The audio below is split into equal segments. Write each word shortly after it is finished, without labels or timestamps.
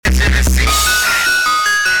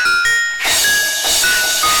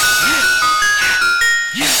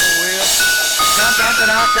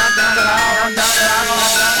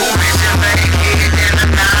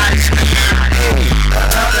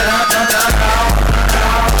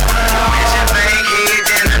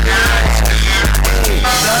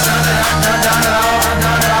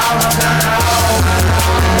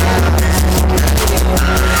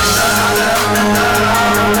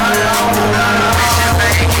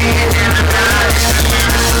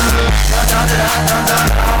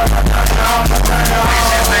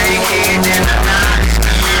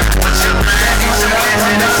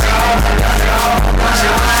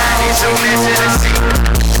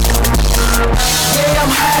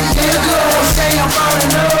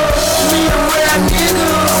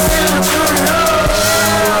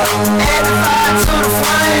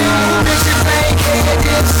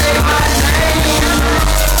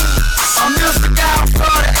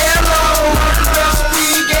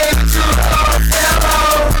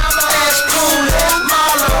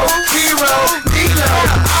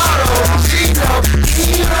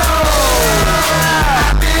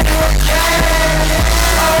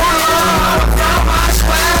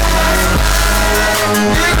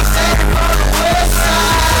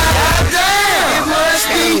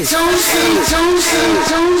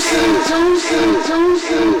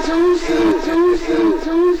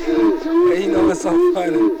Hey, you know it's so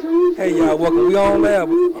funny. Hey y'all, welcome. We on there.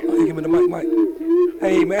 Give me the mic.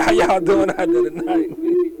 Hey man, how y'all doing out there tonight?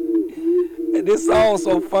 And this song's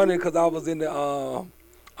so funny because I was in the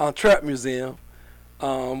trap museum.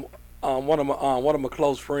 One of my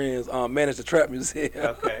close friends managed the trap museum.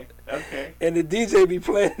 Okay. And the DJ be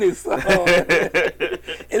playing this song, and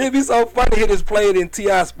it'd be so funny to hear this played in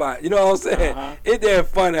T.I. spot. You know what I'm saying? Uh-huh. It's that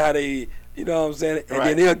funny how they, you know what I'm saying? And right.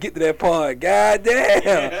 then they'll get to that part. God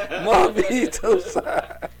damn, Mom B too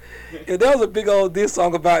side. If there was a big old diss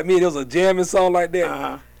song about me, there was a jamming song like that.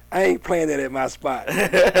 Uh-huh. I ain't playing that at my spot.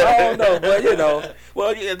 I don't know, but you know.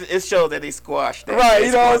 Well, it shows that they squashed that. Right,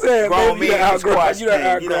 you know what I'm saying? Grown men can squash you done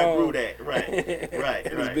things. You done outgrown. grew that. Right.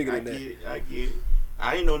 It's bigger than that. I get it.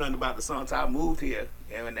 I didn't know nothing about the song until I moved here.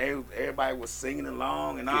 And when everybody was singing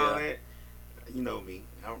along and all that, you know me.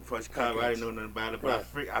 I'm from Chicago. I didn't know nothing about it. But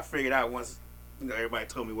right. I figured out once, everybody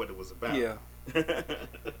told me what it was about. Yeah.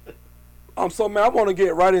 So, man, I want to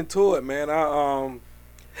get right into it, man.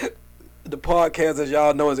 The podcast, as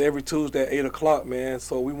y'all know, is every Tuesday at 8 o'clock, man.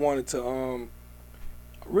 So we wanted to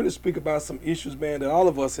really speak about some issues, man, that all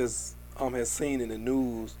of us has seen in the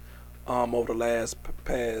news over the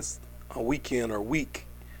past weekend or week.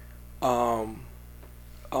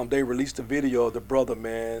 They released a video of the brother,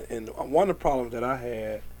 man, and one of the problems that I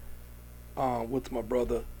had with my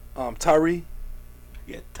brother, Tyre.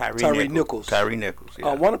 Yeah, Tyre Nichols. Tyre Nichols.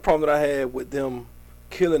 Yeah. One of the problems that I had with them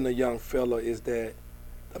killing a young fella is that,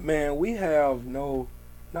 man, we have not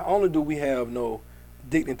only do we have no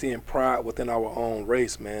dignity and pride within our own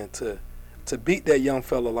race, man, to beat that young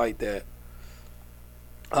fella like that,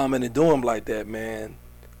 and to do him like that, man,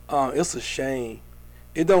 it's a shame.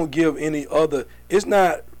 It don't give any other, it's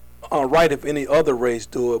not right if any other race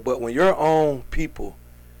do it, but when your own people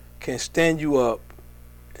can stand you up,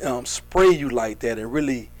 spray you like that and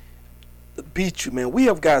really beat you, man, we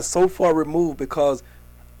have got so far removed because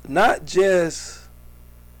not just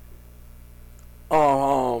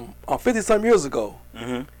 50-some years ago,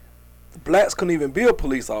 blacks couldn't even be a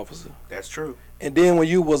police officer. That's true. And then when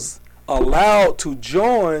you was allowed to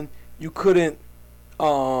join, you couldn't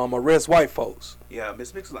arrest white folks. Yeah,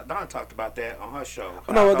 Miss Mixon, Don talked about that on her show.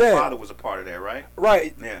 I know her father was a part of that, right?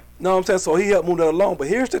 Right. Yeah. Know what I'm saying? So he helped move that along. But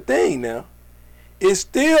here's the thing now. It's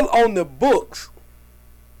still on the books.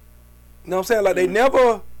 You know what I'm saying? Like they never, you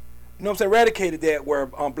know what I'm saying, eradicated that where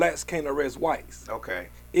blacks can't arrest whites. Okay.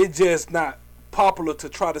 It's just not popular to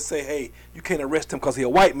try to say, hey, you can't arrest him because he's a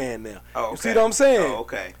white man now. Oh, okay. You see what I'm saying? Oh,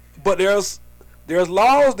 okay. But there's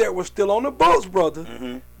laws that were still on the books,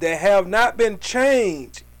 brother, that have not been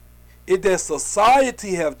changed. It that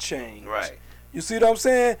society have changed. Right. You see what I'm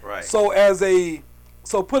saying? Right.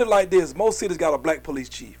 So put it like this: most cities got a black police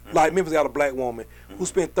chief. Like Memphis got a black woman who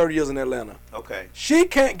spent 30 years in Atlanta. Okay. She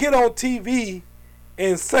can't get on TV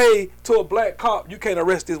and say to a black cop, "You can't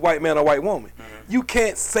arrest this white man or white woman." You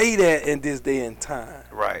can't say that in this day and time.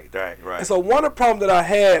 Right. And so one of the problems that I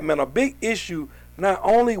had, man, a big issue, not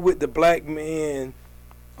only with the black man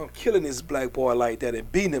killing this black boy like that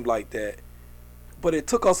and beating him like that, but it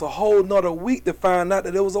took us a whole nother week to find out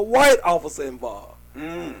that there was a white officer involved.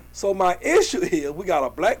 So my issue is we got a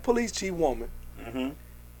black police chief woman,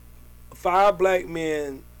 5 black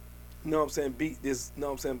men, you know what I'm saying, beat this, you know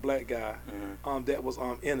what I'm saying, black guy that was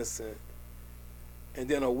innocent. And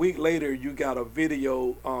then a week later you got a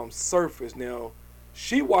video surface. Now,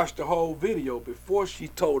 she watched the whole video before she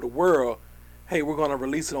told the world, hey, we're gonna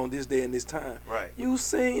release it on this day and this time. Right. You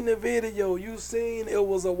seen the video. You seen it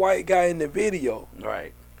was a white guy in the video.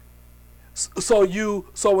 Right. So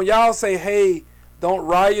when y'all say, hey, don't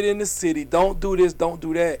riot in the city, don't do this, don't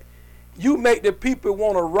do that, you make the people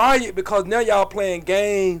want to riot because now y'all playing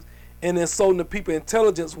games and insulting the people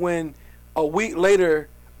intelligence when a week later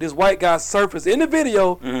this white guy surfaced in the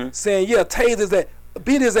video saying, yeah, tase his ass,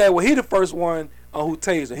 beat his ass. Well, he the first one who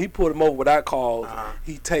tased him. He pulled him over without cause.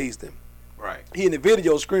 He tased him. Right. He in the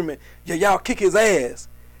video screaming, yeah, y'all kick his ass.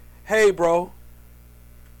 Hey, bro,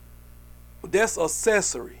 that's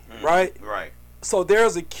accessory, right? Right. So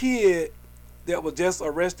there's a kid that was just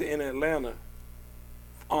arrested in Atlanta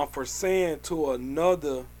for saying to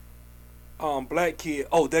another black kid,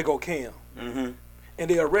 oh, there go Cam. And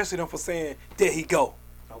they arrested him for saying, there he go.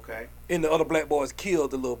 Okay. And the other black boys killed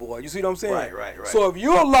the little boy. You see what I'm saying? Right. So if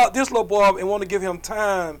you lock this little boy up and want to give him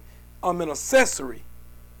time, an accessory,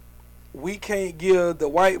 we can't give the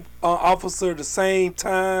white officer the same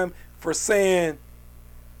time for saying,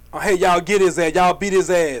 hey, y'all get his ass, y'all beat his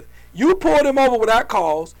ass. You pulled him over without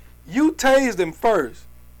cause. You tased him first.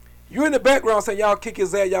 You're in the background saying y'all kick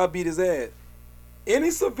his ass, y'all beat his ass.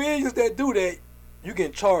 Any civilians that do that, you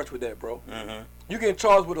get charged with that, bro. You get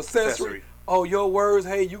charged with accessory. Oh, your words,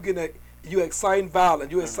 hey, you exciting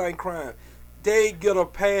violence, you exciting crime. They get a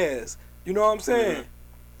pass. You know what I'm saying?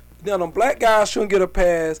 Now, them black guys shouldn't get a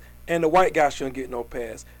pass, and the white guys shouldn't get no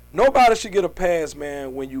pass. Nobody should get a pass,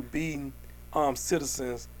 man, when you beating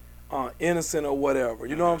citizens, innocent or whatever.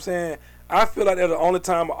 You know what I'm saying? I feel like that's the only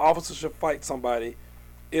time an officer should fight somebody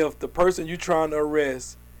if the person you trying to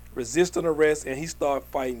arrest resist an arrest and he start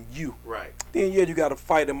fighting you. Right. Then yeah, you got to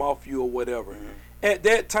fight him off you or whatever. At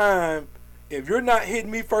that time, if you're not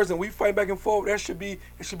hitting me first and we fight back and forth, there should be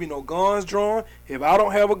no guns drawn. If I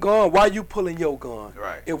don't have a gun, why you pulling your gun?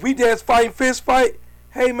 Right. If we just fighting fist fight,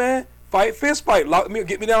 hey man, fight fist fight. Lock me,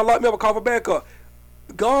 get me down, lock me up, call for backup.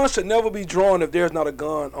 Guns should never be drawn if there's not a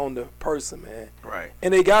gun on the person, man. Right.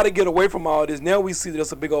 And they got to get away from all this. Now we see that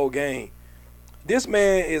it's a big old game. This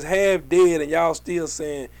man is half dead, and y'all still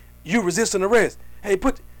saying you resisting arrest. Hey,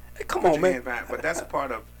 come on, man. But that's a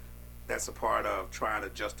part of trying to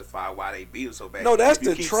justify why they beat him so bad. No, that's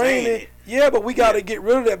the training. Yeah, but we got to get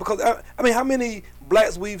rid of that because I mean, how many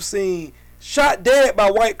blacks we've seen shot dead by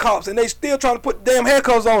white cops and they still trying to put damn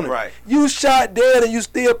handcuffs on him. Right. You shot dead and you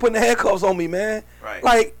still putting the handcuffs on me, man. Right.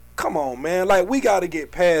 Like, come on, man. Like, we got to get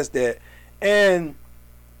past that. And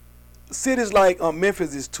cities like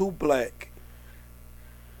Memphis is too black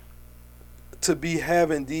to be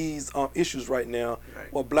having these issues right now.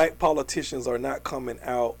 Right. Where black politicians are not coming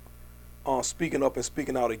out speaking up and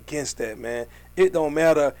speaking out against that, man. It don't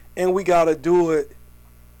matter. And we got to do it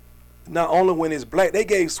not only when it's black. They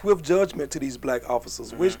gave swift judgment to these black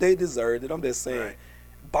officers, which they deserved it. I'm just saying. Right.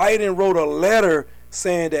 Biden wrote a letter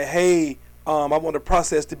saying that, hey, I want the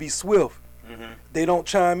process to be swift. They don't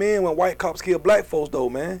chime in when white cops kill black folks, though,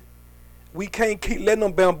 man. We can't keep letting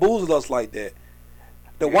them bamboozle us like that.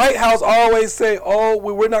 The White House always say, oh,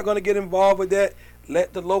 we're not going to get involved with that.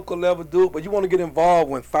 Let the local level do it. But you want to get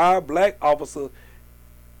involved when 5 black officers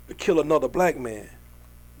kill another black man.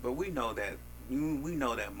 But we know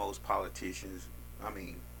that most politicians, I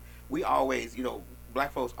mean, we always,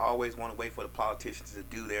 black folks always want to wait for the politicians to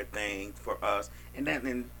do their thing for us.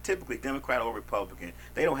 And typically, Democrat or Republican,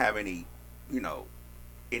 they don't have any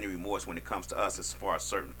remorse when it comes to us as far as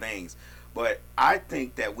certain things. But I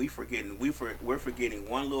think that we're forgetting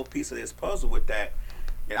one little piece of this puzzle with that.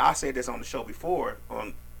 And I said this on the show before,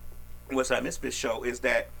 on Westside Misfits show, is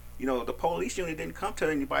that the police unit didn't come to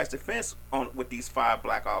anybody's defense with these 5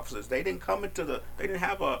 black officers. They didn't they didn't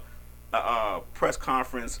have a press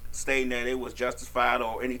conference stating that it was justified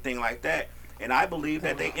or anything like that. And I believe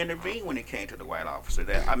that they intervened when it came to the white officer.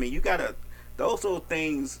 Those little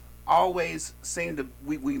things always seem to,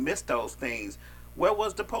 we miss those things. Where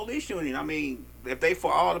was the police union? I mean, if they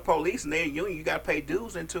for all the police and they're a union, you got to pay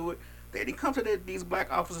dues into it. They didn't come to these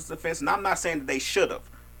black officers' defense. And I'm not saying that they should have.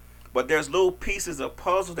 But there's little pieces of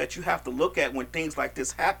puzzle that you have to look at when things like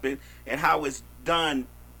this happen and how it's done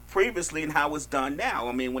previously and how it's done now.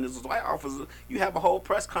 I mean, when it's white officers, you have a whole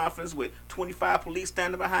press conference with 25 police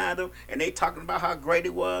standing behind them and they talking about how great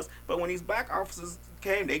it was. But when these black officers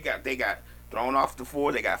came, they got thrown off the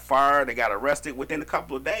floor, they got fired, they got arrested within a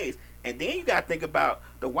couple of days. And then you got to think about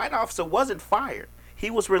the white officer wasn't fired. He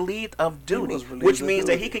was relieved of duty, which means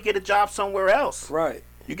that he could get a job somewhere else. Right.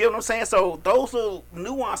 You get what I'm saying? So those little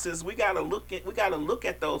nuances, we gotta look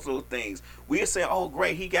at those little things. We say, oh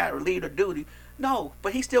great, he got relieved of duty. No,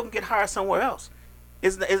 but he still can get hired somewhere else.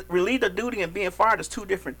 It's relieved of duty and being fired is 2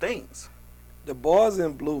 different things. The boys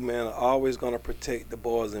in blue, man, are always gonna protect the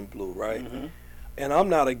boys in blue, right? and I'm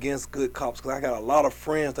not against good cops because I got a lot of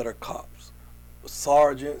friends that are cops,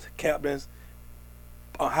 sergeants, captains,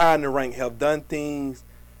 high in the rank, have done things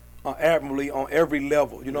admirably on every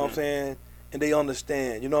level. You know what I'm saying? And they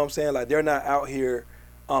understand. You know what I'm saying? Like they're not out here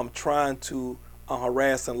trying to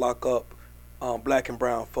harass and lock up black and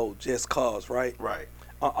brown folk just cause, right? Right.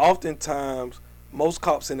 Oftentimes, most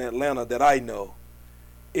cops in Atlanta that I know,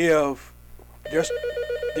 if they're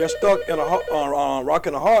stuck in a rock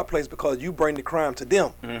and a hard place because you bring the crime to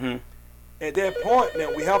them. Mm-hmm. At that point,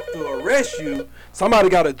 now we have to arrest you. Somebody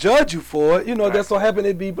got to judge you for it. You know, Right. that's what happened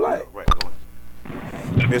to be black. Right, go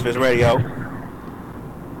on. Miss Radio.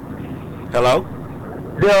 Hello?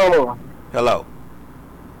 Yo. Hello.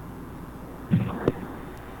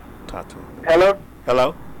 Talk to him. Hello?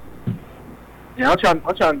 Hello? Yeah, I'm trying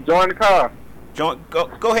to join the car. Go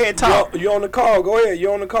ahead and talk. You're on the call. Go ahead.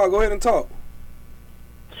 You're on the call. Go ahead and talk.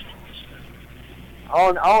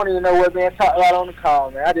 I don't even know what's being talked about on the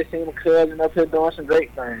call, man. I just seen my cousin up here doing some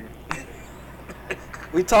great things.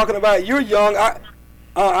 We talking about you're young.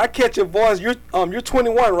 I catch your voice. You're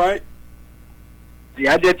 21, right?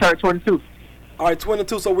 Yeah, I just turned 22. All right,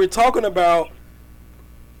 22. So we're talking about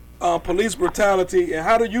police brutality, and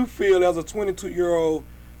how do you feel as a 22-year-old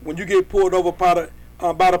when you get pulled over by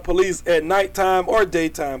the police at nighttime or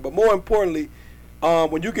daytime? But more importantly,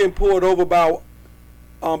 when you get pulled over by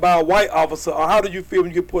a white officer, how do you feel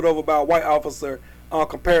when you get pulled over by a white officer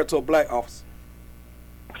compared to a black officer?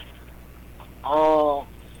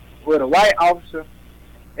 With a white officer,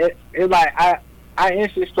 it's like I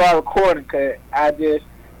instantly start recording because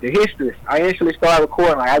the history. I instantly start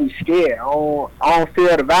recording like I be scared. I don't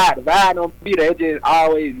feel the vibe. The vibe don't be there. It's just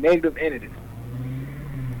always negative energy.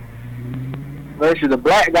 Versus the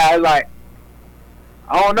black guy, like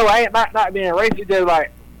I don't know. I ain't not being racist. Just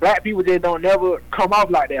like black people just don't never come off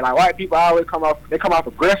like that. Like white people always come off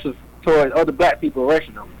aggressive towards other black people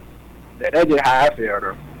arresting them. That's just how I feel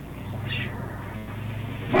though.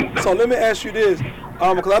 So let me ask you this,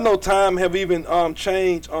 because I know time have even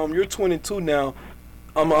changed. You're 22 now,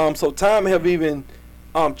 so time have even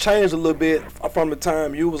changed a little bit from the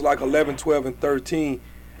time you was like 11, 12, and 13.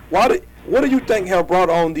 What do you think have brought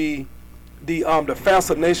on the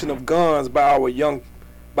fascination of guns by our young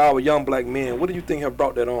black men? What do you think have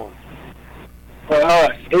brought that on?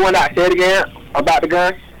 It went out. Say it again about the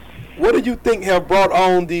gun. What do you think have brought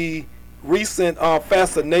on the recent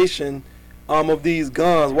fascination of these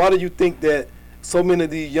guns? Why do you think that so many of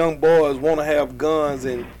these young boys want to have guns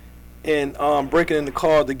and breaking in the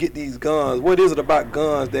cars to get these guns? What is it about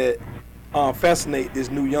guns that fascinate this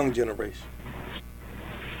new young generation?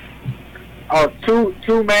 Two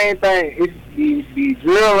main things. It's the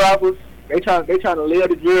drill rappers. They trying to live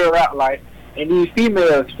the drill rap life, and these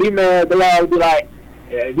females, they always be like,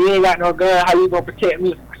 if you ain't got no gun, how you gonna protect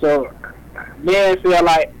me? So men feel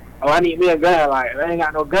like, oh, I need me a gun. Like if I ain't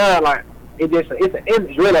got no gun, like it's an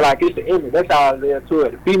image, really. Like it's an image. That's how it's there to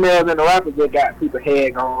it. The females and the rappers just got people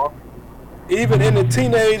head going. Even in the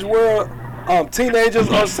teenage world, teenagers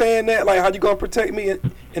are saying that. Like, how you gonna protect me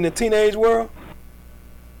in the teenage world?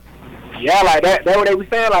 Yeah, like that. That's what they be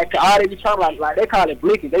saying. Like, all they be trying like they call it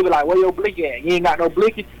blicky. They be like, where your blicky at? You ain't got no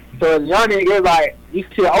blicky. So as a young nigga, it's like you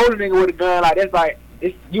see an older nigga with a gun. Like that's like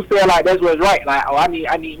you feel like that's what's right. Like, oh, I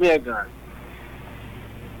need me a gun.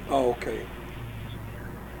 Oh, okay.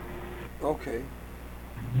 Okay.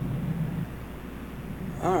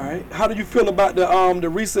 All right. How do you feel about the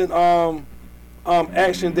recent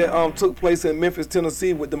action that took place in Memphis,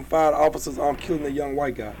 Tennessee, with them 5 officers killing the young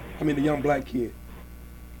the young black kid?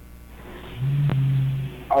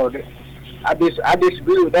 Oh, I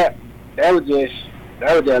disagree with that. That was just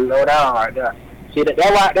low down right there. See, that's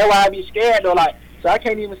why I be scared though. Like, so I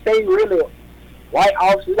can't even say really white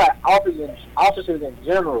officers, like officers in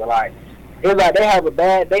general. Like, it's like they have a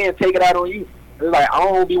bad day and take it out on you. It's like I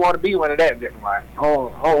don't want to be one of that victim. Like, I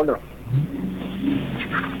don't know.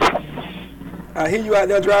 I hear you out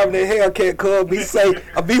there driving that Hellcat, cuz. Be safe.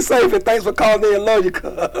 Be safe, and thanks for calling in. Love you,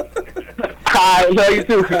 cuz. I love you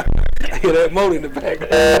too. I hear that motor in the back.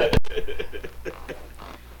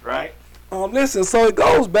 Right. Listen, so it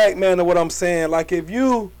goes back, man, to what I'm saying. Like, if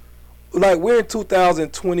you, like, we're in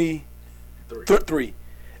 2023.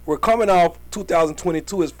 We're coming off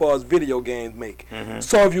 2022 as far as video games make. Mm-hmm.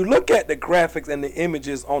 So if you look at the graphics and the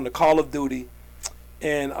images on the Call of Duty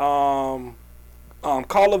and Call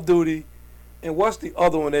of Duty, and what's the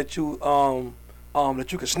other one that you can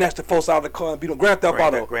snatch the folks out of the car and beat them? Grand Theft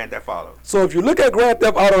Auto. Grand Theft Auto. So if you look at Grand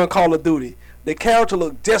Theft Auto and Call of Duty, the character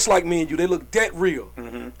look just like me and you. They look dead real.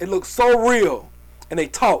 Mm-hmm. They look so real, and they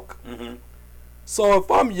talk. Mm-hmm. So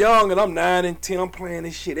if I'm young and I'm 9 and 10, I'm playing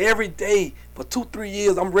this shit every day for 2-3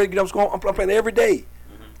 years. I'm ready to get up school. I'm playing every day.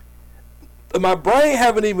 My brain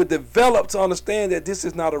haven't even developed to understand that this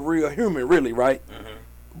is not a real human, really, right?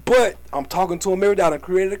 But I'm talking to him every day and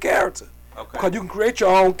created a character. Okay. Because you can create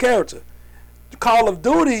your own character. Call of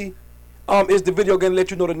Duty is the video game that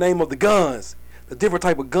let you know the name of the guns, the different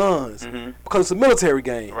type of guns, because it's a military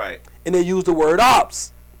game. Right. And they use the word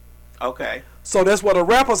ops. Okay. So that's where the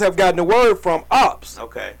rappers have gotten the word from, ops.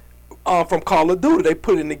 Okay. From Call of Duty. They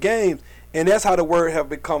put it in the games. And that's how the word have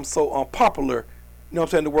become so unpopular. You know what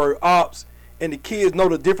I'm saying? The word ops. And the kids know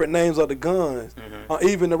the different names of the guns.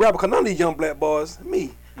 Even the rapper. Because none of these young black boys,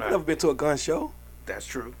 me, I've never been to a gun show. That's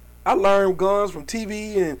true. I learned guns from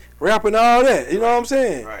TV and rap and all that. You know what I'm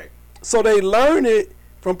saying? Right. So they learn it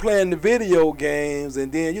from playing the video games.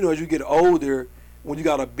 And then, you know, as you get older, when you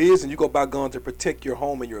got a business, you go buy guns to protect your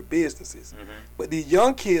home and your businesses. But these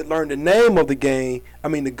young kids learn the name of the game,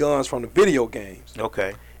 the guns from the video games.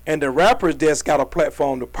 Okay. And the rappers just got a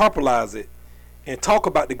platform to popularize it and talk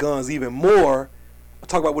about the guns even more,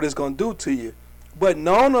 talk about what it's going to do to you. But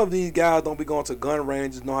none of these guys don't be going to gun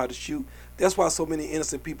ranges, know how to shoot. That's why so many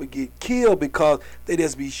innocent people get killed, because they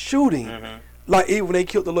just be shooting. Like even when they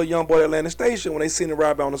killed the little young boy at Atlanta Station, when they seen him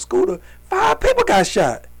ride by on a scooter, 5 people got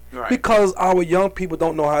shot. Right. Because our young people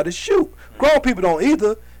don't know how to shoot. Grown people don't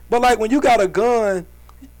either. But like when you got a gun,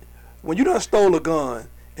 when you done stole a gun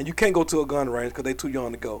and you can't go to a gun range because they too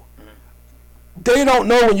young to go, they don't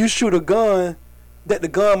know when you shoot a gun that the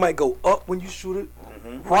gun might go up when you shoot it,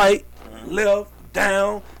 right, left,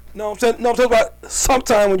 down. You know what I'm saying? No, I'm talking about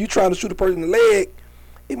sometimes when you're trying to shoot a person in the leg,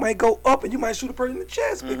 it might go up and you might shoot a person in the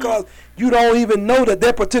chest because you don't even know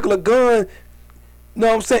that particular gun, you know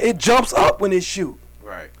what I'm saying, it jumps up when it shoot.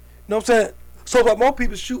 Right. You know what I'm saying? So like most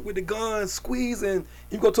people shoot with the gun, squeeze, and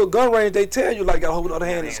you go to a gun range, they tell you like you gotta hold the other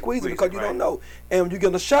hand and squeeze it because you don't know. And when you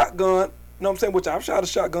get a shotgun, you know what I'm saying, which I've shot a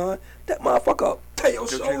shotgun, that motherfucker tear your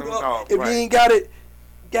shoulder up. If you ain't got it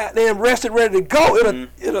goddamn rested, ready to go,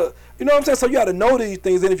 it'll you know what I'm saying? So you gotta know these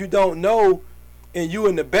things, and if you don't know and you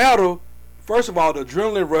in the battle, first of all, the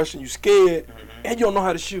adrenaline rush and you scared and you don't know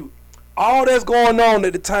how to shoot. All that's going on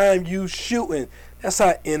at the time you shooting, that's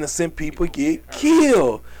how innocent people get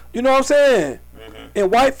killed. You know what I'm saying?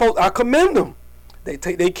 And white folks, I commend them. They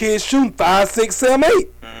take their kids shooting 5, 6, 7,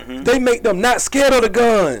 8. They make them not scared of the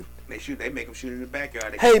gun. They make them shoot in the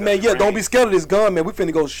backyard. Hey man, don't be scared of this gun, man. We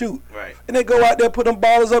finna go shoot. Right. And they go out there, put them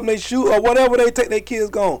ballers up, and they shoot or whatever. They take their kids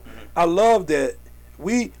gone. I love that.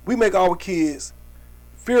 We make our kids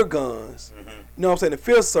fear guns. You know what I'm saying? To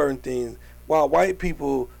fear certain things, while white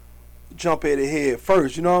people jump at the head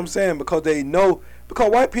first. You know what I'm saying? Because they know. Because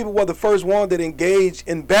white people were the first one that engaged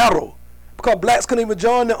in battle. Because blacks couldn't even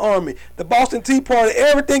join the army. The Boston Tea Party,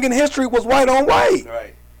 everything in history was white on white.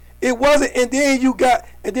 Right. It wasn't, and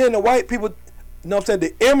then the white people, you know what I'm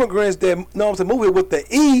saying, the immigrants that, you know what I'm saying, moved here with the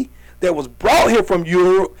E, that was brought here from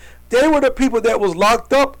Europe, they were the people that was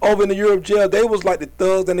locked up over in the Europe jail. They was like the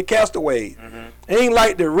thugs and the castaways. Ain't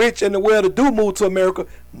like the rich and the well-to-do moved to America.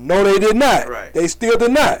 No, they did not. Right. They still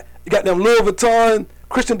did not. You got them Louis Vuitton,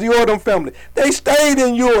 Christian Dior, them family. They stayed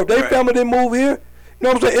in Europe. They family didn't move here. You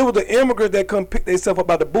know what I'm saying? It was the immigrants that come pick themselves up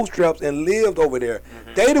by the bootstraps and lived over there.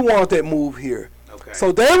 They the ones that moved here. Okay.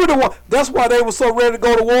 So they were the ones. That's why they were so ready to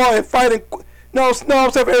go to war and fight. And, no, I'm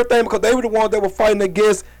saying for everything, because they were the ones that were fighting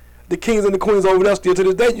against the kings and the queens over there. Still to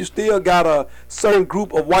this day, you still got a certain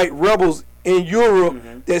group of white rebels in Europe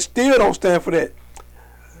that still don't stand for that.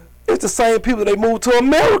 It's the same people they moved to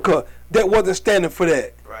America that wasn't standing for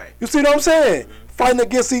that. Right. You see what I'm saying? Fighting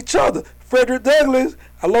against each other. Frederick Douglass,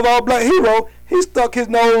 I love our black hero, he stuck his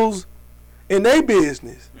nose in their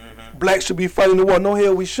business. Blacks should be fighting the war. No,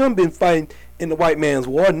 hell, we shouldn't been fighting in the white man's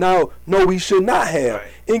war. No, we should not have.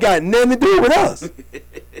 Right. Ain't got nothing to do with us.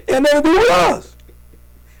 Ain't nothing to do with us.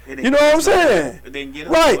 You know what I'm saying?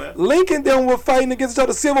 Right. Lincoln them were fighting against each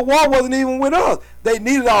other. The Civil War wasn't even with us. They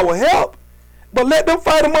needed our help. But let them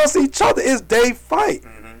fight amongst each other. It's their fight. You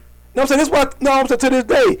know what I'm saying? This is why, you know what I'm saying, to this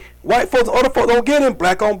day, white folks and other folks don't get in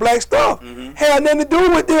black on black stuff. Had nothing to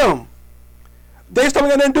do with them. They still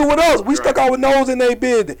got nothing to do with us. We stuck our nose in their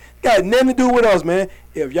business. Got nothing to do with us, man.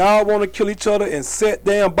 If y'all want to kill each other and set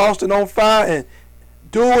damn Boston on fire and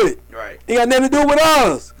do it. Right. Ain't got nothing to do with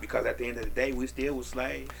us. Because at the end of the day, we still was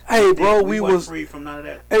slaves. Hey, bro, we wasn't was free from none of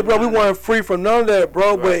that. Hey, bro, we weren't free from none of that,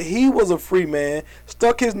 bro. Right. But he was a free man.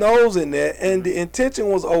 Stuck his nose in there, and the intention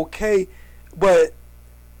was okay. But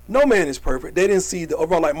no man is perfect. They didn't see the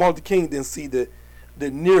overall, like Martin Luther King didn't see the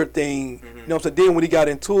near thing. You know what I'm saying? Then when he got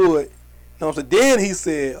into it, you know what I'm saying? Then he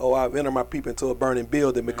said, "Oh, I've entered my people into a burning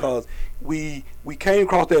building because we came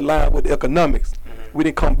across that line with the economics. We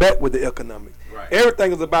didn't come back with the economics." Right. Right.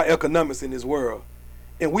 Everything is about economics in this world.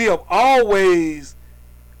 And we have always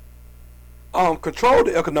controlled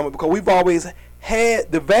the economic because we've always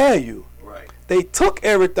had the value. Right. They took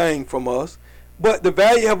everything from us, but the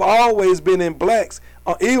value have always been in blacks.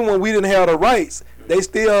 Even when we didn't have the rights, they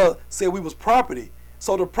still said we was property.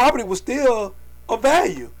 So the property was still a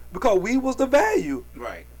value because we was the value.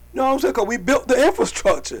 Right. You know what I'm saying? Because we built the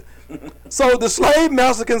infrastructure. So the slave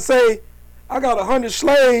master can say, I got 100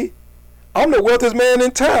 slaves. I'm the wealthiest man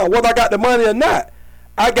in town, whether I got the money or not.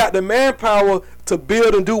 I got the manpower to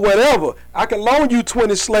build and do whatever. I can loan you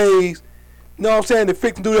 20 slaves, you know what I'm saying, to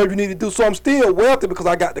fix and do whatever you need to do. So I'm still wealthy because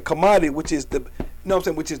I got the commodity, which is the, you know what I'm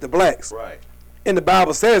saying, which is the blacks. Right. And the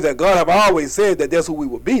Bible says that. God have always said that that's who we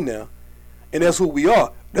will be now. And that's who we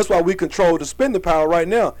are. That's why we control the spending power right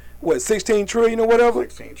now. What, 16 trillion or whatever?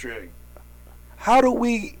 16 trillion. How do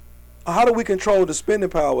we control the spending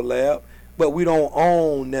power, Lab, but we don't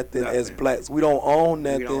own nothing as blacks? We don't own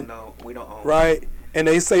nothing. We don't own. Right? And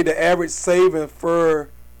they say the average saving for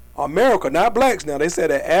America, not blacks now, they say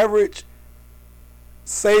the average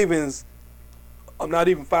savings of not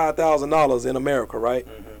even $5,000 in America, right?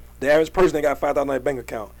 Mm-hmm. The average person they got $5,000 in their bank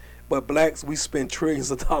account. But blacks, we spend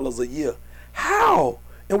trillions of dollars a year. How?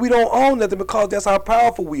 And we don't own nothing because that's how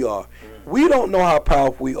powerful we are. Mm-hmm. We don't know how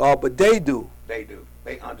powerful we are, but they do. They do.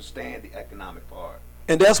 They understand the economic part.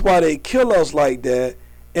 And that's why they kill us like that.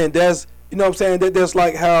 And that's, you know what I'm saying, that's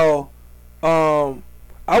like how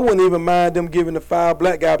I wouldn't even mind them giving the 5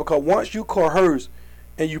 black guys, because once you coerce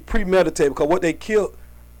and you premeditate, because what they killed,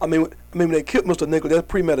 I mean when they killed Mr. Nichols, that's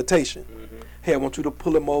premeditation. Mm-hmm. Hey, I want you to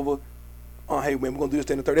pull him over. Hey, man, we're going to do this,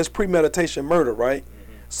 thing, and third. That's premeditation murder, right?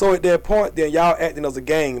 Mm-hmm. So at that point, then y'all acting as a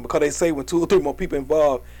gang, because they say when 2 or 3 more people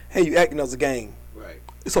involved, hey, you acting as a gang. Right.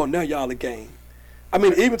 So now y'all a gang. I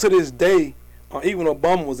mean, even to this day, even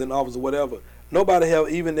Obama was in office or whatever, nobody have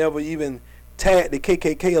even tagged the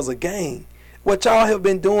KKK as a gang. What y'all have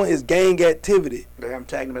been doing is gang activity. They haven't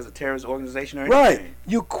tagged them as a terrorist organization or anything. Right.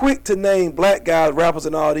 You quick to name black guys, rappers,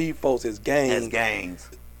 and all these folks as gangs. As gangs.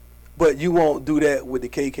 But you won't do that with the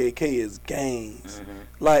KKK as gangs. Mm-hmm.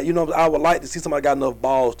 Like, you know, I would like to see somebody got enough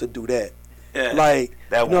balls to do that. Yeah. Like,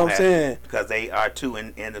 that you know what I'm saying? Because they are too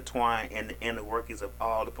intertwined in the workings of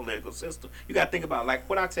all the political system. You got to think about, like,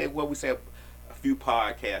 what we said a few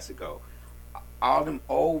podcasts ago. All them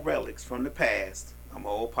old relics from the past,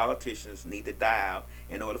 old politicians need to die out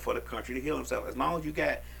in order for the country to heal themselves. As long as you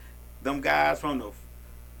got them guys from the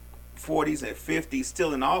 40s and 50s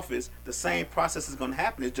still in office, the same process is going to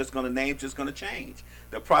happen. It's just going to name's just going to change.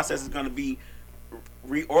 The process is going to be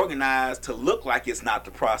reorganized to look like it's not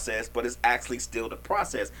the process, but it's actually still the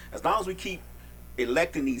process. As long as we keep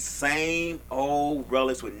electing these same old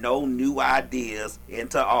relics with no new ideas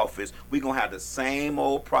into office, we're going to have the same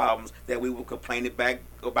old problems that we were complaining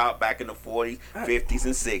about back in the 40s, 50s,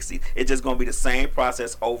 and 60s. It's just going to be the same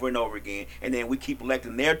process over and over again. And then we keep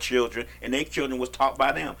electing their children, and their children was taught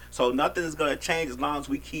by them. So nothing is going to change as long as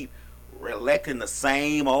we keep electing the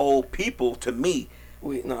same old people, to me.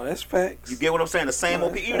 No, that's facts. You get what I'm saying? The same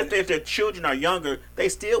old people. Even if their children are younger, they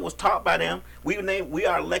still was taught by them. We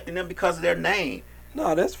are electing them because of their name.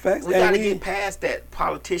 No, that's facts. We got to get past that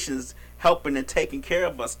politicians helping and taking care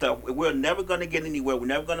of us stuff. We're never going to get anywhere. We're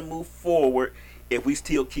never going to move forward if we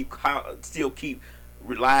still keep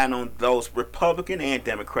relying on those Republican and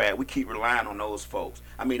Democrat. We keep relying on those folks.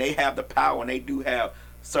 I mean, they have the power and they do have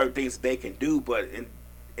certain things they can do, but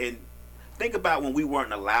in think about when we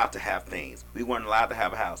weren't allowed to have things. We weren't allowed to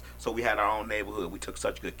have a house, so we had our own neighborhood. We took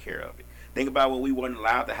such good care of it. Think about when we weren't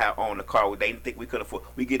allowed to own a car. They didn't think we could afford.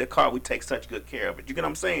 We get a car, we take such good care of it. You get what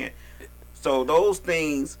I'm saying? So those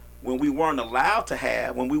things, when we weren't allowed to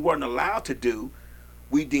have, when we weren't allowed to do,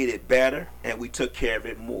 we did it better and we took care of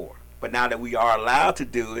it more. But now that we are allowed to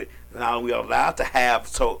do it, now we are allowed to have,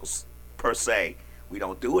 so per se, we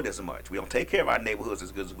don't do it as much. We don't take care of our neighborhoods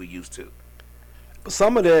as good as we used to. But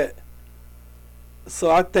some of that,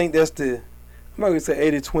 so I think that's I'm not going to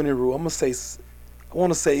say 80-20 rule. I want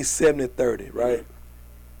to say 70-30, right?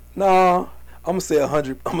 Mm-hmm. No, I'm going to say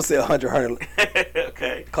 100. I'm going to say 100.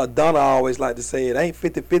 Okay. Because Donna always like to say it ain't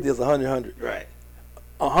 50-50, it's 100. Right.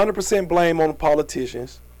 100% blame on the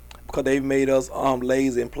politicians because they've made us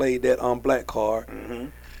lazy and played that black card. Mm-hmm.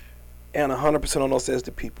 And 100% on us as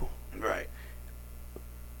the people. Right.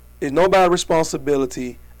 It's nobody's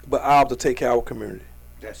responsibility but ours to take care of our community.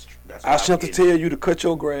 That's I shouldn't have to tell you to cut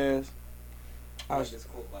your grass. This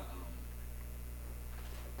quote by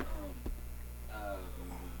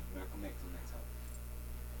Malcolm X on that topic.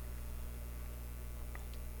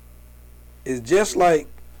 It's just like,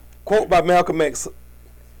 quote by Malcolm X,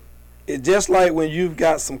 it's just like when you've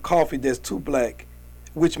got some coffee that's too black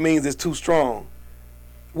which means it's too strong.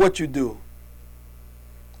 What you do?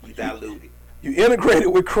 You dilute it. You integrate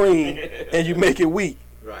it with cream and you make it weak.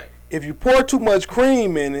 Right. If you pour too much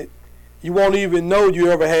cream in it, you won't even know you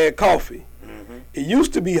ever had coffee. Mm-hmm. It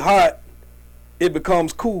used to be hot, it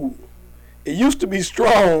becomes cool. It used to be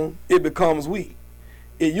strong, it becomes weak.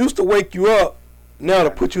 It used to wake you up, now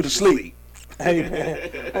to put you to sleep. Hey man,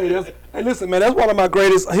 hey listen man, that's one of my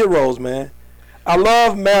greatest heroes, man. I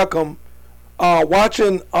love Malcolm.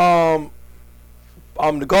 Watching The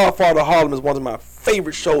Godfather of Harlem is one of my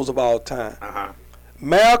favorite shows of all time. Uh-huh.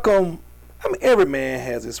 Malcolm, I mean every man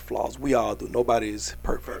has his flaws. We all do. Nobody is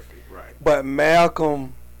perfect. Perfect, right. But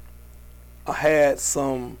Malcolm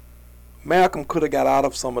Malcolm could have got out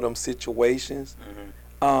of some of them situations.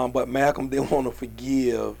 Mm-hmm. But Malcolm didn't want to forgive,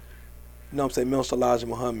 you know what I'm saying, Minister Elijah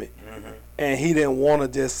Muhammad. Mm-hmm. And he didn't want to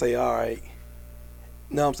just say, all right,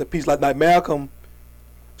 you know what I'm saying, peace. Like Malcolm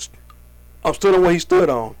stood on what he stood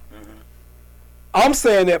on. Mm-hmm. I'm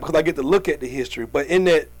saying that because I get to look at the history, but in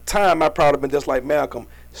that time I probably been just like Malcolm,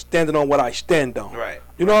 standing on what I stand on. Right.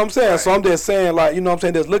 You know what I'm saying? Right. So I'm just saying, like, you know what I'm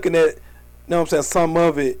saying, just looking at, you know what I'm saying, some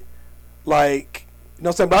of it, like, you know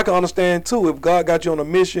what I'm saying, but I can understand too, if God got you on a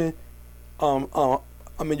mission,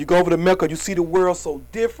 I mean, you go over to Mecca, you see the world so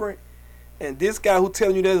different, and this guy who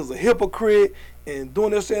telling you that is a hypocrite, and doing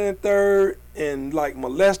this and third, and like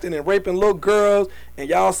molesting and raping little girls, and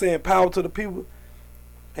y'all saying power to the people.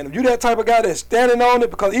 And if you that type of guy that's standing on it,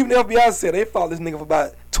 because even the FBI said they followed this nigga for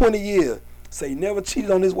about 20 years, say he never cheated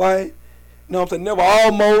on his wife, you know what I'm saying, never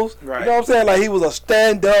almost, Right. you know what I'm saying, like he was a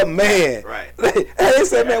stand-up man. Right. And they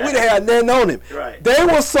said, man, we didn't have nothing on him. Right. They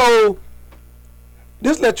were so,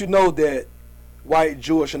 this let you know that white,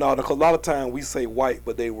 Jewish, and all that, because a lot of times we say white,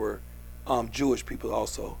 but they were Jewish people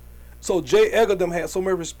also. So J. Edgar them had so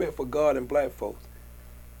much respect for God and black folks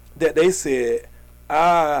that they said,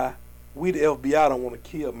 we the FBI don't want to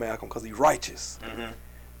kill Malcolm because he's righteous. Mm-hmm.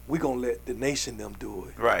 We going to let the nation them do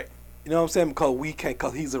it. Right. You know what I'm saying? Because we can't,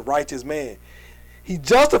 because he's a righteous man. He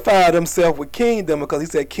justified himself with kingdom because he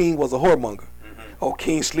said King was a whoremonger. Mm-hmm. Oh,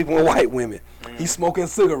 King sleeping with white women. Mm-hmm. He's smoking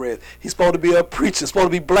cigarettes. He's supposed to be a preacher, supposed to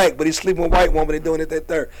be black, but he's sleeping with white women and doing it that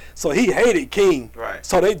third. So he hated King. Right.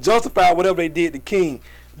 So they justified whatever they did to King.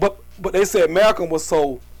 But they said Malcolm was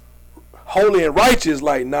so holy and righteous,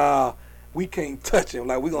 like, nah, we can't touch him.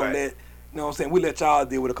 Like, we going to let, you know what I'm saying, we let y'all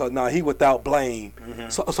deal with it because, nah, he without blame.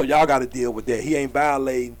 Mm-hmm. So y'all got to deal with that. He ain't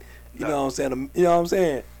violating, you know what I'm saying, you know what I'm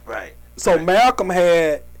saying? Right. So Malcolm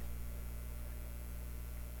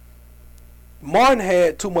Martin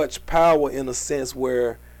had too much power in a sense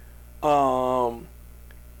where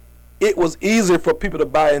it was easier for people to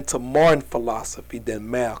buy into Martin philosophy than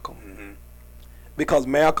Malcolm. Mm-hmm. Because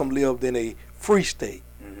Malcolm lived in a free state.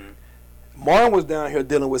 Mm-hmm. Martin was down here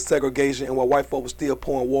dealing with segregation and while white folk was still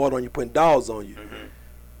pouring water on you, putting dogs on you. Mm-hmm.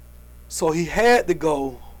 So he had to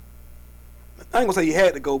go. I ain't gonna say he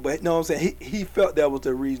had to go, but you know what I'm saying? He felt that was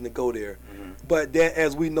the reason to go there. Mm-hmm. But that,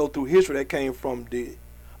 as we know through history, that came from the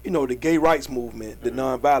gay rights movement, the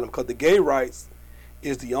nonviolent, because the gay rights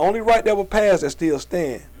is the only right that was passed that still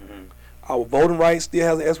stand. Mm-hmm. Our voting rights still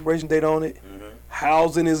has an expiration date on it. Mm-hmm.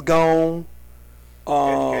 Housing is gone.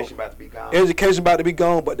 Education about to be gone. Education about to be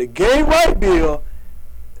gone, but the gay right bill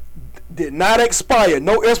did not expire,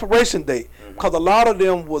 no expiration date, because a lot of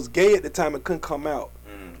them was gay at the time and couldn't come out.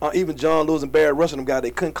 Even John Lewis and Barry Rushing, them guys,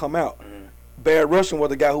 they couldn't come out. Barry Rushing was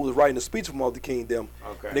the guy who was writing the speech for Martin Luther King. Them,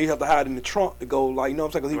 they have to hide in the trunk to go, like, you know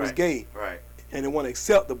what I'm saying, because he was gay, and it wasn't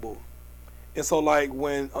acceptable. And so, like,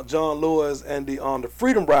 when John Lewis and the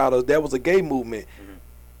Freedom Riders, that was a gay movement.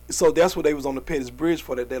 So that's what they was on the Pettis Bridge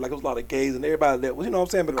for that day. Like, it was a lot of gays and everybody that was, you know what I'm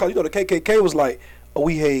saying, because you know the KKK was like, oh,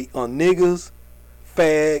 we hate niggas,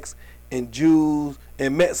 fags, and Jews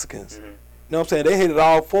and Mexicans. You know what I'm saying? They hated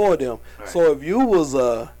all four of them. Right. So if you was you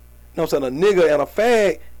know what I'm saying, a nigga and a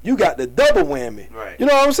fag, you got the double whammy. Right. You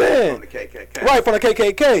know what I'm saying? From the KKK. Right, from the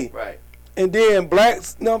KKK. Right. And then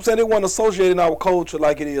blacks, you know what I'm saying, they weren't associated in our culture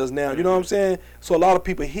like it is now. You know what I'm saying? So a lot of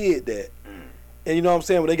people hid that. And you know what I'm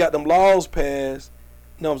saying, when they got them laws passed,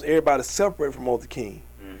 you know what I'm saying, everybody separated from Martin Luther King.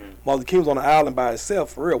 Martin Luther King was on the island by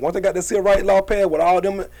himself, for real. Once they got that civil rights law passed with all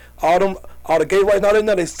the gay rights and all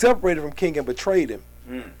that, they separated from King and betrayed him.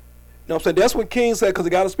 You know what I'm saying? That's when King said, because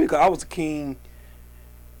he got to speak, I was a king.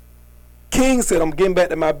 King said, I'm getting back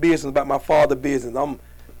to my business, about my father's business. I'm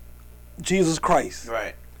Jesus Christ.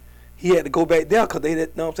 Right. He had to go back there because they, you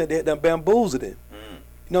know what I'm saying, they had done bamboozled him. You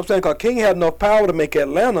know what I'm saying? Because King had enough power to make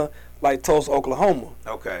Atlanta like Tulsa, Oklahoma.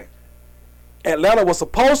 Okay. Atlanta was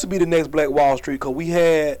supposed to be the next Black Wall Street because we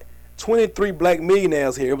had 23 black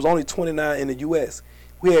millionaires here. It was only 29 in the U.S.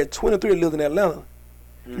 We had 23 that lived in Atlanta.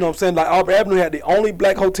 You know what I'm saying? Like Auburn Avenue had the only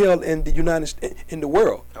black hotel in the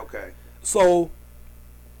world. Okay. So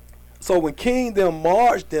when King them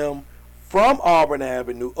marched them from Auburn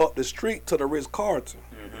Avenue up the street to the Ritz-Carlton.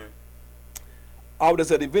 I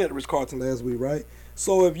was at the event at Ritz-Carlton last week, right?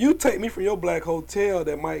 So if you take me from your black hotel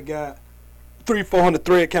that might got 300-400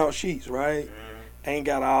 thread count sheets, right? Ain't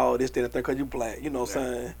got all this, that, and thing because you black. You know what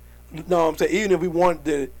I'm saying? You know what I'm saying? Even if we wanted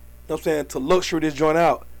to, you know what I'm saying, to luxury this joint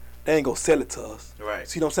out, they ain't gonna sell it to us. Right.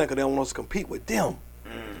 See what I'm saying? Because they don't want us to compete with them.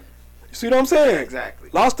 You see what I'm saying? Yeah, exactly.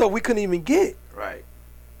 A lot of stuff we couldn't even get. Right.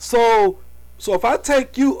 So if I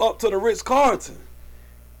take you up to the Ritz-Carlton,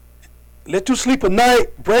 let you sleep a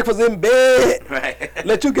night, breakfast in bed, Right.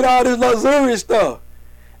 let you get all this luxurious stuff,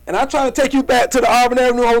 and I try to take you back to the Auburn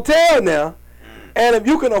Avenue Hotel now, and if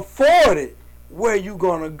you can afford it, where you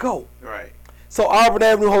gonna go? Right. So Auburn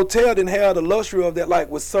Avenue Hotel didn't have the luxury of that, like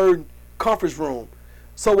with certain conference room.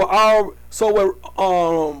 So what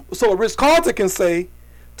Ritz-Carlton can say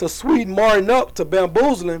to sweeten Martin up, to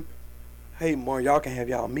bamboozle him, hey Martin, y'all can have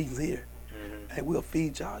y'all meetings here. Hey, we'll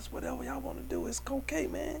feed y'all. It's whatever y'all want to do. It's okay,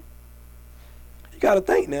 man. You got to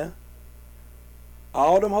think now.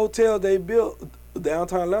 All them hotels they built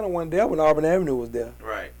downtown Atlanta wasn't there when Auburn Avenue was there.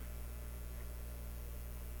 Right.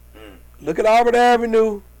 Look at Auburn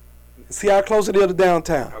Avenue and see how close it is to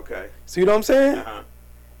downtown. Okay. See what I'm saying? Uh-huh.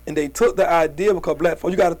 And they took the idea because black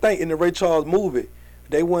folks, you got to think, in the Ray Charles movie,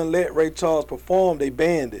 they wouldn't let Ray Charles perform. They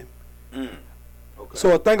banned him. Okay.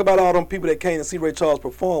 So think about all them people that came to see Ray Charles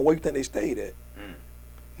perform. Where you think they stayed at?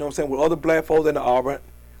 You know what I'm saying? With other black folks in the Auburn, you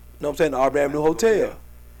know what I'm saying, the Auburn Avenue Hotel.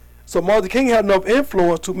 So Martin King had enough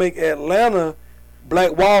influence to make Atlanta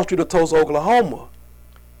Black Wall Street of Tulsa, Oklahoma.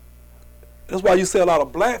 That's why you see a lot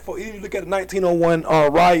of black folks. Even you look at the 1901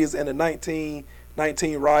 riots and the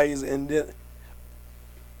 1919 riots, and then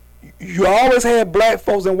you always had black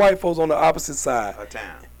folks and white folks on the opposite side. A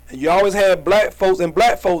town. And you always had black folks and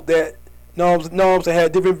black folks that, know what I'm saying,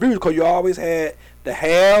 had different views, because you always had the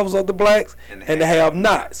haves of the blacks and the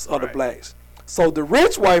have-nots of the blacks. So the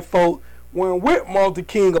rich white folk weren't with Martin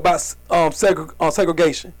King about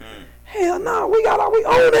segregation. Hell no, we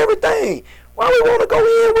own everything. Why we want to go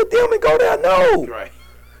in with them and go there? No. Right.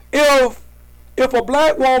 If a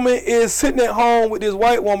black woman is sitting at home with this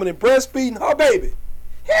white woman and breastfeeding her baby,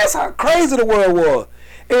 here's how crazy the world was.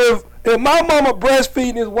 If my mama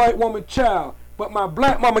breastfeeding this white woman child, but my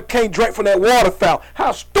black mama can't drink from that water fountain,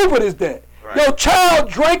 how stupid is that? Right. Your child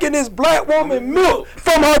drinking this black woman milk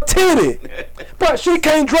from her titty, but she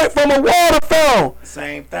can't drink from a water fountain.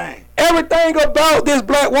 Same thing. Everything about this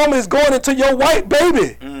black woman is going into your white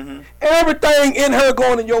baby. Everything in her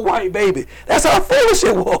going in your white baby. That's how foolish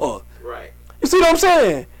it was. Right. You see what I'm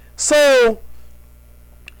saying? So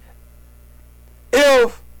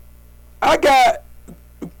if I got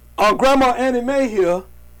Grandma Annie Mae here,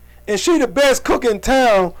 and she the best cook in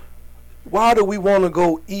town, why do we want to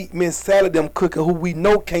go eat Miss Sally them cooking who we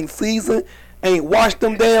know can't season, ain't wash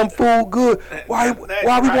them damn food good? Why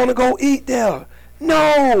we want to go eat there?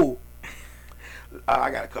 No.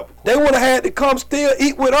 I got a couple. They would have had to come still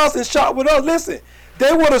eat with us and shop with us. Listen,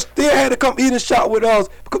 they would have still had to come eat and shop with us.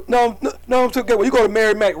 No, I'm talking about, you go to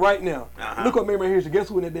Mary Mac right now. Look at Mary Mac here. Guess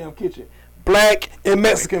who in that damn kitchen? Black and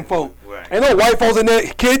Mexican folk. Right. Ain't no white folks in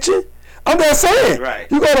that kitchen. I'm just saying. Right.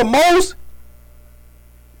 You go to most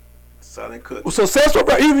Southern cooking. successful,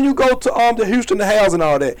 even you go to the Houston, the House and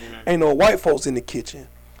all that, ain't no white folks in the kitchen.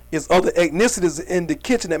 It's other ethnicities in the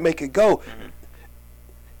kitchen that make it go.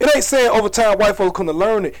 It ain't saying over time white folks couldn't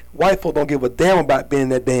learn it. White folks don't give a damn about being in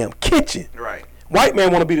that damn kitchen. Right. White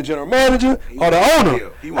man want to be the general manager or the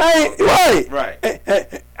owner.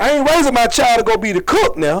 I ain't raising my child to go be the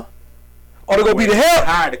cook now, or to go be the help.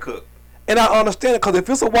 Hire the cook. And I understand it, because if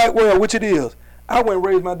it's a white world, which it is, I wouldn't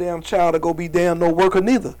raise my damn child to go be damn no worker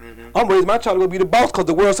neither. I'm raising my child to go be the boss, because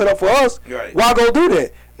the world set up for us. Right. Why go do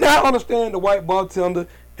that? Now I understand the white bartender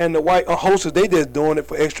and the white hostess, they just doing it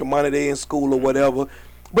for extra money. They in school or whatever.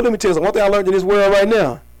 But let me tell you something. One thing I learned in this world right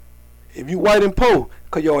now, if you white and poor,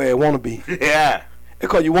 because your ass want to be. Yeah.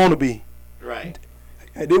 Because you want to be. Right.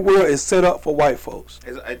 And this world is set up for white folks.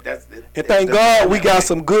 And thank God we got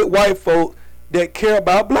some good white folk that care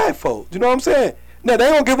about black folks. You know what I'm saying? Now, they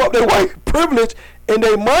don't give up their white privilege and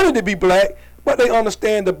their money to be black, but they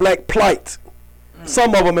understand the black plight.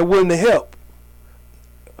 Some of them are willing to help.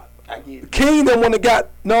 King them when they got,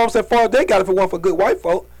 know what I'm saying, far as they got it for one for good white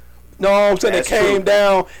folk. Know what I'm saying? They came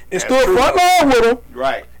down and stood front line with them.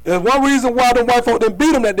 Right. There's one reason why them white folk didn't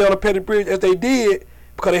beat them that day on the Petty Bridge as they did,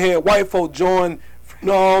 because they had white folk join, you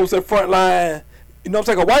know what I'm saying, front line. You know what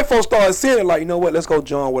I'm saying? White folks started seeing it like, you know what, let's go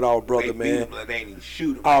join with our brother, man. They ain't even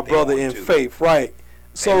shoot him. Our brother in faith, right.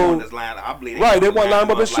 So this line, I believe they want to line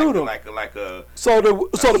them up and shoot them. Like a. So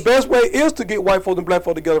the best way is to get white folks and black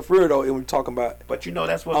folks together for real though. And we're talking about. But you know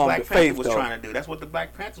that's what Black Panther was trying to do. That's what the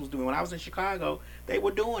Black Panthers was doing. When I was in Chicago, they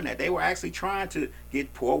were doing that. They were actually trying to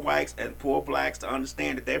get poor whites and poor blacks to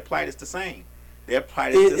understand that their plight is the same. Their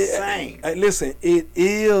plight is the same. Listen, it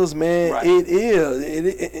is, man. Right. It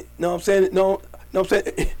is. Know what I'm saying? No, I'm saying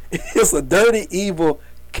it's a dirty, evil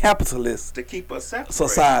capitalist To keep us separate.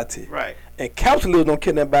 society. Right. And capitalism don't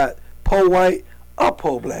care nothing about poor white or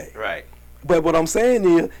poor black. Right. But what I'm saying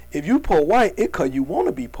is, if you poor white, it cause you want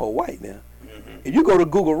to be poor white now. Mm-hmm. If you go to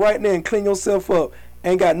Google right now and clean yourself up,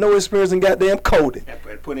 ain't got no experience in goddamn coding,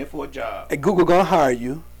 And put in for a job. and Google gonna hire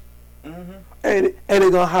you. Mm-hmm. Ain't they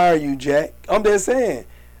gonna hire you, Jack? I'm just saying.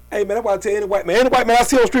 Hey man, that's why I tell any white man I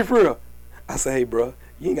see on the street for real, I say, hey bro,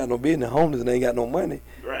 you ain't got no business homeless and ain't got no money.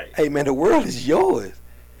 Right. Hey man, the world is yours.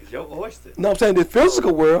 It's your oyster. You know what I'm saying? This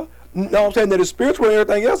physical world, you know what I'm saying, that the spiritual and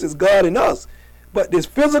everything else is God in us. But this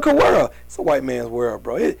physical world, it's a white man's world,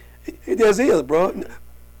 bro. It just is, bro.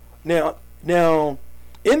 Now,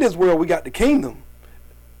 in this world, we got the kingdom.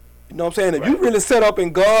 You know what I'm saying? If you really set up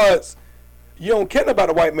in God's, you don't care about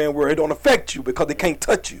the white man world. It don't affect you because they can't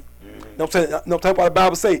touch you. You know what I'm saying? You know what I'm talking about? The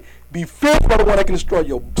Bible say, be fearful by the one that can destroy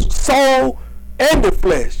your soul and the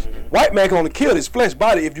flesh. White man can only kill his flesh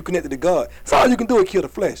body if you connected to God. That's all you can do is kill the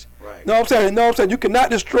flesh. Right. You know what I'm saying? You know what I'm saying? You cannot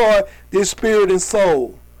destroy this spirit and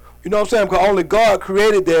soul. You know what I'm saying? Because only God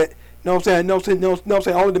created that. You know what I'm saying? You know what I'm saying? Know what I'm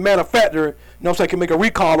saying? Only the manufacturer, you know what I'm saying, can make a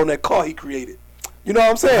recall on that car he created. You know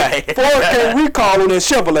what I'm saying? Right. Ford can't recall on that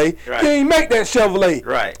Chevrolet. Right. He ain't make that Chevrolet.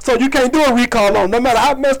 Right. So you can't do a recall on it. No matter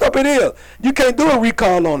how messed up it is. You can't do a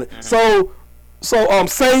recall on it. So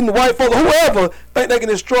Satan, white folks, whoever think they can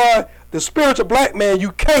destroy the spiritual black man,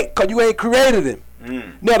 you can't, because you ain't created him.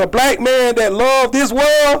 Now the black man that love this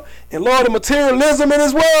world and love the materialism in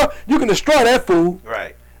this world, you can destroy that fool.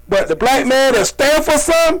 Right. But the black man that stand for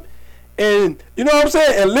something, and you know what I'm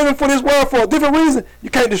saying, and living for this world for a different reason,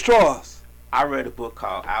 you can't destroy us. I read a book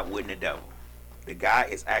called Outwitting the Devil. The guy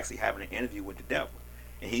is actually having an interview with the devil.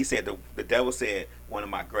 And he said, the devil said, one of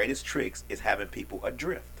my greatest tricks is having people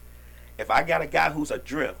adrift. If I got a guy who's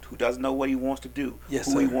adrift, who doesn't know what he wants to do,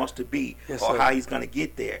 who he wants to be, or how he's going to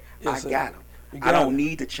get there, I got him. I don't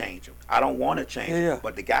need to change him. I don't want to change him.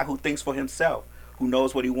 But the guy who thinks for himself, who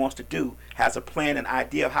knows what he wants to do, has a plan and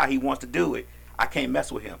idea of how he wants to do it, I can't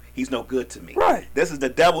mess with him. He's no good to me. Right. This is the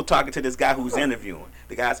devil talking to this guy who's interviewing.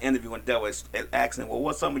 The guy's interviewing the devil is asking, well,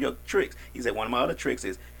 what's some of your tricks? He said, one of my other tricks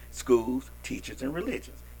is schools, teachers, and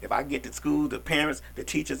religions. If I get the school, the parents, the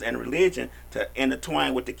teachers, and religion to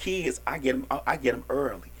intertwine with the kids, I get them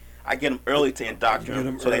early. I get them early to indoctrinate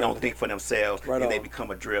them so they don't think for themselves and they become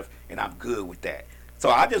adrift, and I'm good with that. So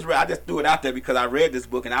I just threw it out there because I read this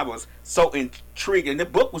book and I was so intrigued. And the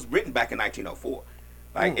book was written back in 1904.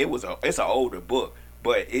 Like it's an older book,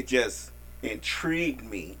 but it just intrigued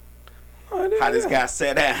me how this guy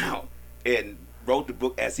sat down and wrote the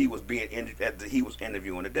book as he was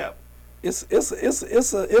interviewing the devil. It's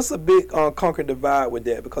a big conquering divide with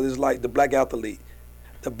that, because it's like the black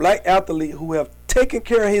athlete who have taken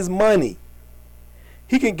care of his money.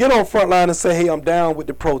 He can get on front line and say, hey, I'm down with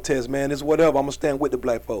the protest, man. It's whatever. I'm gonna stand with the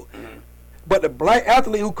black folk. But the black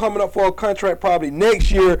athlete who coming up for a contract probably next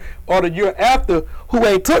year or the year after, who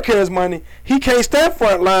ain't took care of his money, he can't stand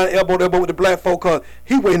front line elbow to elbow with the black folk because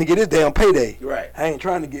he waiting to get his damn payday. Right. I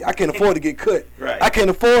can't afford to get cut. Right. I can't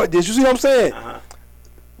afford this. You see what I'm saying?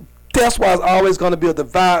 That's why it's always going to be a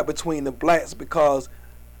divide between the blacks, because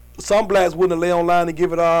some blacks wouldn't lay on line to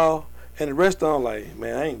give it all, and the rest of them like,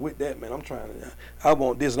 man, I ain't with that, man. I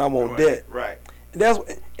want this and I want that. Right. And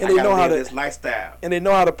they know how to this lifestyle. And they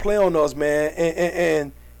know how to play on us,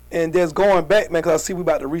 man. And that's going back, man, because I see we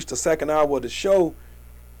about to reach the second hour of the show.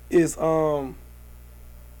 Is my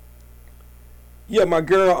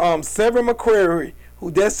girl Seven McQuarrie,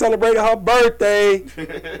 who just celebrated her birthday.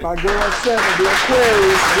 My girl Seven, the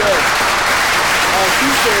Aquarius, yes. She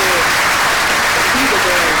said she's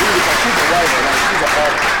a writer, like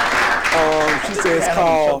she said it's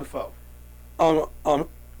called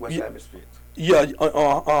Westside Misfits. Yeah,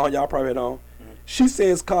 y'all probably had on. She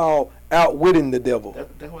says it's called Outwitting the Devil.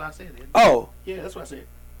 That's what I said. Oh. Yeah, that's what I said.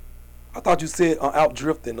 I thought you said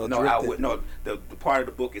outdrifting or drifting. The part of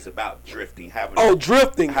the book is about drifting.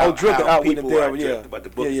 Drifting. Outwitting the devil. Yeah. But the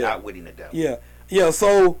book is Outwitting the Devil. Yeah. Yeah.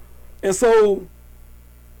 So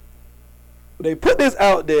they put this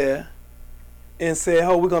out there and said,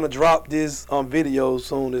 "Oh, we're gonna drop this video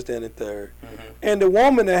soon, this, that, and the third." And the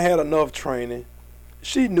woman that had enough training,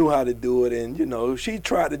 she knew how to do it, and she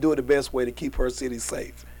tried to do it the best way to keep her city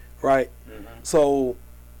safe, right? So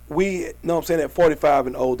we, you know what I'm saying, at 45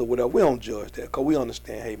 and older, whatever, we don't judge that because we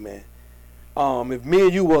understand, hey, man, if me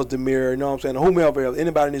and you was the mirror, you know what I'm saying, or whomever else,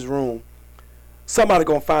 anybody in this room, somebody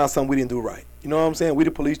going to find something we didn't do right. You know what I'm saying? We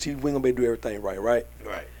the police chief, we ain't going to be able to do everything right, right?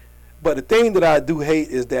 Right. But the thing that I do hate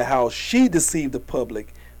is that how she deceived the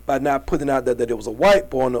public by not putting out that there was a white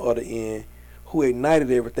boy on the other end who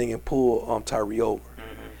ignited everything and pulled Tyre over.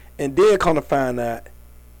 Mm-hmm. And then come to find out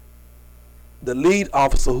the lead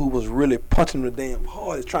officer who was really punching him the damn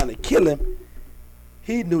hard is trying to kill him,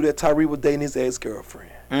 he knew that Tyre was dating his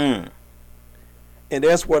ex-girlfriend. Mm. And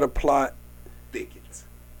that's where the plot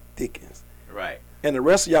Thickens. Right. And the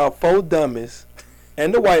rest of y'all 4 dummies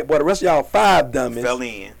and the white boy, the rest of y'all 5 dummies Fell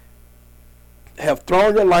in. have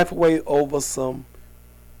thrown your life away over some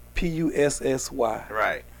PUSSY.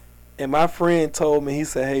 Right. And my friend told me, he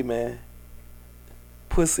said, hey, man,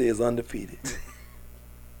 pussy is undefeated.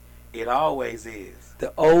 It always is.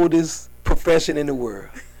 The oldest profession in the world.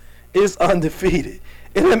 It's undefeated.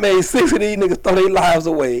 And it made 6 of these niggas throw their lives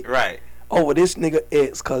away Right. over this nigga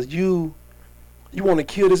ex because you want to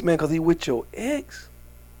kill this man because he with your ex?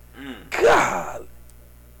 Mm. God.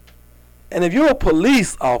 And if you're a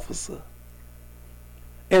police officer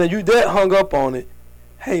and if you that hung up on it,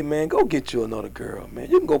 hey, man, go get you another girl, man.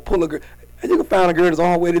 You can go pull a girl. And you can find a girl that's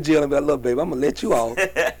on her way to jail and be like, look, baby, I'm going to let you off.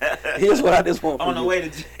 Here's what I just want from On the you. way to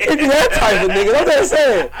jail. If you that type of nigga, that's what I'm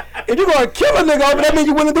saying. If you're going to kill a nigga over it, that means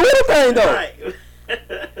you willing to do anything, though.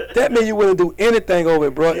 Right. That means you willing to do anything over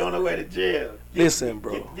it, bro. You're on the way to jail. Listen,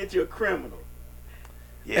 bro. Get you a criminal.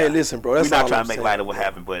 Yeah. Hey, listen, bro. That's We're not all trying I'm to make saying, light of what bro.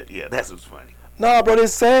 happened, but yeah, that's what's funny. Nah, bro,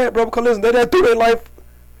 it's sad, bro, because listen, they threw their life,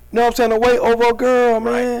 you know what I'm saying, away over a girl,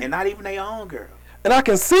 man. Right. And not even their own girl. And I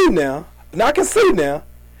can see now,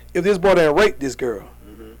 if this boy done raped this girl,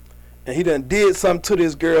 Mm-hmm. and he done did something to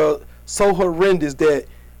this girl so horrendous that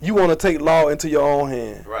you want to take law into your own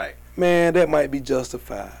hand, Right. man, that might be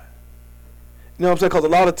justified. You know what I'm saying? Because a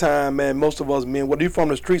lot of time, man, most of us men, whether you from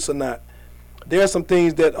the streets or not, there are some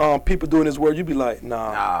things that people do in this world, you be like,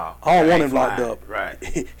 nah, I don't want him locked up. Right.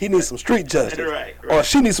 He needs some street justice. Right. Or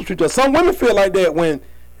she needs some street justice. Some women feel like that when, you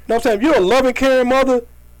know what I'm saying, if you're a loving, caring mother,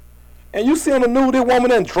 and you see on the news this woman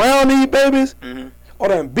done drown these babies, Mm-hmm. or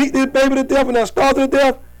done beat this baby to death and done starved to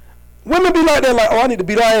death, women be like that, like, oh, I need to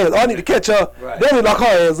beat her ass. Oh, I need to catch her. Right. They need to lock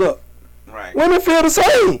her ass up. Right. Women feel the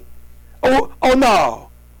same. Oh no.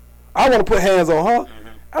 I want to put hands on her. Mm-hmm.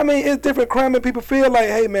 I mean, it's different crime and people feel like,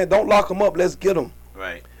 hey, man, don't lock them up. Let's get them.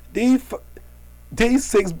 Right. These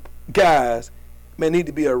 6 guys, man, need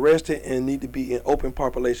to be arrested and need to be in open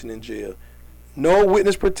population in jail. No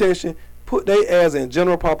witness protection. Put their ass in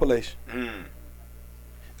general population. Mm.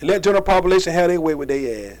 And let general population have their way with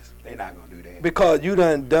their ass. They're not going to do that. Because you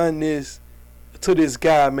done this to this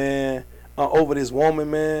guy, man, over this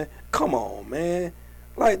woman, man. Come on, man.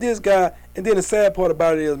 Like this guy. And then the sad part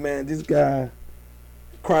about it is, man, this guy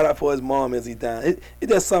cried out for his mom as he died. It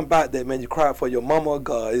just something about that, man. You cry for your mama or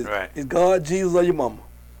God. It's God, Jesus, or your mama.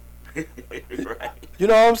 Right. You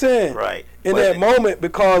know what I'm saying? Right. In that moment,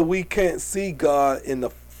 because we can't see God in the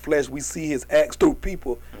flesh, we see his acts through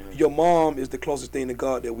people. Mm-hmm. Your mom is the closest thing to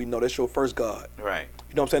God that we know. That's your first God. Right.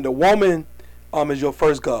 You know what I'm saying? The woman is your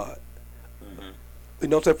first God. Mm-hmm. You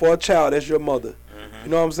know what I'm saying? For a child, that's your mother. Mm-hmm.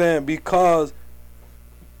 You know what I'm saying? Because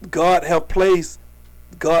God have placed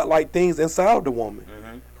God-like things inside of the woman.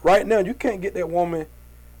 Mm-hmm. Right now, you can't get that woman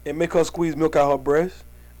and make her squeeze milk out her breast.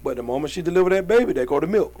 But the moment she deliver that baby, there go the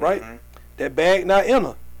milk, right? Mm-hmm. That bag not in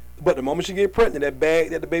her. But the moment she get pregnant, that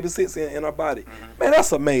bag that the baby sits in her body. Mm-hmm. Man,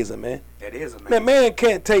 that's amazing, man. That is amazing. Man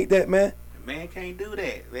can't take that, man. Man can't do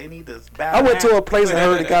that. They need to bow I went to down. a place and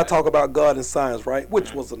heard a guy talk about God and science, right?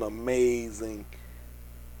 Which was an amazing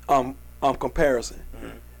comparison.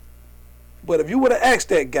 Mm-hmm. But if you would have asked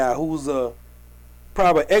that guy who's a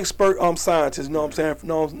probably expert scientist, you know what I'm saying?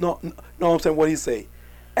 Know what I'm saying? What he say?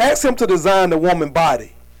 Ask him to design the woman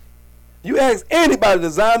body. You ask anybody to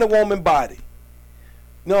design the woman body.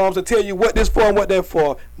 You know what I'm saying? Tell you what this for and what that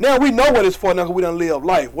for. Now we know what it's for now because we done live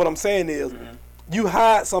life. What I'm saying is, you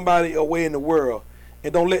hide somebody away in the world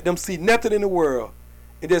and don't let them see nothing in the world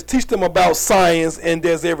and just teach them about science and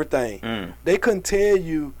there's everything. They couldn't tell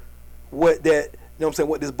you what that, you know what I'm saying,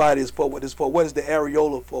 what this body is for, what this for, what is the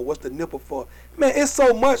areola for, what's the nipple for. Man, it's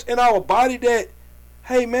so much in our body that,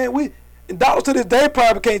 hey man, doctors to this day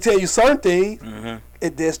probably can't tell you certain things. Mm-hmm.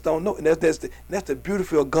 It just don't know. And that's the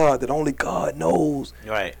beauty of God, that only God knows.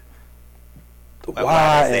 Right.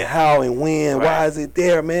 Why and how and when. Right. Why is it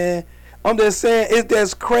there, man? I'm just saying, it's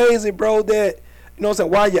that's crazy, bro, that, you know what I'm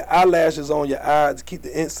saying, why your eyelashes on your eyes to keep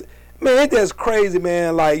the insect. Man, it's just crazy,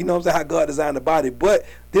 man. Like, you know what I'm saying, how God designed the body. But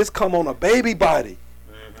this come on a baby body.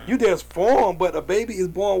 You just formed, but a baby is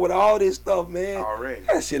born with all this stuff, man. Already.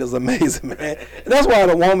 That shit is amazing, man. And that's why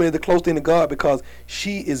the woman is the closest thing to God, because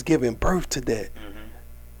she is giving birth to that.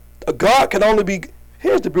 God can only be.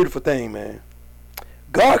 Here's the beautiful thing, man.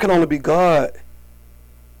 God can only be God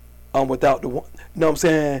without the woman. You know what I'm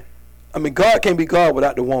saying? I mean, God can't be God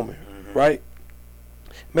without the woman, right?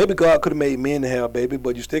 Maybe God could have made men to have a baby,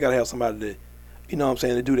 but you still got to have somebody to, you know what I'm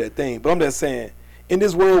saying, to do that thing. But I'm just saying, in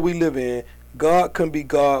this world we live in, God couldn't be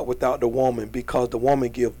God without the woman, because the woman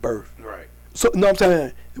gives birth. Right. So, you know what I'm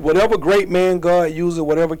saying? Whatever great man God uses,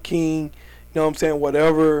 whatever king, you know what I'm saying,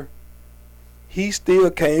 whatever, he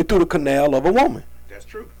still came through the canal of a woman. That's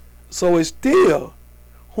true. So it's still,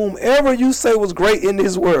 whomever you say was great in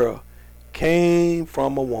this world came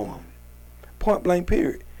from a woman. Point blank,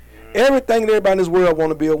 period. Everything that everybody in this world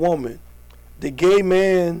want to be a woman. The gay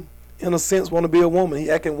man, in a sense, want to be a woman. He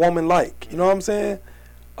acting woman-like. You know what I'm saying?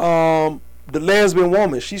 The lesbian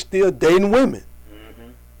woman, she's still dating women.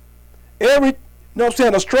 You know what I'm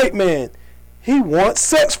saying? A straight man, he wants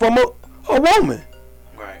sex from a woman.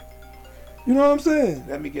 Right. You know what I'm saying?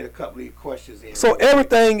 Let me get a couple of questions in. So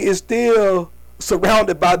everything is still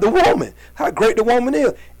surrounded by the woman. How great the woman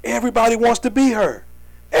is. Everybody wants to be her.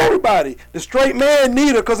 Everybody. The straight man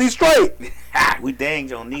need her because he's straight. We dang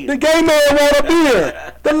don't need The her. gay man want to be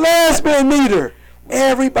her. The lesbian need her.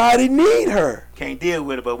 Everybody need her. Can't deal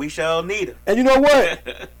with it, but we sure need her. And you know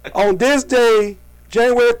what? On this day,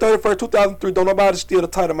 January 31st, 2003, don't nobody steal the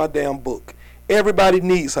title of my damn book. Everybody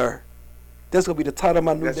needs her. That's going to be the title of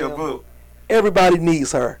my new That's damn your book. Everybody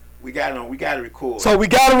needs her. We got to record. So we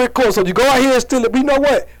got to record. So you go out here and steal it. But you know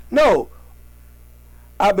what? No.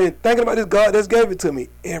 I've been thinking about this. God just gave it to me.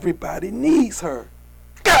 Everybody needs her.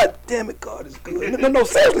 God damn it, God is good. No,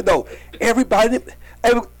 seriously, though. Everybody.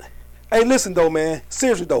 Hey, listen, though, man.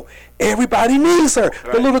 Seriously, though. Everybody needs her.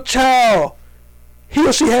 Right. The little child, he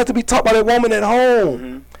or she has to be taught by that woman at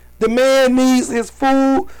home. The man needs his food,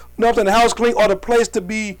 you know what I'm saying, the house clean, or the place to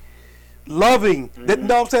be loving. That, you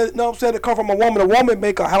know what I'm saying, to come from a woman. A woman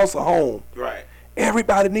make a house a home. Right.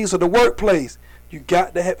 Everybody needs her. The workplace, you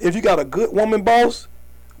got to have, if you got a good woman boss,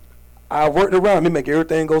 I worked around me, make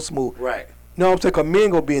everything go smooth. Right. You know what I'm saying? Cause men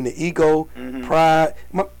gonna be in the ego, pride,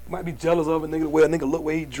 might be jealous of a nigga, the way a nigga look,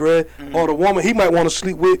 where he dress, or the woman he might want to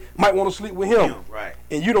sleep with, him. Right.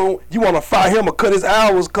 And you want to fire him or cut his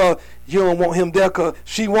hours cause you don't want him there cause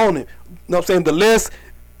she want him. You know what I'm saying? The less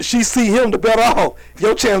she see him, the better off.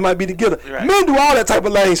 Your chance might be to get her. Right. Men do all that type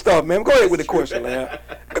of lame stuff, man. Go ahead with the question, man.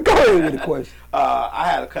 Go ahead with the question. I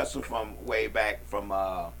had a customer from way back from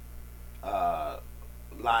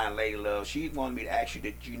Lion Lady Love. She wanted me to ask you,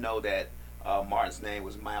 did you know that Martin's name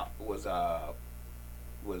was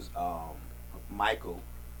Michael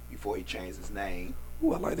before he changed his name?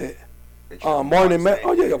 Ooh, I like that. Martin and Matt.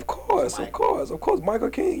 Oh yeah, of course. Michael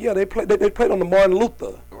King. Yeah, they played on the Martin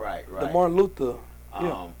Luther. Right. The Martin Luther.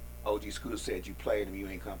 Yeah. OG Scooter said you played him, you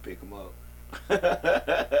ain't come pick him up.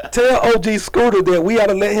 Tell OG Scooter that we ought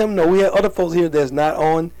to let him know we have other folks here that's not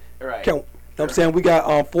on. Right. You know what I'm saying? We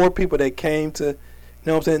got 4 people that came to, you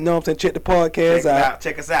know what I'm saying, check the podcast out.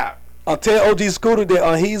 Check us out. Tell OG Scooter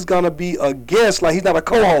that he's gonna be a guest, like he's not a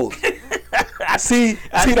co-host. See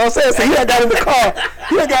what I'm saying? So he done got in the car.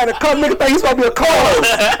 Nigga think he's gonna be a co-host.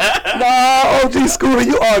 Nah, OG Scooter,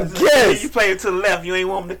 you are a guest. You play it to the left, you ain't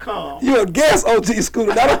want him to come. You a guest, OG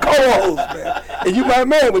Scooter, not a co-host, man. And you my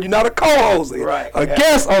man, but you're not a co-host. Right. A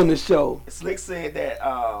guest on the show. Slick said that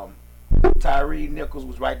Tyre Nichols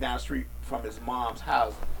was right down the street from his mom's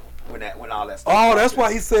house when all that stuff happened. That's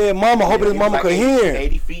why he said, "Mama, hoping his mama could hear."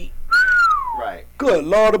 80 feet. Right. Good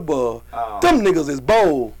Lord above. Them niggas is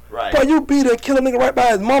bold. Right. But you beat and kill a nigga right by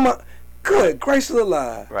his mama. Good gracious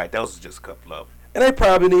alive. Right. Those are just a couple of them. And they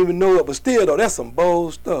probably didn't even know it, but still though, that's some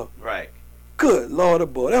bold stuff. Right. Good Lord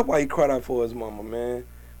above. That's why he cried out for his mama, man.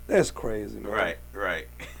 That's crazy, man. Right.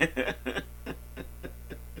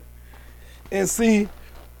 And see,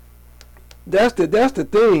 that's the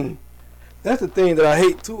thing. That's the thing that I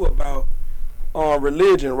hate too about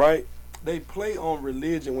religion, right? They play on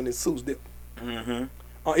religion when it suits them.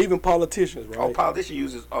 Or even politicians, right? Oh, politician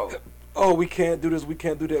uses we can't do this, we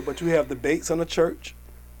can't do that. But you have debates in the church.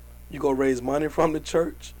 You go raise money from the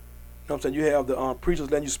church. You know what I'm saying? You have the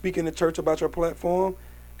preachers letting you speak in the church about your platform.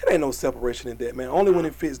 It ain't no separation in that, man. Only when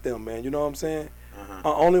it fits them, man. You know what I'm saying?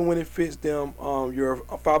 Only when it fits them. Your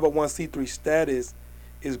 501c3 status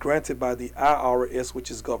is granted by the IRS,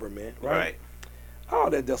 which is government, right?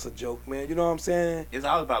 All that's a joke, man. You know what I'm saying? It's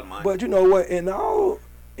all about money. But you know what?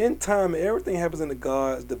 In time, everything happens in the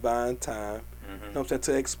God's divine time. You know what I'm saying?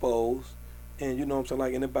 To expose. And you know what I'm saying?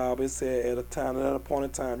 Like in the Bible, it said at a point in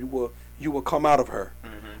time, you will come out of her.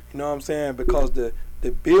 You know what I'm saying? Because the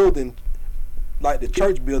the building, like the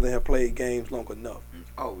church building, have played games long enough.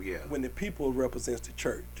 Oh yeah. When the people represents the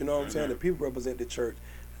church, you know what I'm saying? The people represent the church,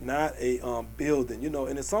 not a building, you know.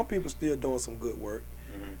 And then some people still doing some good work,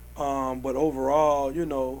 but overall, you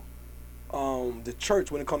know, the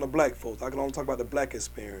church, when it comes to black folks, I can only talk about the black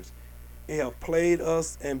experience. They have played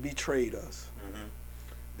us and betrayed us.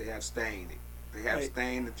 They have stained it. They have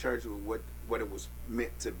stained the church with what it was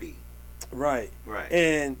meant to be. Right. Right.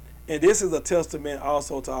 And this is a testament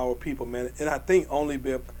also to our people, man. And I think only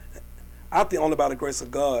by the grace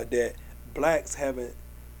of God that blacks haven't,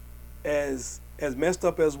 as messed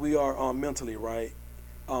up as we are mentally, right,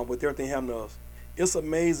 with everything happening to us. It's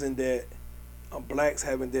amazing that blacks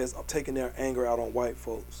haven't taken their anger out on white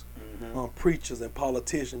folks, preachers and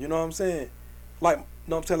politicians. You know what I'm saying? Like, you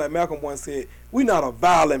know what I'm saying? Like Malcolm once said, "We not a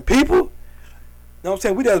violent people." You know what I'm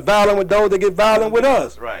saying? We just violent with those that get violent with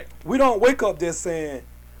us. Right. We don't wake up just saying,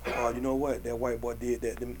 "Oh, you know what? That white boy did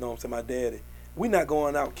that." You know what I'm saying? My daddy. We not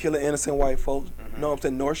going out killing innocent white folks. You know what I'm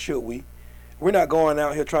saying? Nor should we. We're not going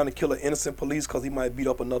out here trying to kill an innocent police because he might beat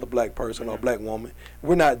up another black person or a black woman.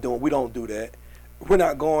 We don't do that. We're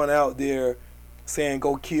not going out there saying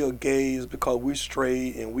go kill gays because we're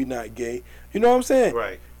straight and we not gay. You know what I'm saying?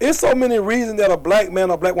 Right. It's so many reasons that a black man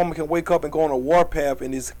or a black woman can wake up and go on a warpath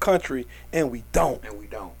in this country, and we don't.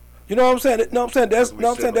 You know what I'm saying? You know what I'm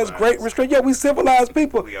saying? That's great restraint. Yeah, we civilized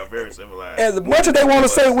people. We are very civilized. As much as they want to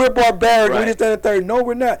say we're barbaric, we just stand and third. No,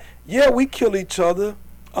 we're not. Yeah, we kill each other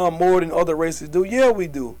more than other races do. Yeah, we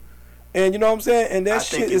do. And you know what I'm saying? And that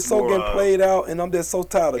shit is so getting played out, and I'm just so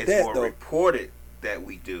tired of that, It's more though. reported that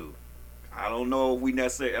we do. I don't know if we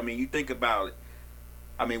necessarily. I mean, you think about it.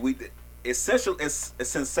 I mean, it's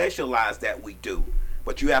sensationalized that we do,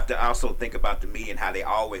 but you have to also think about the media and how they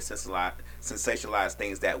always sensationalize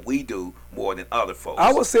things that we do more than other folks.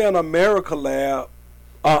 I would say in America Lab,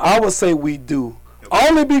 I would say we do.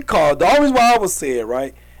 Only because, the only reason why I would say it,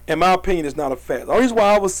 right, in my opinion, it's not a fact. The only reason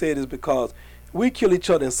why I would say it is because we kill each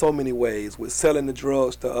other in so many ways, with selling the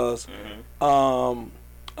drugs to us, gun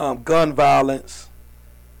violence,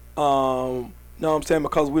 you know what I'm saying,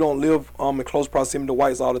 because we don't live in close proximity to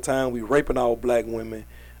whites all the time. We raping our black women,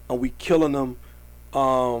 and we killing them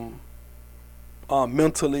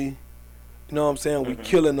mentally. You know what I'm saying? We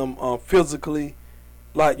killing them physically.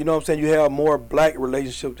 Like, you know what I'm saying? You have more black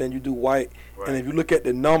relationships than you do white. Right. And if you look at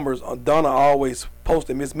the numbers, Donna always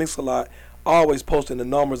posting, Miss Mix-a-Lot always posting the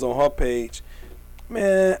numbers on her page.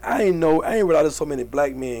 Man, I ain't realize there's so many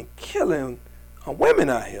black men killing women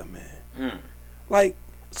out here, man. Like,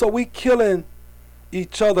 so we killing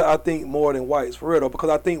each other, I think, more than whites, for real though, because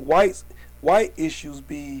I think white issues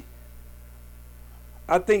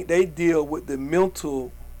I think they deal with the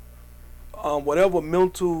mental, whatever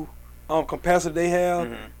mental capacity they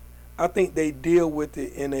have. I think they deal with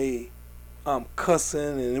it in a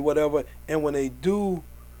cussing and whatever. And when they do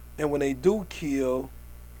kill,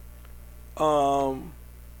 they'll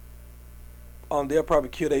probably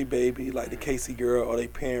kill their baby, like the Casey girl or their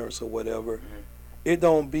parents or whatever. It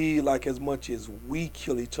don't be like as much as we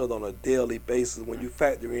kill each other on a daily basis when you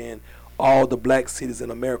factor in all the black cities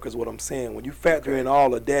in America is what I'm saying. When you factor in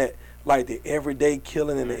all of that, like the everyday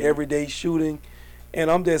killing and the everyday shooting,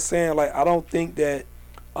 and I'm just saying, like, I don't think that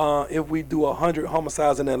if we do 100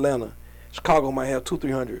 homicides in Atlanta, Chicago might have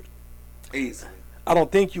 200-300. Easily. I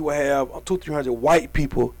don't think you will have 200-300 white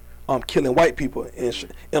people killing white people in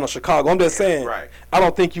Chicago. I'm just saying, I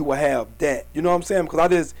don't think you will have that. You know what I'm saying?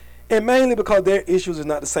 Because and mainly because their issues is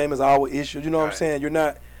not the same as our issues. You know what I'm saying?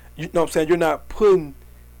 You're not putting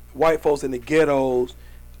white folks in the ghettos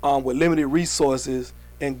with limited resources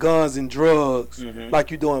and guns and drugs like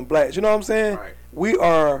you doing blacks. You know what I'm saying? We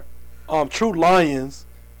are true lions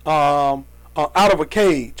out of a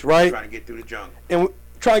cage, right? Trying to get through the jungle. And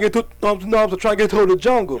trying to get through the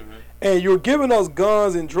jungle. And you're giving us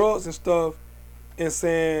guns and drugs and stuff and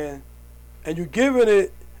saying, and you're giving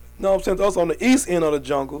it, you know what I'm saying, to us on the east end of the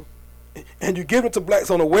jungle, and you give it to blacks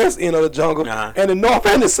on the west end of the jungle, and the north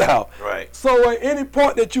and the south. So at any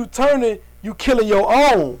point that you turn it, you killing your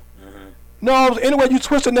own. No, anyway, you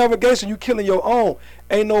twist the navigation, you killing your own.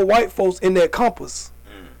 Ain't no white folks in that compass.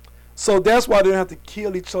 So that's why they don't have to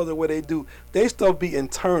kill each other where they do. They stuff be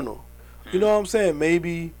internal. You know what I'm saying?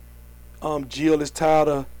 Maybe Jill is tired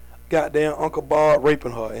of goddamn Uncle Bob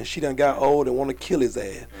raping her, and she done got old and want to kill his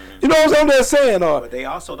ass. You know what I'm just saying? But they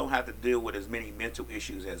also don't have to deal with as many mental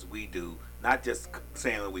issues as we do. Not just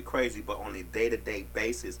saying that we're crazy, but on a day-to-day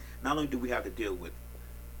basis. Not only do we have to deal with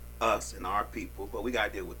us and our people, but we got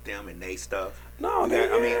to deal with them and they stuff. On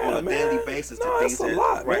a daily basis. It's a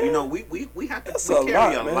lot, man. You know, we have to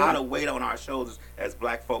carry a lot of weight on our shoulders as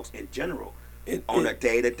black folks in general. on a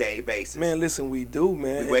day-to-day basis. Man, listen, we do,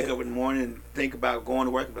 man. We wake up in the morning and think about going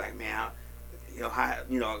to work and be like, man,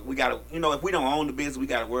 we gotta, if we don't own the business, we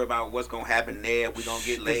gotta worry about what's gonna happen there. If we gonna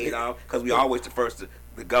get laid off because we always the first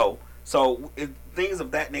to go. So things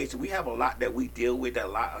of that nature, we have a lot that we deal with,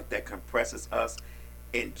 that compresses us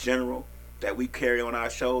in general, that we carry on our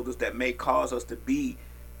shoulders, that may cause us to be.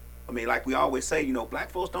 I mean, like we always say, black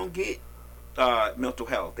folks don't get mental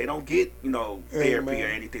health. They don't get therapy or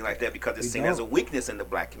anything like that because it's seen as a weakness in the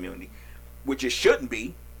black community, which it shouldn't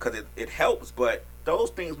be because it helps. But those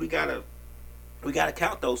things we gotta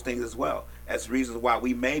count those things as well as reasons why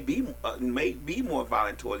we may be more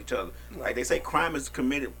violent toward each other. Like they say, crime is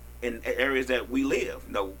committed in areas that we live.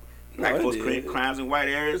 Black folks commit crimes in white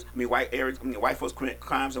areas. White folks commit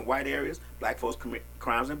crimes in white areas. Black folks commit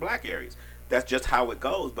crimes in black areas. That's just how it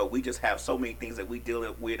goes. But we just have so many things that we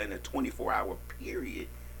deal with in a 24-hour period.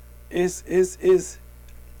 It's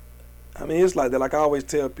like that. Like I always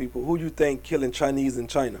tell people, who you think killing Chinese in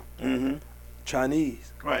China? Mm-hmm.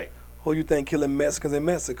 Chinese. Right. Who you think killing Mexicans in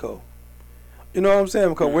Mexico? You know what I'm saying?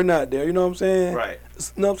 Because we're not there. You know what I'm saying? Right.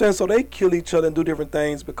 You know what I'm saying? So they kill each other and do different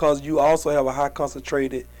things because you also have a high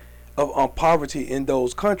concentrated of poverty in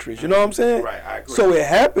those countries. You know what I'm saying? Right. I agree. So it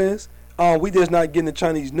happens. We just not getting the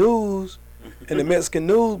Chinese news and the Mexican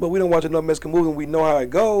news, but we don't watch enough Mexican movies and we know how it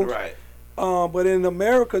goes. Right. But in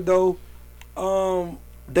America, though,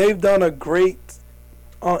 they've done a great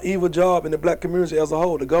evil job in the black community as a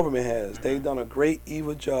whole. The government has. Mm-hmm. They've done a great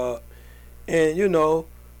evil job. And,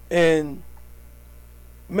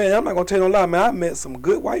 man, I'm not going to tell you no lie, man. I met some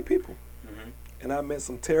good white people. Mm-hmm. And I met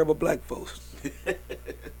some terrible black folks.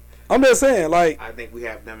 I'm just saying, like. I think we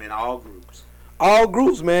have them in all groups. All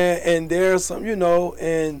groups, man. And there's some, Evil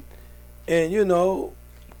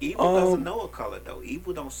doesn't know a color, though.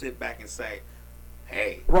 Evil don't sit back and say,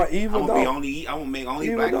 hey, right, evil I'm gonna make only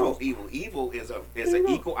evil black don't. folks evil. Evil is an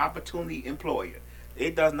equal opportunity employer.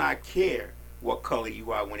 It does not care what color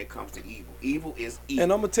you are when it comes to evil. Evil is evil.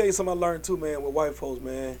 And I'm gonna tell you something I learned too, man, with white folks,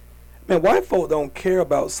 man. Man, white folks don't care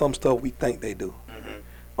about some stuff we think they do. Mm-hmm.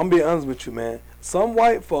 I'm being honest with you, man. Some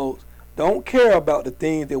white folks don't care about the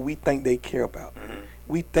things that we think they care about. Mm-hmm.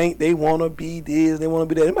 We think they want to be this, they want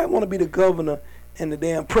to be that. They might want to be the governor and the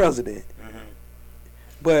damn president. Mm-hmm.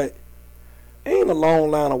 But ain't a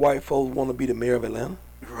long line of white folks want to be the mayor of Atlanta.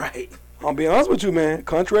 Right. I'm being honest with you, man.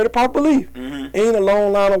 Contrary to popular belief, ain't a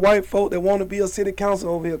long line of white folk that want to be a city council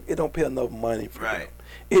over here. It don't pay enough money for them.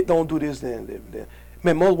 It don't do this and that.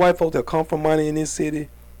 Man, most white folks that come from money in this city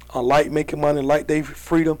like making money, like they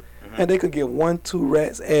freedom, and they could give 1-2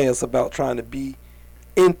 rats ass about trying to be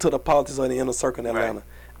into the politics of the inner circle in Atlanta.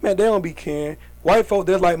 Right. Man, they don't be caring. White folk,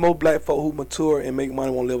 they're like most black folk who mature and make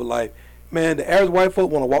money, want to live a life. Man, the average white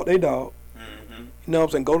folk want to walk their dog. You know what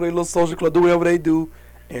I'm saying? Go to their little social club, do whatever they do,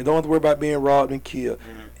 and don't have to worry about being robbed and killed.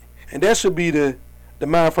 And that should be the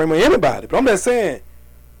mind frame of anybody. But I'm just saying,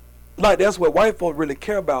 like, that's what white folk really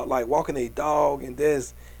care about, like walking their dog and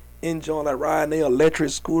just enjoying, like riding their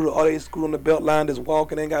electric scooter, or they scooter on the belt line, just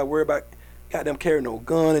walking, ain't got to worry about got them carrying no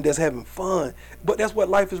gun and just having fun. But that's what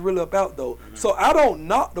life is really about, though. So I don't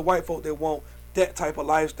knock the white folk that want that type of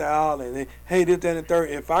lifestyle and hey, this, that, and the third.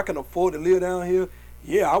 If I can afford to live down here,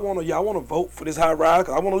 I want to vote for this high rise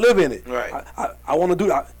because I want to live in it. Right. I want to do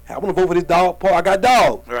that. I want to vote for this dog park. I got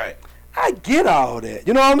dogs. Right. I get all that.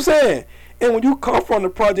 You know what I'm saying? And when you come from the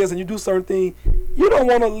projects and you do certain things, you don't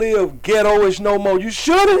want to live ghetto-ish no more. You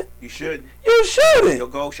shouldn't. You shouldn't. You shouldn't. Your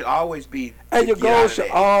goal should always be. And your goal should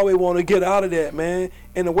always want to get out of that, man.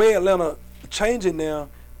 And the way Atlanta changing now,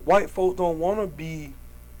 white folks don't want to be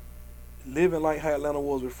living like how Atlanta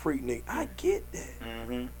was with Freaknik. I get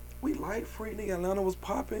that. We like Freaknik. Atlanta was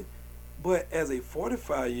popping. But as a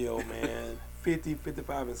 45-year-old man, 50,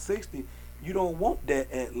 55, and 60, you don't want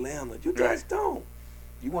that Atlanta. You just don't.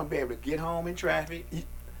 You want to be able to get home in traffic.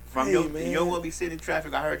 From Hey, you man. don't want to be sitting in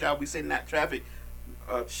traffic. I heard y'all be sitting in that traffic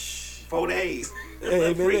 4 days. Hey,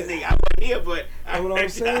 man, Freaknik. I wasn't here, but that's what I'm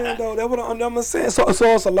saying, though. That's what I'm saying. So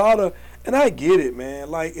it's a lot of, and I get it,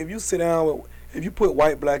 man. Like, if you sit down with, if you put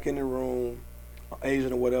white, black in the room,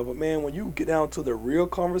 Asian or whatever, man, when you get down to the real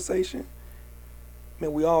conversation,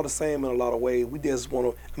 man, we all the same in a lot of ways. We just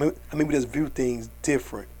want to, we just view things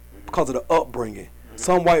different because of the upbringing.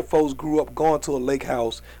 Some white folks grew up going to a lake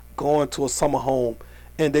house, going to a summer home,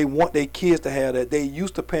 and they want their kids to have that. They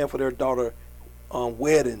used to paying for their daughter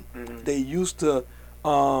wedding. They used to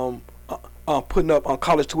putting up on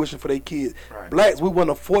college tuition for their kids. Right. Blacks, we wouldn't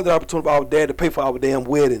afford the opportunity for our dad to pay for our damn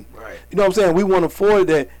wedding. Right. You know what I'm saying? We wouldn't afford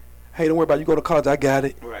that. Hey, don't worry about it. You go to college, I got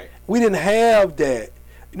it. Right. We didn't have that.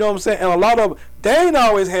 You know what I'm saying? And a lot of they ain't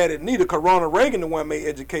always had it neither. Cause Ronald Reagan the one made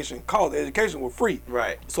education college. Education was free.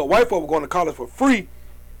 Right. So white folk were going to college for free. You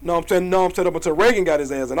know what I'm saying? No, I'm saying up until Reagan got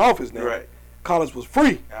his ass in office now. Right. College was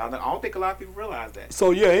free. I don't think a lot of people realize that.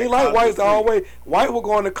 So yeah, ain't like whites always white were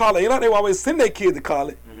going to college. Ain't like they always send their kids to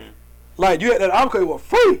college. Mm-hmm. Like you had that opportunity was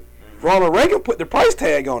free. Mm-hmm. Ronald Reagan put the price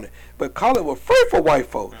tag on it, but college was free for white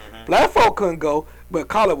folk. Mm-hmm. Black folk couldn't go, but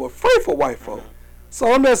college was free for white folk. Mm-hmm.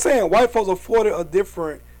 So I'm just saying, white folks afforded a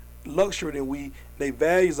different luxury than we. Their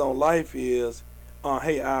values on life is,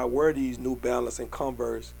 hey, I wear these New Balance and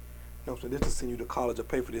Converse. You know what I'm saying? This to send you to college or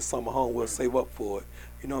pay for this summer home. We'll save up for it.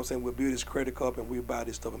 You know what I'm saying? We'll build this credit card and we'll buy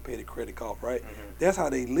this stuff and pay the credit card, right? Mm-hmm. That's how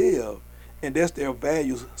they live, and that's their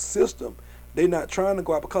value system. They're not trying to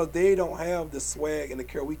go out because they don't have the swag and the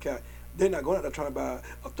care we got. They're not going out there trying to buy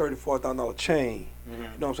a $34,000 chain. Mm-hmm. You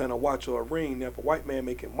know what I'm saying? A watch or a ring. Now, if a white man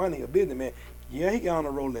making money, a businessman, yeah, he got on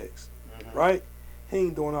a Rolex, right? He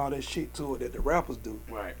ain't doing all that shit to it that the rappers do.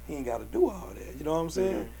 Right. He ain't got to do all that. You know what I'm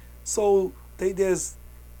saying? Mm-hmm. So they just,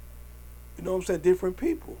 you know what I'm saying, different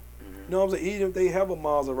people. Mm-hmm. You know what I'm saying? Even if they have a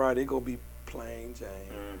Maserati, they gonna be plain Jane.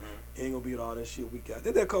 Mm-hmm. Ain't gonna be all that shit we got.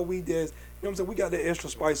 That's because we just, you know what I'm saying? We got that extra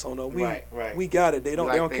spice on them. We got it. They don't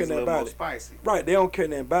care nothing about it. Spicy. Right. They don't care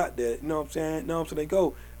nothing about that. You know what I'm saying? You know what I'm saying? They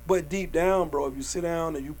go. But deep down, bro, if you sit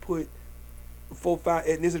down and you put 4, 5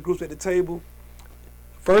 ethnicity groups at the table,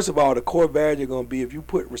 first of all, the core value going to be, if you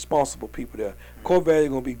put responsible people there, mm-hmm. core value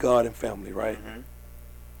going to be God and family, right? Mm-hmm.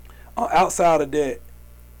 Outside of that,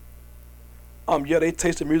 yeah, they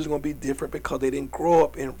taste the music going to be different because they didn't grow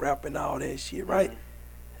up in rap and all that shit, right?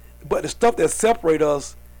 Mm-hmm. But the stuff that separate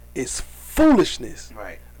us is foolishness.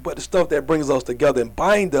 Right. But the stuff that brings us together and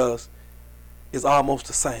bind us is almost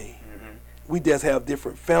the same. Mm-hmm. We just have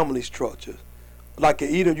different family structures. Like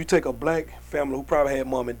either you take a black family who probably had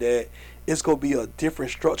mom and dad, it's going to be a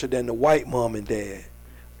different structure than the white mom and dad,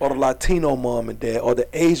 or the Latino mom and dad, or the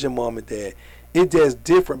Asian mom and dad. It's just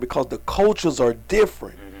different because the cultures are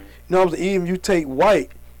different. Mm-hmm. You know what I'm saying? Even you take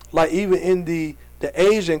white, like even in the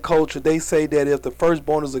Asian culture, they say that if the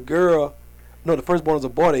firstborn is a girl, no, the firstborn is a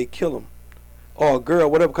boy, they kill him. Or a girl,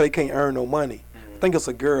 whatever, because they can't earn no money. Mm-hmm. I think it's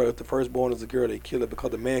a girl. If the firstborn is a girl, they kill it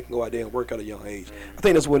because the man can go out there and work at a young age. Mm-hmm. I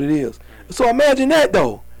think that's what it is. Mm-hmm. So imagine that,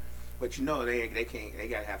 though. But you know they can't. They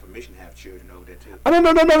gotta have permission to have children over there too. I don't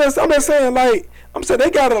know. I'm not saying like I'm saying they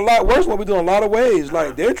got it a lot worse than what we do in a lot of ways.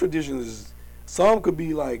 Like their traditions, some could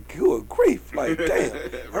be like good grief. Like damn,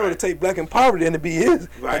 right. I'd rather take black and poverty than to be his.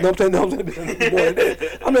 Right. I'm saying more than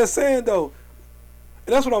that. I'm not saying though.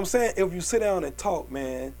 And that's what I'm saying. If you sit down and talk,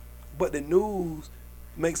 man, but the news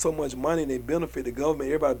makes so much money and they benefit the government.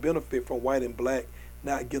 Everybody benefit from white and black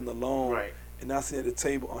not getting along. Right. And not sitting at the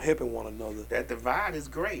table on helping one another. That divide is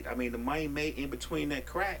great. I mean, the money made in between that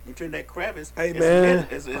crevice, hey, man,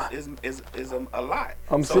 is a lot.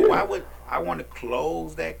 I'm so serious. Why would I want to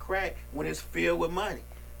close that crack when it's filled with money?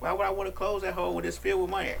 Why would I want to close that hole when it's filled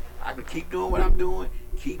with money? I can keep doing what I'm doing,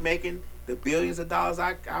 keep making the billions of dollars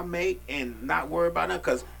I make, and not worry about nothing.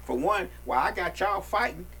 Because for one, while I got y'all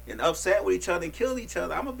fighting and upset with each other and killing each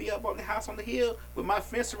other, I'm gonna be up on the house on the hill with my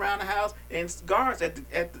fence around the house and guards at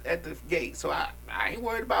the gate. So I ain't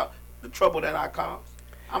worried about the trouble that I caused.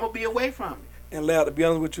 I'm gonna be away from it. And Lab, to be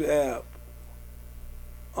honest with you,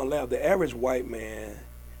 Lab, the average white man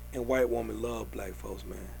and white woman love black folks,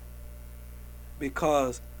 man,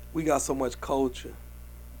 because we got so much culture.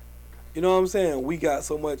 You know what I'm saying? We got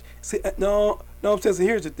so much. See, no, I'm saying. So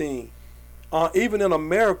here's the thing. Even in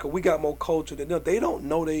America, we got more culture than them. They don't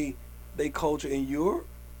know they culture in Europe.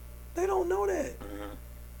 They don't know that. Mm-hmm.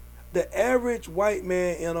 The average white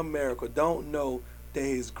man in America don't know that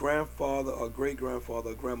his grandfather or great grandfather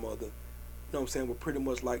or grandmother, you know what I'm saying, were pretty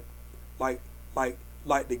much like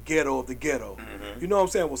the ghetto of the ghetto. Mm-hmm. You know what I'm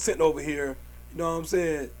saying? Was sitting over here. You know what I'm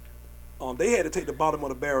saying? They had to take the bottom of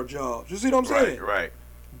the barrel jobs. You see what I'm saying? Right.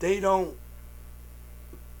 They don't.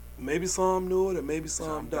 Maybe some knew it, or maybe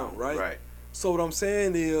some don't. Right. Right. So what I'm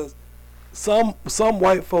saying is, some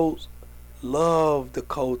white folks love the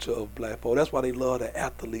culture of black folks. That's why they love the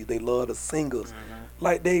athletes. They love the singers. Mm-hmm.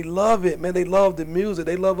 Like they love it, man. They love the music.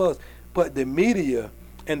 They love us. But the media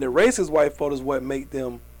and the racist white folks is what make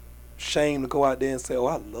them shame to go out there and say, "Oh,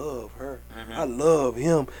 I love her. Mm-hmm. I love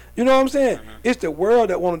him." You know what I'm saying? Mm-hmm. It's the world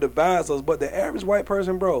that want to divide us. But the average white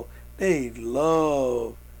person, bro, they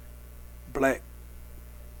love black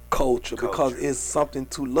culture because it's something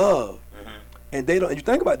to love. Mm-hmm. And they don't. You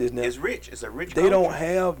think about this now. It's rich. It's a rich. They culture. don't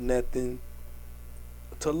have nothing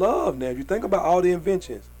to love now. If you think about all the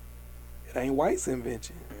inventions, it ain't whites'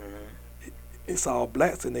 invention. Mm-hmm. It's all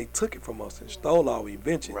blacks, and they took it from us and stole our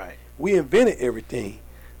invention. Right. We invented everything.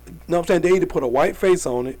 You know what I'm saying? They either put a white face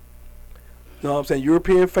on it, know what I'm saying,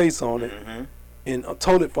 European face on it, Mm-hmm. and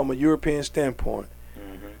told it from a European standpoint.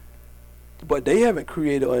 Mm-hmm. But they haven't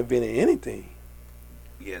created or invented anything.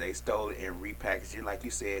 Yeah, they stole it and repackaged it, like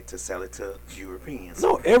you said, to sell it to Europeans.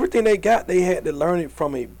 No, everything they got, they had to learn it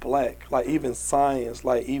from a black. Like even science,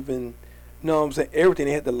 like even, you know what I'm saying, everything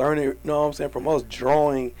they had to learn it, you know what I'm saying, from us,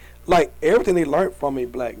 drawing. Like everything they learned from a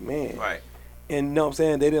black man. Right. And you know what I'm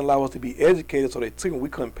saying, they didn't allow us to be educated, so they took it. We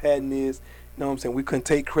couldn't patent this, you know what I'm saying, we couldn't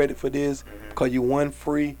take credit for this because you won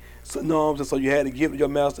free. So, you know what I'm saying, so you had to give it to your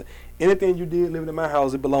master. Anything you did living in my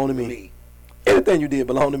house, it belonged to me. Anything you did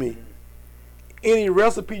belonged to me. Any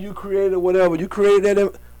recipe you created or whatever, you created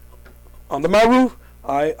that under my roof,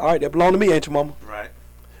 all right, that belonged to me, ain't your mama? Right.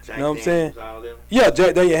 You know what I'm saying? All them. Yeah,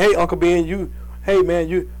 Jack Daniel, hey, Uncle Ben, hey,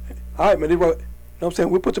 man, all right, man, this right. You know what I'm saying?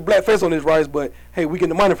 We put your black face on this rice, but, hey, we getting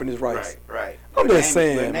the money from this rice. Right. I'm just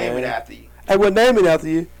saying, we'll name man. it after you. Hey, we'll name it after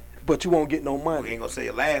you, but you won't get no We money. ain't gonna say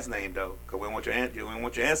your last name though, cause we want your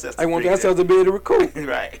ancestors. I want your ancestors to be able to recoup.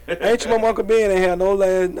 Right. Ain't your mama, Uncle Ben, ain't had no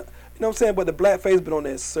last, you know what I'm saying? But the black face been on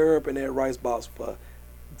that syrup and that rice box for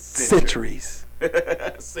centuries.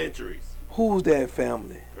 Centuries. Who's that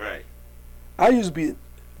family? Right. I used to be,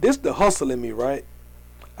 this the hustle in me, right?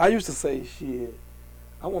 I used to say, shit,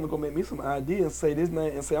 I want to go make me some ID and say this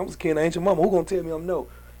name and say, I'm just kidding, ancient mama. Who gonna tell me I'm no?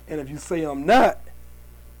 And if you say I'm not,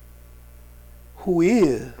 who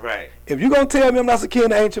is? Right. If you gonna tell me I'm not a kid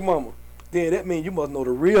of ancient mama, then that means you must know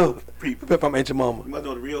the real People. if I'm ancient mama. You must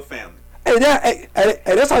know the real family. Hey,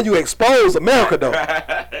 that's how you expose America, though.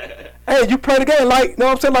 Hey, you play the game like, you know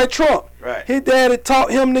what I'm saying, like Trump. Right. His daddy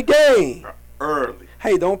taught him the game. Early.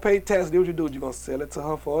 Hey, don't pay taxes. Do what you do. You're going to sell it to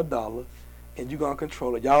her for $1, and you're going to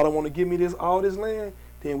control it. Y'all don't want to give me all this land?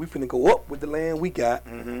 Then we finna go up with the land we got,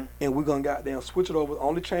 Mm-hmm. and we're going to goddamn switch it over,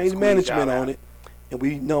 only change Squeeze management y'all on out. it, and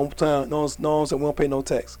we know we don't pay no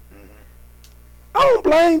tax. Mm-hmm. I don't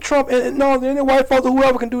blame Trump and no any white folks or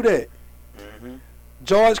whoever can do that. Mm-hmm.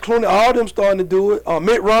 George Clooney, all them starting to do it.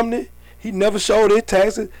 Mitt Romney, he never showed his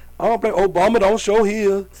taxes. I don't blame Obama. Don't show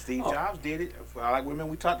his. Steve Jobs did it. Like remember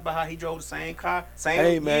we talked about how he drove the same car, same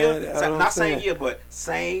Hey, year, man, that's what I'm not saying. same year, but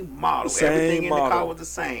same model. Same Everything in the car model. was the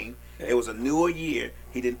same. It was a newer year.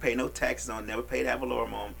 He didn't pay no taxes on, never paid ad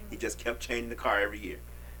valorem on. He just kept changing the car every year.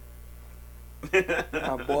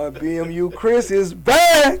 My boy BMU Chris is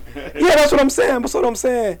back. Yeah, that's what I'm saying. That's what I'm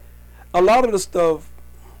saying. A lot of the stuff,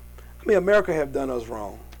 I mean, America have done us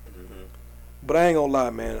wrong. Mm-hmm. But I ain't gonna lie,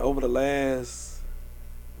 man. Over the last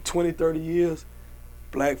 20, 30 years,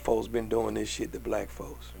 black folks been doing this shit to black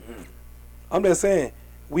folks. Mm-hmm. I'm just saying,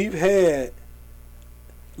 we've had,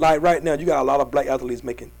 like right now, you got a lot of black athletes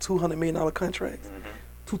making $200 million contracts, Mm-hmm.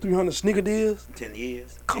 200-300 sneaker deals. 10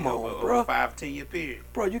 years. Come on, over bro. 5-10 year period.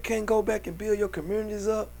 Bro, you can't go back and build your communities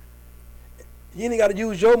up. You ain't got to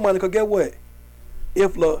use your money, because guess what?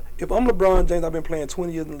 If I'm LeBron James, I've been playing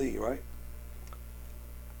 20 years in the league, right?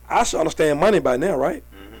 I should understand money by now, right?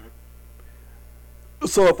 Mm-hmm.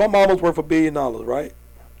 So if I'm almost worth $1 billion, right?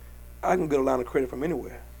 I can get a line of credit from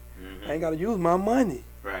anywhere. Mm-hmm. I ain't got to use my money.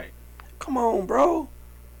 Right. Come on, bro.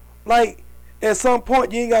 Like, at some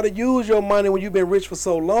point, you ain't got to use your money when you've been rich for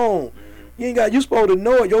so long. Mm-hmm. You supposed to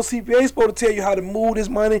know it. Your CPA supposed to tell you how to move this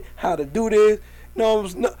money, how to do this. No,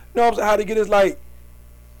 how to get this. Like,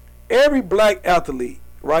 every black athlete,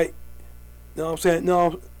 right? You know what I'm saying?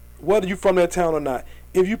 No, whether you from that town or not,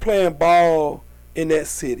 if you playing ball in that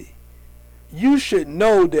city, you should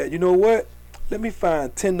know that, you know what? Let me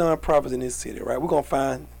find 10 nonprofits in this city, right? We're going to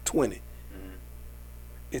find 20. Mm-hmm.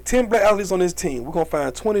 If 10 black athletes on this team, we're going to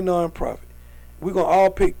find 20 nonprofits. We're going to all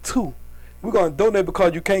pick 2. We're going to donate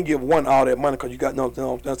because you can't give one all that money because you got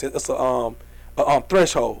it's a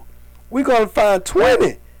threshold. We're going to find 20.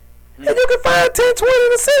 And you can find 10, 20 in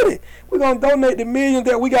the city. We're going to donate the millions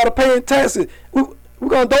that we got to pay in taxes. We're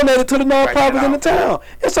going to donate it to the nonprofits in the town.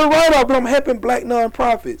 It's a write-off, but I'm helping black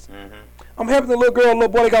nonprofits. Mm-hmm. I'm helping the little girl, little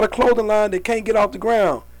boy that got a clothing line that can't get off the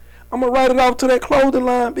ground. I'm going to write it off to that clothing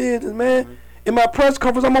line business, man. Mm-hmm. In my press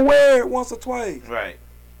conference, I'm going to wear it once or twice. Right.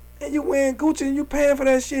 And you wearing Gucci and you paying for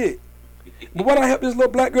that shit. But when I help this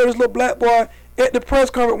little black girl, this little black boy at the press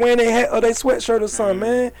conference wearing their hat or their sweatshirt or something,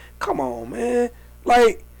 man. Come on, man.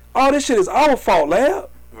 Like, all this shit is our fault, lab.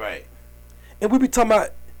 Right. And we be talking about,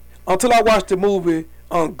 until I watched the movie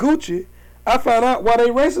on Gucci, I found out why they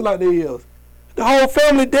racist like they is. The whole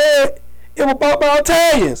family dead. It was bought by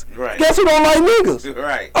Italians. Right. Guess who don't like niggas?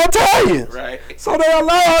 Right. Italians. Right. So they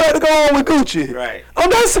allow all that to go on with Gucci. Right. I'm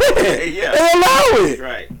not saying. Yeah. They allow it.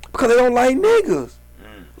 Right. Because they don't like niggas.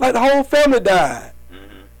 Mm. Like the whole family died.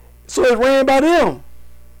 Mm-hmm. So it's ran by them.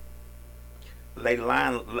 Lady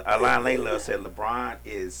Layla said LeBron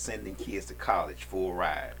is sending kids to college full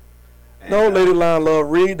ride. No, Lady Line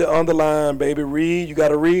Love. Read the underline, baby. Read. You got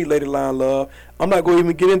to read Lady Line Love. I'm not going to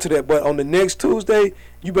even get into that, but on the next Tuesday,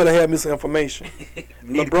 you better have me some information.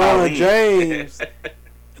 LeBron James.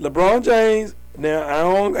 LeBron James. Now,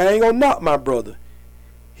 I ain't going to knock my brother.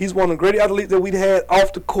 He's one of the great athletes that we've had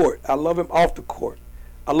off the court. I love him off the court.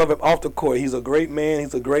 I love him off the court. He's a great man.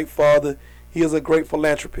 He's a great father. He is a great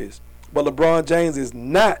philanthropist. But LeBron James is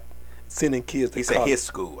not sending kids to college. He said his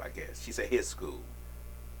school, I guess. She said his school.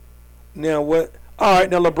 Now what? All right,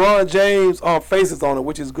 now LeBron James faces on it,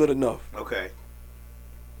 which is good enough. Okay.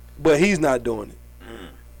 But he's not doing it.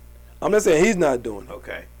 I'm not saying he's not doing it.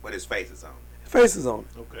 Okay. But his face is on it. His face is on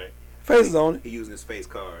it. Okay. Face is on it. He using his face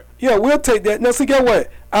card. Yeah, we'll take that. Now, see, get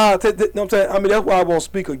what? I'll take that. No, I'm saying, I mean, that's why I won't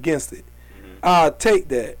speak against it. I'll take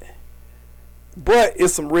that. But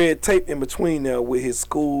it's some red tape in between there with his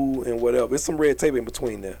school and whatever. It's some red tape in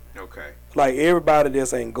between there. Okay. Like, everybody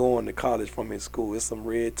just ain't going to college from his school. It's some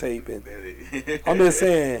red tape. And I'm just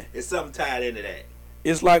saying. It's something tied into that.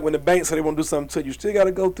 It's like when the bank say they want to do something to you, you still got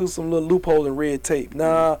to go through some little loopholes and red tape.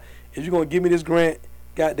 Nah, if you're going to give me this grant,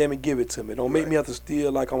 goddamn it, give it to me. Don't make me have to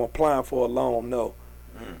steal like I'm applying for a loan. No.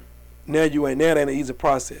 Now you ain't. Now that ain't an easy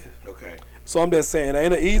process. Okay. So I'm just saying, it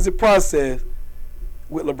ain't an easy process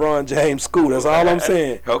with LeBron James' school. That's all I'm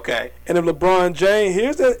saying. Okay. And if LeBron James,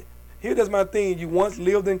 here's my thing. You once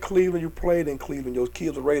lived in Cleveland, you played in Cleveland, your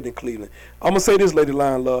kids were raised in Cleveland. I'm going to say this, Lady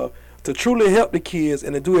Line Love. To truly help the kids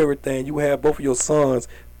and to do everything, you have both of your sons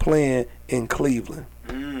playing in Cleveland.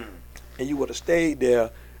 And you would have stayed there, you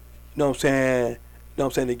know what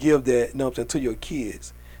I'm saying, to give that, you know what I'm saying, to your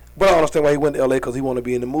kids. But I understand why he went to LA, because he wanted to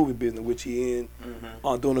be in the movie business, which he in,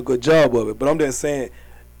 doing a good job of it. But I'm just saying,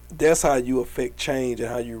 that's how you affect change and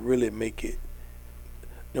how you really make it.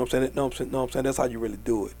 You know what I'm saying? That's how you really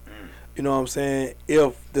do it. You know what I'm saying?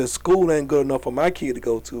 If the school ain't good enough for my kid to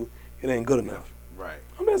go to, it ain't good enough. Right.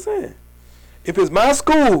 I'm just saying. If it's my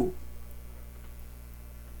school,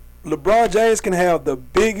 LeBron James can have the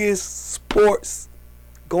biggest sports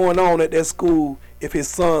going on at that school if his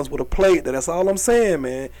sons would have played there. That's all I'm saying,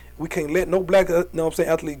 man. We can't let no black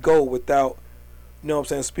athlete go without,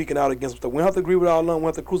 speaking out against them. We don't have to agree with all of them. We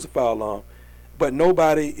have to crucify all of them. But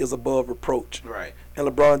nobody is above reproach. Right. And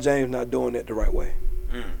LeBron James not doing that the right way.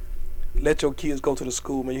 Let your kids go to the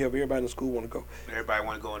school, man. You have everybody in the school want to go. Everybody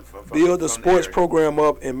want to go in from build the sports program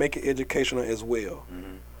up and make it educational as well.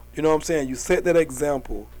 You know what I'm saying? You set that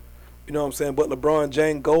example. You know what I'm saying? But LeBron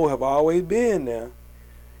James' goal have always been now.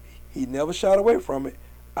 He never shied away from it.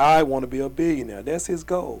 I want to be a billionaire. That's his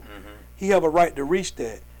goal. He have a right to reach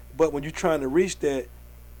that. But when you're trying to reach that,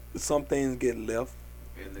 some things get left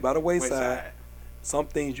by the wayside. Some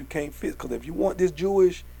things you can't fit. Because if you want this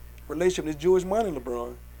Jewish relationship, this Jewish money,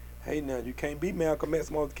 LeBron, hey, now, you can't beat Malcolm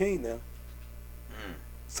X, Martin Luther King now.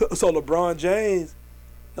 So LeBron James,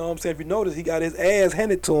 you know what I'm saying, if you notice, he got his ass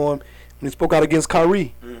handed to him when he spoke out against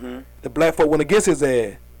Kyrie. The black folk went against his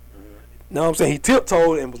ass. You know what I'm saying? He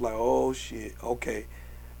tiptoed and was like, oh, shit, okay.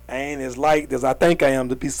 I ain't as light as I think I am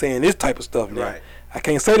to be saying this type of stuff now. Right. I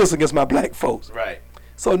can't say this against my black folks. Right.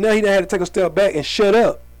 So now he done had to take a step back and shut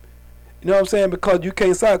up. You know what I'm saying? Because you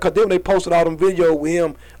can't say, because then when they posted all them videos with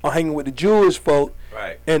him on hanging with the Jewish folk,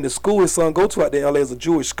 right, and the school his son go to out there in LA is a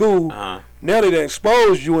Jewish school, now they done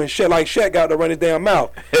exposed you and shit, like Shaq got to run his damn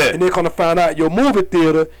mouth. And they're going to find out your movie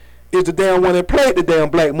theater is the damn one that played the damn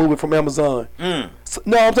black movie from Amazon. So,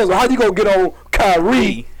 no, I'm saying, so how you going to get on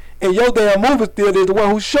Kyrie and your damn movie theater is the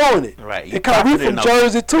one who's showing it? Right. And Kyrie from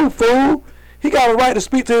Jersey too, fool. He got a right to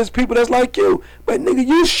speak to his people that's like you. But nigga,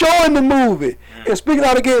 you showing the movie and speaking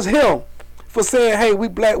out against him for saying, hey, we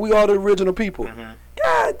black, we are the original people.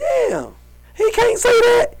 God damn. He can't say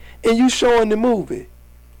that. And you showing the movie.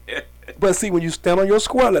 But see, when you stand on your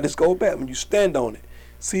square, let us go back. When you stand on it.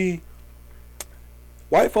 See,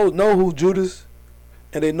 white folks know who Judas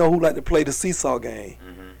and they know who like to play the seesaw game.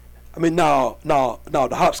 I mean, no,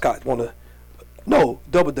 the hopscotch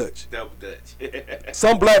double dutch. Double Dutch.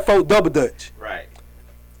 Some black folk double dutch. Right.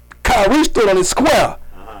 Kyrie stood on his square.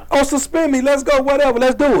 Oh, suspend me, let's go, whatever,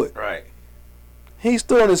 let's do it. Right. He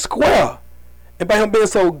stood on his square. And by him being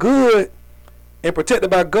so good and protected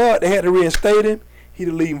by God, they had to reinstate him. He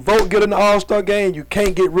the leading vote getter in the All-Star game. You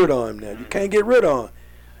can't get rid of him now. You can't get rid of him.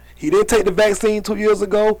 He didn't take the vaccine 2 years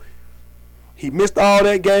ago. He missed all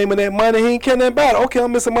that game and that money. He ain't caring nothing about it. Okay,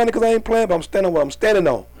 I'm missing money because I ain't playing, but I'm standing on what I'm standing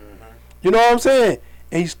on. You know what I'm saying?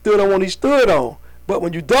 And he stood on what he stood on. But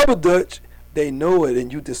when you double dutch, they know it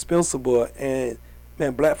and you dispensable. And,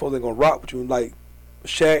 man, black folks ain't going to rock with you like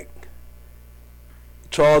Shaq,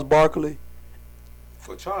 Charles Barkley.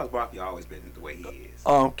 For Charles Barkley always been the way he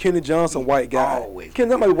is. Kenny Johnson, white guy. Always. Kenny,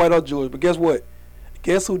 that might be white or Jewish, but guess what?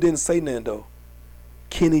 Guess who didn't say nothing, though?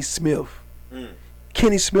 Kenny Smith. Mm.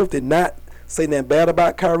 Kenny Smith did not say nothing bad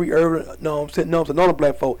about Kyrie Irving. No, I'm saying none of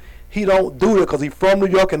black folk. He don't do that because he from New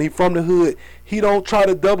York and he from the hood. He don't try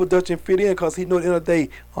to double dutch and fit in because he know at the end of the day,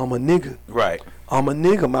 I'm a nigga. Right. I'm a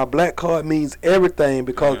nigga. My black card means everything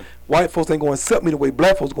because white folks ain't going to accept me the way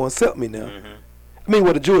black folks going to accept me now. I mean,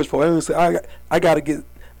 with the Jewish folk, I gotta get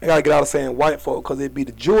out of saying white folk because it be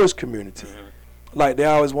the Jewish community. Like they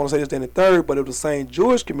always want to say this, then the third, but it was the same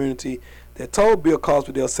Jewish community that told Bill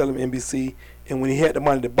Cosby they'll sell him NBC, and when he had the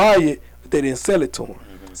money to buy it, they didn't sell it to him.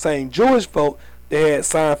 Same Jewish folk, they had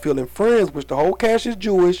Seinfeld and Friends, which the whole cast is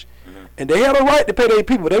Jewish, and they had a right to pay their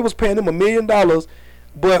people. They was paying them $1 million,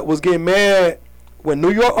 but was getting mad when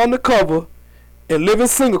New York Undercover and Living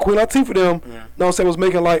Single, Queen Latifah them, know what I'm saying, was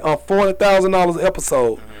making like $400,000 an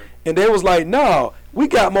episode. And they was like, no, we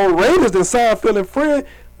got more ratings than Seinfeld and Friends.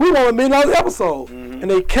 We want $1 million an episode.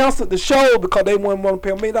 And they canceled the show because they wouldn't want to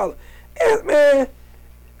pay $1 million. And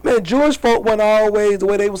man, Jewish folk weren't always the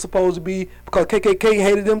way they were supposed to be because KKK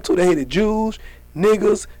hated them too. They hated Jews,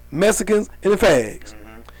 niggas, Mexicans, and the fags.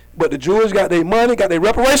 But the Jews got their money, got their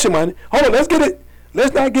reparation money. Hold on,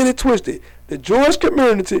 let's not get it twisted. The Jewish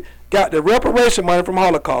community got the reparation money from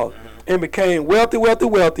Holocaust and became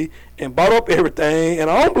wealthy, and bought up everything. And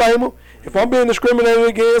I don't blame them. If I'm being discriminated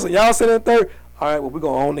against and y'all sitting in third, all right, well, we're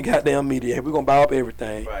going to own the goddamn media. We're going to buy up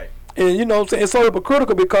everything. Right. And you know what I'm saying? It's so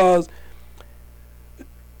hypocritical because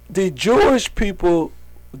the Jewish people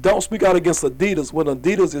don't speak out against Adidas when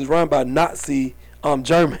Adidas is run by Nazi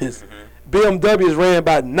Germans. BMW is ran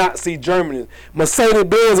by Nazi Germans.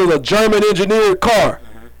 Mercedes-Benz is a German engineered car.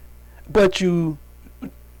 But Jewish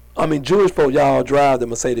folk, y'all drive the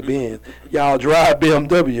Mercedes-Benz. Y'all drive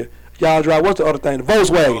BMW. Y'all drive, what's the other thing? The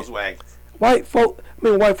Volkswagen. White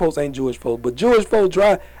folks ain't Jewish folks, but Jewish folks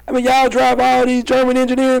drive. Y'all drive all these German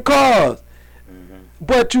engineering cars.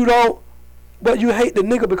 But you hate the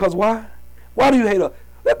nigga because why? Why do you hate us?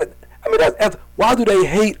 Why do they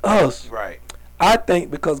hate us? Right. I think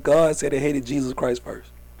because God said they hated Jesus Christ first.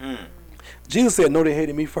 Jesus said, no, they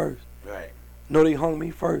hated me first. Right. No, they hung me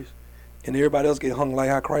first. And everybody else get hung like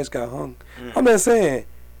how Christ got hung. I'm just saying,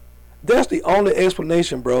 that's the only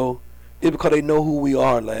explanation, bro, is because they know who we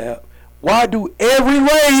are, lab. Why do every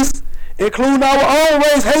race, including our own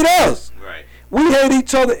race, hate us? Right. We hate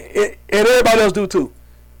each other, and everybody else do too.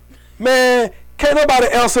 Man, can't nobody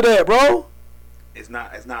answer that, bro. It's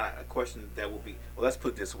not a question that will be, well, let's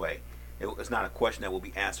put it this way. It's not a question that will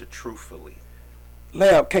be answered truthfully.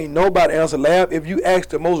 Lab, can't nobody answer. Lab, if you ask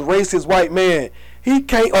the most racist white man, he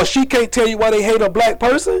can't or she can't tell you why they hate a black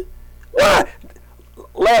person. Why?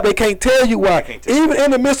 Lab, they can't tell you why. Even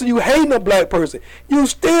in the midst of you hating a black person, you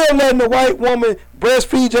still letting the white woman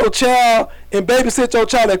breastfeed your child and babysit your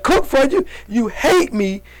child and cook for you. You hate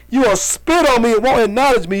me. You will spit on me and won't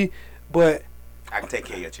acknowledge me, but I can take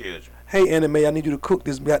care of your children. Hey, anime, I need you to cook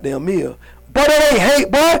this goddamn meal. But that ain't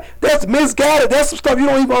hate, boy. That's misguided. That's some stuff you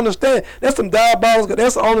don't even understand. That's some diabolical.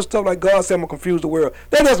 That's the only stuff like God said, I'm going to confuse the world.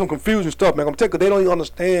 That's some confusing stuff, man. I'm telling you, they don't even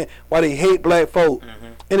understand why they hate black folk.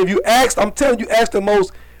 And if you ask, I'm telling you, ask the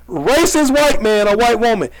most racist white man or white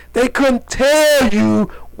woman, they couldn't tell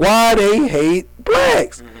you why they hate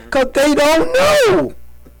blacks. Because they don't know.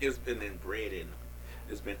 It's been inbred in them.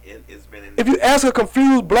 It's been in If you ask a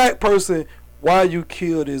confused black person why you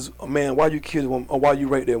killed this man, why you killed a woman, or why you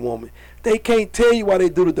raped that woman, they can't tell you why they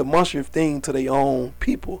do the demonstrative thing to their own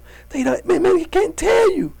people. They don't, man, they can't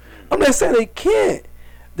tell you. I'm not saying they can't.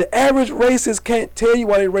 The average racist can't tell you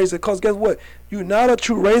why they racist. Because guess what? You're not a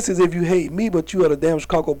true racist if you hate me, but you at a damn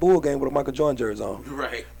Chicago Bull game with a Michael Jordan jersey on.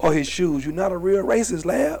 Right. Or his shoes. You're not a real racist,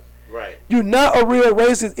 lab. Right. You're not a real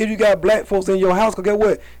racist if you got black folks in your house. Because guess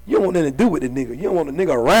what? You don't want nothing to do with the nigga. You don't want the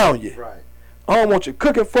nigga around you. Right. I don't want you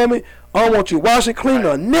cooking for me. I don't want you washing, cleaning,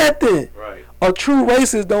 or nothing. Right. A true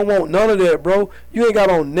racist don't want none of that, bro. You ain't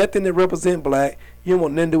got on nothing that represent black. You don't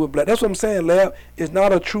want nothing to do with black. That's what I'm saying, lab. It's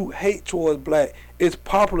not a true hate towards black. It's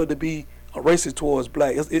popular to be a racist towards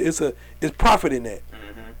black. It's profit in that.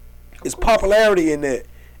 It's popularity in that.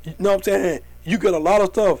 You know what I'm saying? You get a lot of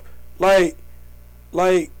stuff like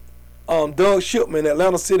Doug Shipman,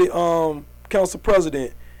 Atlanta City Council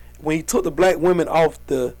president, when he took the black women off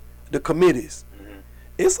the committees.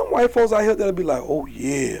 It's some white folks out here that'll be like, oh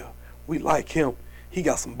yeah, we like him. He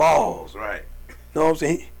got some balls. Right. You know what I'm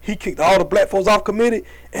saying? He kicked all the black folks off committee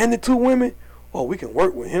and the two women. Oh, we can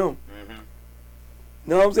work with him.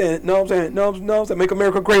 Know what I'm saying? Know what I'm saying? Make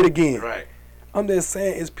America great again. Right. I'm just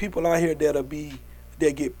saying, it's people out here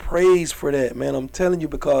that get praised for that, man. I'm telling you,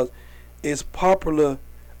 because it's popular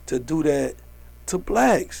to do that to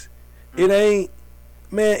blacks. It ain't,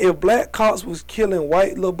 man, if black cops was killing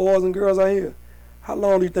white little boys and girls out here, how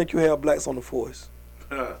long do you think you have blacks on the force?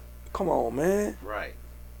 Come on, man. Right.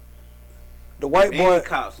 The white boy. And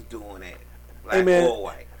cops are doing that. Black Hey, man. or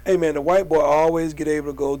white. Hey, man, the white boy always get able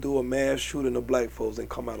to go do a mass shooting of black folks and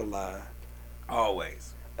come out alive.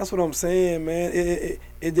 Always. That's what I'm saying, man.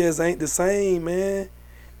 It just ain't the same, man.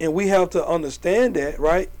 And we have to understand that,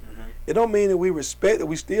 right? Mm-hmm. It don't mean that we respect it.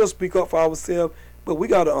 We still speak up for ourselves, but we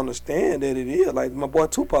got to understand that it is. Like my boy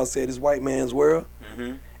Tupac said, it's white man's world.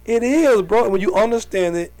 Mm-hmm. It is, bro. When you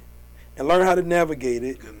understand it and learn how to navigate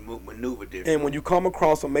it, Good maneuver different. and when you come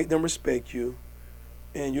across them, make them respect you,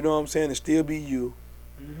 and you know what I'm saying, and still be you.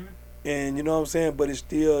 Mm-hmm. And you know what I'm saying, but it's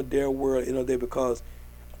still their world, you know, because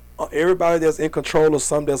everybody that's in control of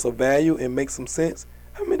something that's of value and makes some sense,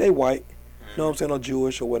 I mean, they white, you know what I'm saying, or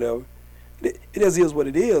Jewish or whatever. It just is what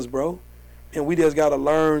it is, bro. And we just got to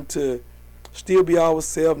learn to still be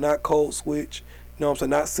ourselves, not code switch, you know what I'm saying,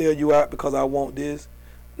 not sell you out because I want this.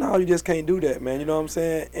 No, you just can't do that, man, you know what I'm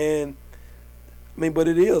saying? And, I mean, but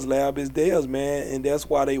it is, Lab, it's theirs, man, and that's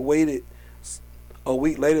why they waited a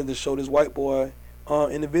week later to show this white boy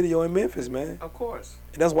in the video in Memphis, man. Of course.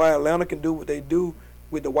 And that's why Atlanta can do what they do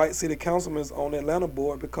with the white city councilmen on the Atlanta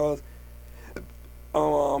board, because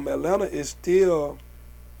Atlanta is still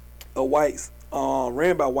a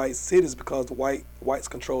ran by white cities, because the whites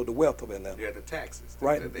control the wealth of Atlanta. Yeah, the taxes.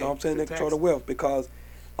 Right? You know what I'm saying? They control the wealth, because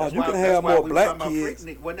That's you why- can that's have why more we black talking about kids.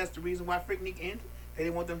 Freaknik. Wasn't that the reason why Freaknik ended? They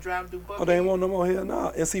didn't want them driving through Buckhead. Oh, they ain't want no more here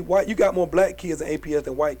now. And see, you got more black kids in APS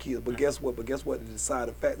than white kids. But guess what? The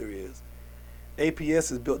deciding factor is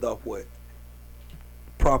APS is built off what?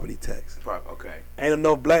 Property tax. Okay. Ain't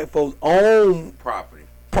enough black folks own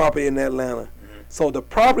Property. in Atlanta. Mm-hmm. So the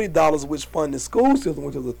property dollars which fund the school system,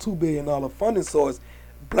 which is a $2 billion funding source,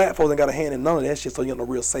 black folks ain't got a hand in none of that shit, so you got no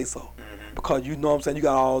real say so. Mm-hmm. Because you know what I'm saying, you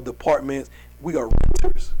got all the apartments, we got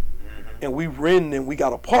renters, and we rent, and we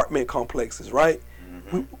got apartment complexes, right?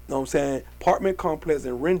 Mm-hmm. We, you know what I'm saying? Apartment complex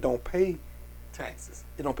and rent don't pay, Taxes.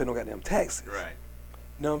 they don't pay no goddamn taxes. Right.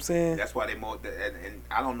 You know what I'm saying? That's why they more. And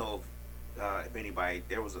I don't know if anybody.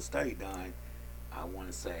 There was a study done. I want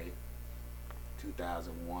to say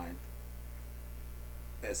 2001.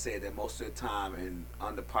 That said that most of the time in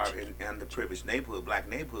underprivileged neighborhood, black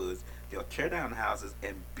neighborhoods, they'll tear down houses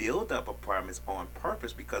and build up apartments on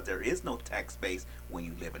purpose, because there is no tax base when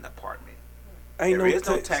you live in an apartment. Ain't There is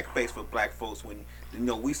no tax. tax base for black folks when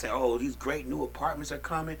we say, oh, these great new apartments are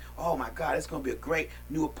coming. Oh my God, it's gonna be a great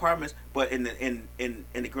new apartments. But in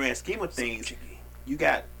the grand scheme of things, you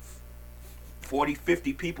got 40,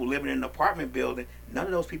 50 people living in an apartment building. None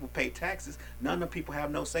of those people pay taxes. None of them people have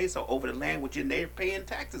no say so over the land which they're paying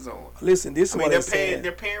taxes on. Listen, this is what they're saying.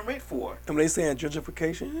 They're paying rent for. I mean, they saying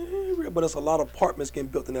gentrification, but it's a lot of apartments getting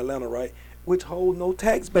built in Atlanta, right? Which hold no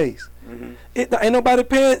tax base. Mm-hmm. Ain't nobody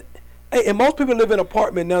paying. Hey, and most people live in an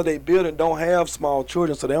apartment now. They build and don't have small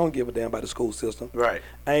children, so they don't give a damn about the school system. Right.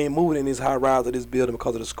 I ain't moving in this high rise of this building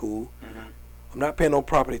because of the school. Mm-hmm. I'm not paying no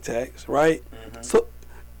property tax, right? Mm-hmm. So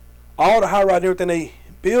all the high rise and everything they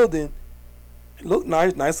building look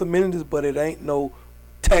nice amenities, but it ain't no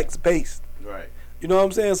tax based. Right. You know what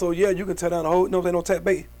I'm saying? So yeah, you can tear down the whole. No, they no tax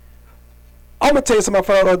base. I'm gonna tell you something I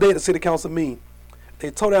found out the other day at the city council meeting.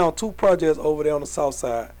 They tore down 2 projects over there on the south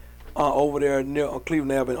side, over there near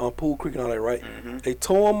Cleveland Avenue, on Pool Creek and all that, right? Mm-hmm. They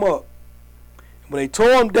tore them up. When they tore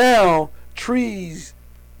them down, trees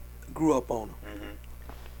grew up on them. Mm-hmm.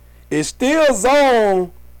 It's still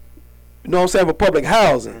zoned, you know what I'm saying, for public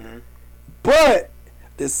housing. Mm-hmm. But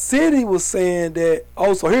the city was saying that,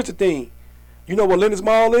 oh, so here's the thing. You know what Lennox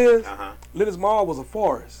Mall is? Uh-huh. Lennox Mall was a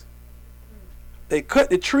forest. They cut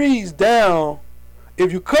the trees down.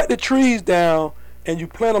 If you cut the trees down and you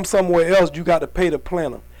plant them somewhere else, you got to pay to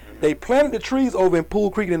plant them. Mm-hmm. They planted the trees over in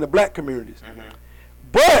Pool Creek in the black communities. Mm-hmm.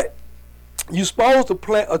 But you supposed to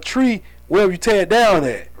plant a tree wherever you tear it down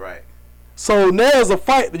at. Right. So now there's a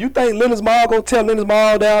fight. Do you think Lennox Mall gonna tear Lennox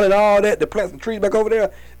Mall down and all that to plant some trees back over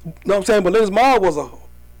there? You know what I'm saying? But Lennox Mall was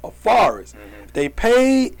a forest. Mm-hmm. They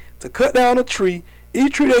paid to cut down a tree.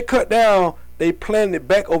 Each tree they cut down, they planted it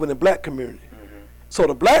back over in the black community. Mm-hmm. So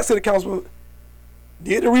the black city councilman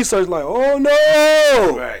did the research like, oh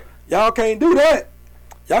no, Right. y'all can't do that.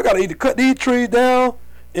 Y'all gotta either cut these trees down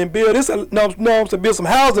and build this, to build some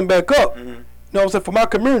housing back up. Mm-hmm. You know what I'm saying, for my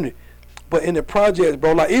community. But in the projects,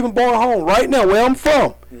 bro, like even Born Home, right now where I'm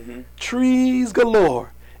from, Mm-hmm. trees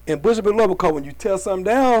galore. And Bishop and Love, because when you tear something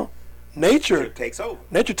down, nature It takes over.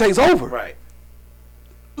 takes over. Right.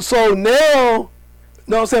 So now, you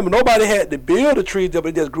know what I'm saying, but nobody had to build the trees, but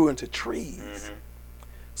it just grew into trees. Mm-hmm.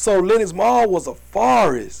 So Lennox Mall was a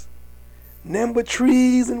forest, nothing but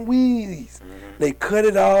trees and weeds. Mm-hmm. They cut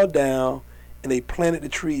it all down and they planted the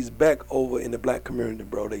trees back over in the black community,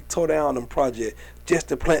 bro. They tore down them project just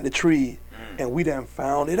to plant the trees. and we done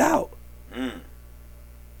found it out. Mm.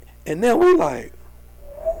 And now we like,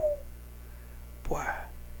 boy,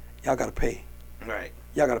 y'all gotta pay. Right.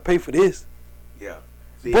 Y'all gotta pay for this. Yeah.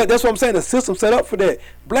 See, But that's what I'm saying. The system set up for that.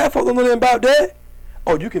 Black folks don't know nothing about that.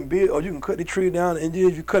 Oh, you can build, or you can cut the tree down, and then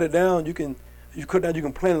if you cut it down, you can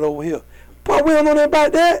plant it over here. But we don't know nothing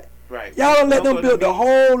about that. right. Y'all don't let Don't them go to build the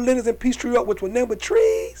whole Linux and Peace Tree up, which were nothing but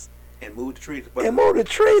trees, and move the trees. But and move the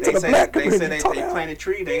trees to the black they community. said they planted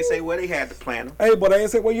trees. They ain't say where they had to plant them. Hey, but I ain't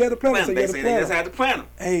say well you had to plant them. They say they just had to plant them.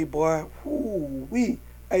 Hey, boy, whoo wee.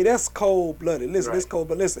 Hey, that's cold blooded. Listen, Right. this cold,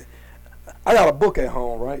 but listen, I got a book at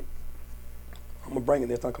home, right? I'm gonna bring it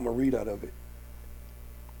next time. I'm gonna read out of it.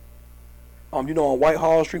 You know, on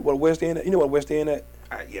Whitehall Street, where the West End at? You know what West End at?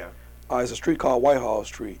 Yeah. It's a street called Whitehall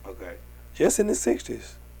Street. Okay. Just in the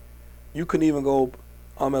 60s. You couldn't even go,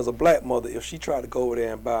 as a black mother, if she tried to go over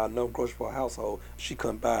there and buy enough groceries for a household, she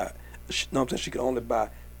couldn't buy it. Know what I'm saying? She could only buy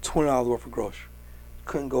 $20 worth of groceries.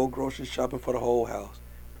 Couldn't go grocery shopping for the whole house.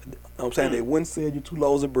 Know what I'm saying? They wouldn't sell you 2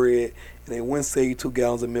 loaves of bread, and they wouldn't sell you 2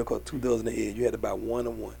 gallons of milk or 2 dozen of eggs. You had to buy 1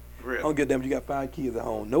 and 1. Really? I don't give a damn if you got 5 kids at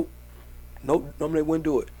home. Nope. Normally they wouldn't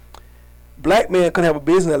do it. Black man couldn't have a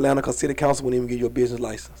business in Atlanta because city council wouldn't even give you a business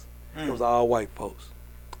license. It was all white folks.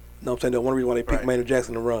 Know what I'm saying? That's one reason why they picked Right. Maynard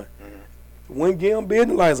Jackson to run. Wouldn't give them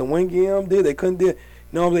business license. Wouldn't give them this. They couldn't do it.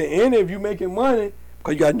 You know what I'm saying? And if you making money,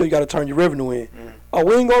 because you got to know you got to turn your revenue in. Oh,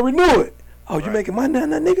 we ain't going to renew it. Oh, you making money now,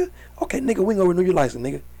 nigga? Okay, nigga, we ain't going to renew your license,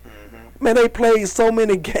 nigga. Man, they played so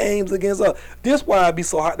many games against us. This why I be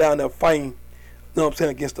so hot down there fighting, you know what I'm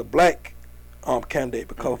saying, against the black candidate.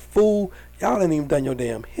 Because, fool, y'all ain't even done your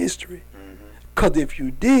damn history. Because if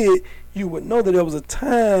you did, you would know that there was a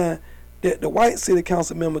time that the white city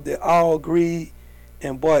council members that all agreed,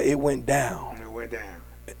 and boy, it went down. It went down.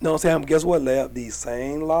 You know what I'm saying? Guess what, Lab? These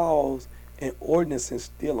same laws and ordinances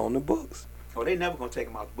still on the books. Oh, they never gonna take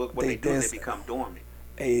them out the book. What they do is they become dormant.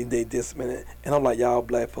 Hey, they this minute, and I'm like, y'all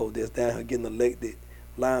black folks that's down here getting elected,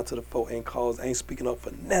 lying to the folk, ain't speaking up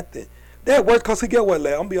for nothing. That works, cause get what,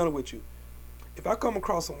 Lab? I'm gonna be honest with you. If I come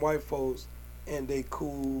across some white folks and they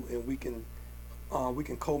cool and we can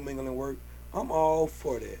co-mingle and work, I'm all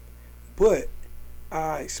for that. But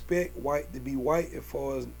I expect white to be white as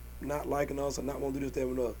far as not liking us or not want to do this, that,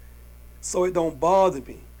 and us. So it don't bother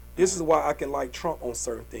me. This is why I can like Trump on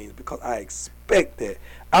certain things, because I expect that.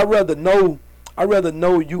 I'd rather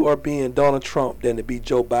know you are being Donald Trump than to be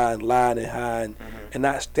Joe Biden lying and hiding and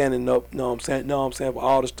not standing up, know what I'm saying, for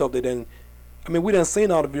all the stuff they done. I mean, we done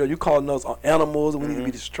seen all the videos. You calling us animals and we need to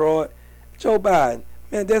be destroyed. Joe Biden,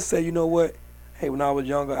 man, that said, you know what? Hey, when I was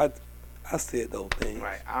younger, I said those things.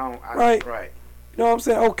 Right. Right. You know what I'm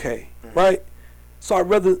saying? Okay. Right? So I'd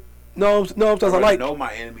rather no, I'm saying? I like know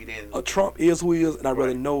my enemy than Trump is who he is, and I'd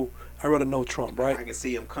rather know Trump, right? I can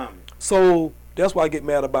see him coming. So that's why I get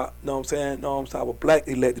mad about, know what I'm saying, with black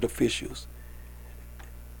elected officials.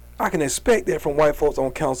 I can expect that from white folks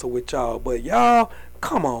on council with y'all, but y'all,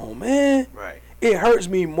 come on, man. Right. It hurts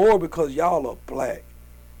me more because y'all are black.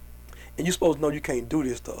 And you supposed to know you can't do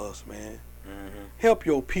this to us, man. Help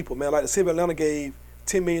your people, man. Like the city of Atlanta gave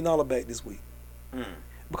 $10 million back this week.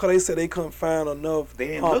 Because they said they couldn't find enough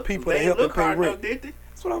people to help them pay rent. Did they?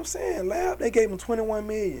 That's what I'm saying, Lab. They gave them $21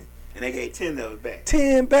 million. And they gave 10 of it back.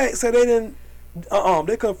 10 back, so they didn't.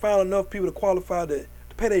 They couldn't find enough people to qualify to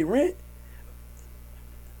pay their rent.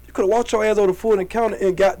 You could have walked your ass over to Fulton County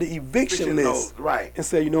and got the eviction list, right? And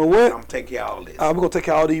said, you know what? I'm taking care of all this. We're gonna take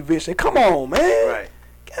care of all the eviction. Come on, man. Right.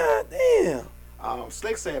 God damn.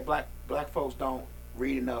 Slick said black folks don't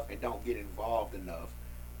read enough and don't get involved enough.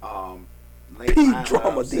 P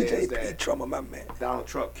Drama, DJ P Drama, my man. Donald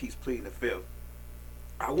Trump keeps pleading the fifth.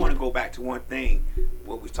 I want to go back to one thing,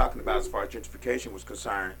 what we was talking about as far as gentrification was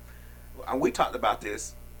concerned. And we talked about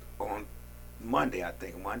this on Monday, I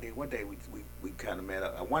think. Monday, one day we kind of met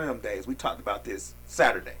up. One of them days, we talked about this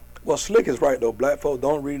Saturday. Well, Slick is right, though. Black folks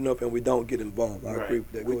don't read enough and we don't get involved. I agree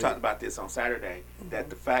with that. We talked about this on Saturday, that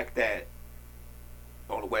the fact that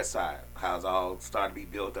on the west side, how it's all starting to be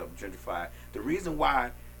built up and gentrified, the reason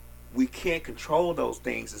why we can't control those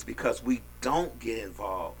things is because we don't get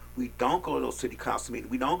involved. We don't go to those city council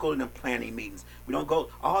meetings. We don't go to them planning meetings. We don't go.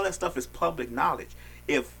 All that stuff is public knowledge.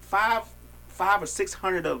 If five or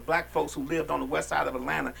 600 of black folks who lived on the west side of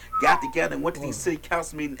Atlanta got together and went to these city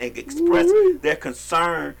council meetings and expressed their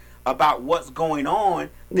concern about what's going on,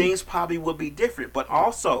 things probably would be different. But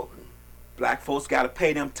also, black folks got to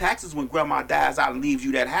pay them taxes when grandma dies out and leaves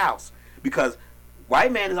you that house, because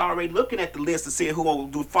white man is already looking at the list to see who will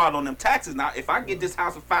do fraud on them taxes. Now, if I get this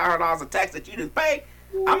house with $500 of tax that you didn't pay,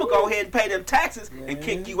 I'm going to go ahead and pay them taxes and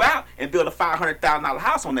kick you out and build a $500,000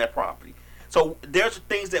 house on that property. So there's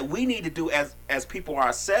things that we need to do as people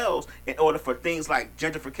ourselves in order for things like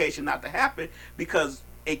gentrification not to happen, because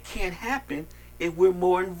it can't happen if we're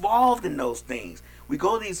more involved in those things. We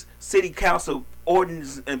go to these city council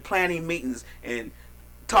ordinance and planning meetings and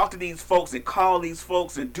talk to these folks and call these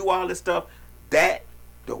folks and do all this stuff that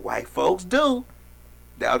the white folks do.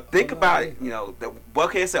 Now think about it. You know, the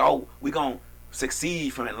Buckhead said, "Oh, we're gonna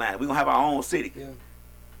succeed from Atlanta. We're gonna have our own city." Yeah.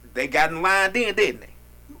 They got in line then, didn't they?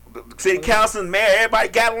 The city council and mayor, everybody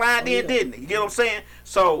got in line then, didn't they? You get what I'm saying?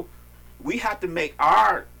 So we have to make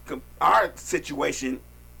our situation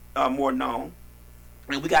more known,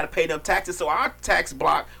 and we got to pay them taxes, so our tax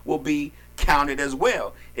block will be counted as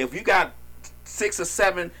well. If you got 6 or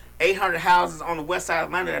 7, 800 houses on the west side of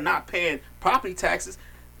Atlanta that are not paying property taxes,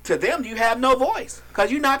 to them you have no voice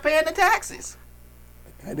because you're not paying the taxes.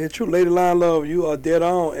 And that's true, Lady Line Love. You are dead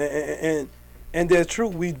on, and that's true.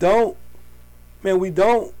 We don't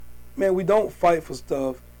fight for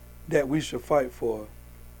stuff that we should fight for.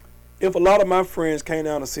 If a lot of my friends came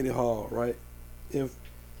down to City Hall, right? If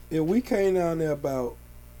we came down there about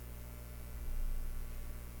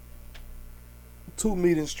 2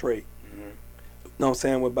 meetings straight, you know what I'm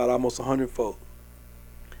saying, with about almost 100 folk,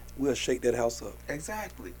 we'll shake that house up.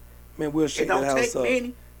 Exactly. Man, we'll shake that house up.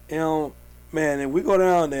 Many. Man, if we go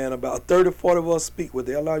down there and about 30, 40 of us speak, would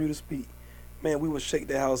they allow you to speak? Man, we would shake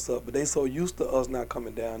that house up. But they so used to us not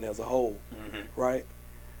coming down there as a whole, right?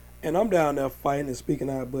 And I'm down there fighting and speaking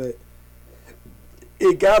out, but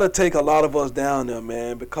it got to take a lot of us down there,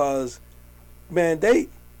 man, because, man, they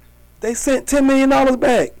sent $10 million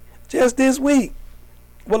back just this week.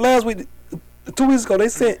 Well, last week, 2 weeks ago, they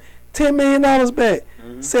sent $10 million back.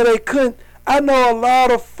 Said they couldn't. I know a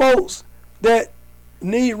lot of folks that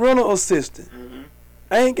need rental assistance.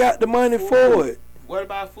 Ain't got the money for it. What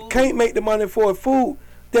about food? Can't make the money for it. Food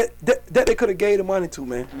that they could have gave the money to,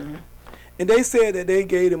 man. And they said that they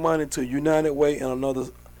gave the money to United Way and another.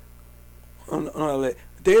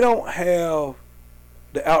 They don't have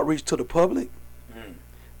the outreach to the public.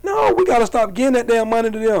 No, we gotta stop getting that damn money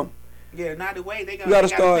to them. Yeah, not the way they gotta gotta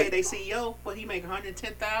start- pay their CEO, but he make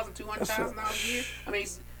 $110,000, $200,000 a year. I mean,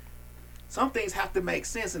 some things have to make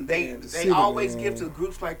sense, and they city, always man. give to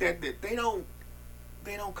groups like that they don't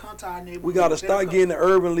come to our neighborhood. We gotta They don't start come- getting the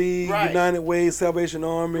Urban League, Right. United Way, Salvation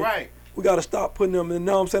Army. right. We gotta stop putting them in. You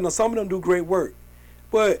know what I'm saying? Now, some of them do great work,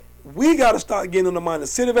 but we gotta start getting them the money. The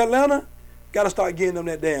city of Atlanta gotta start getting them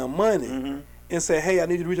that damn money and say, hey, I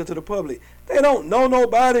need you to reach out to the public. They don't know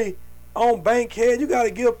nobody on Bankhead. You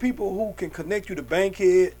gotta give people who can connect you to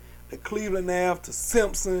Bankhead, to Cleveland Ave, to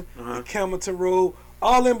Simpson, to Campbellton Road,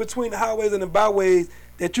 all in between the highways and the byways,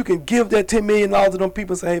 that you can give that $10 million to them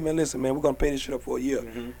people and say, hey, man, listen, man, we're going to pay this shit up for a year.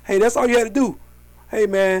 Hey, that's all you had to do. Hey,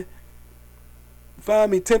 man,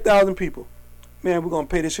 find me 10,000 people. Man, we're going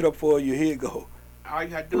to pay this shit up for a year. Here you go. All you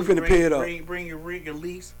have to do We is finna pay it up. bring your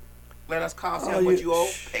lease. Let us call Oh, what yeah. you owe.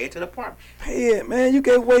 Pay it to the apartment. Pay it, man. You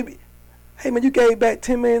gave away. Hey, man, you gave back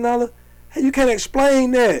 $10 million. Hey, you can't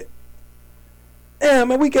explain that. Yeah,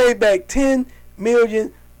 man, we gave back $10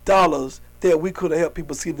 million that we could have helped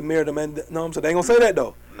people see the mirror. Man, you know what I'm saying? They ain't going to say that,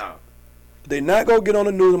 though. No. They not going to get on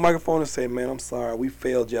the news and microphone and say, man, I'm sorry. We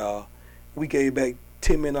failed y'all. We gave back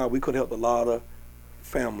 $10 million. We could have helped a lot of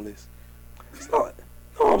families. So,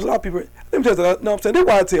 no, a lot of people. Let me tell you, no, I'm saying, that's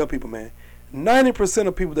why I tell people, man, 90%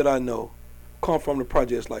 of people that I know come from the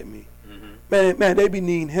projects like me. Man, they be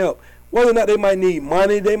needing help. Whether or not they might need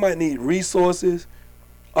money, they might need resources.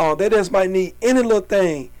 They just might need any little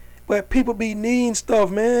thing. But people be needing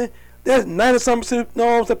stuff, man. There's 90-something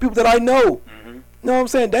people that I know. You know what I'm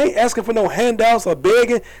saying? They ain't asking for no handouts or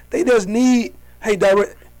begging. They just need, hey,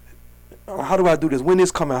 direct. How do I do this? When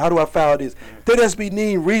this come out? How do I file this? They just be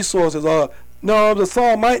needing resources. No, the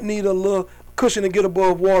song might need a little cushion to get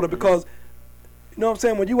above water because, you know what I'm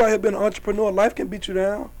saying? When you out here being an entrepreneur, life can beat you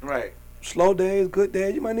down. Right. Slow days, good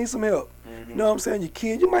days, you might need some help. You know what I'm saying? Your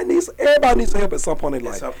kids, you might need some, everybody needs some help at some point in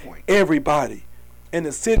their life. At some point. Everybody. And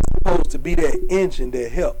the city's supposed to be that engine,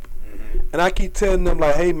 that help. And I keep telling them,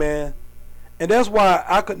 like, hey, man, and that's why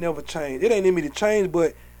I could never change. It ain't in me to change,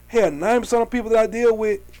 but, hell, 90% of people that I deal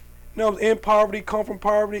with, you know, in poverty, come from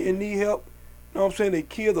poverty and need help. You know what I'm saying? Their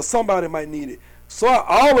kids or somebody might need it. So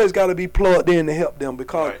I always got to be plugged in to help them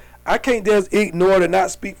because I can't just ignore and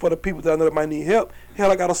not speak for the people that I know that might need help. Hell,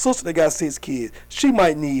 I got a sister that got 6 kids. She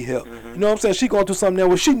might need help. You know what I'm saying? She going through something there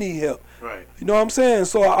where she need help. Right. You know what I'm saying?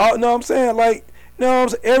 So, you know what I'm saying? Like, you know what I'm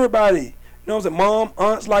saying? Everybody. You know what I'm saying? Mom,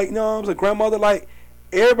 aunts, like, you know what I'm saying? Grandmother, like,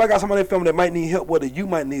 everybody got somebody in their family that might need help, whether you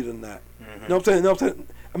might need it or not. You know what I'm saying? You know what I'm saying?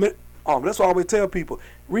 I mean, that's why I always tell people,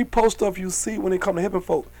 repost stuff you see when it come to helping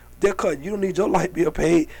folks. They're cut. You don't need your light bill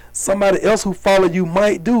paid. Somebody else who follow you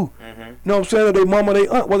might do. Mm-hmm. You know what I'm saying? Their mama, they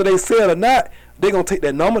aunt, whether they say it or not, they gonna take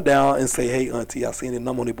that number down and say, "Hey, auntie, I seen the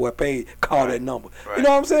number on the boy paid. Call that number." Right. You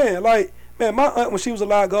know what I'm saying? Like, man, my aunt when she was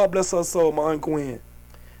alive, God bless her soul, my aunt Gwen.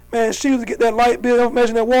 Man, she used to get that light bill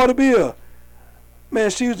information, that water bill. Man,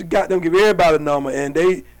 she used to got them give everybody a number, and they,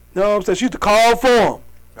 you know what I'm saying? She used to call for them.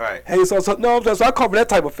 Right. Hey, so you know what I'm saying? So I come from that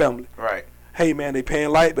type of family. Right. Hey, man, they paying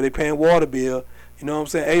light, but they paying water bill. You know what I'm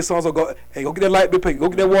saying? Hey, so go get that light bill paid. Go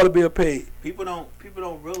get that water bill paid. People don't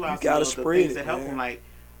realize You gotta the spread things it, that help man. them. Like,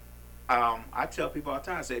 I tell people all the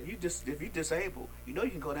time, I say, if you disabled, you know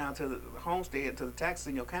you can go down to the homestead, to the taxes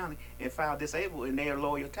in your county, and file disabled, and they'll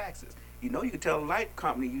lower your taxes. You know you can tell the light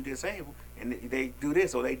company you disabled, and they do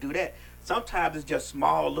this or they do that. Sometimes it's just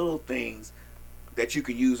small little things that you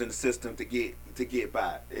can use in the system to get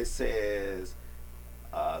by. It says,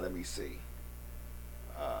 let me see.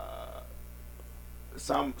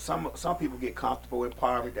 Some people get comfortable in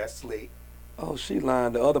poverty. That's slick. Oh, she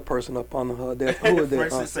lined the other person up on her. That, who is For that?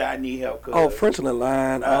 instance, say I need help. Oh, Frenchland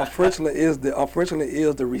line. Frenchland is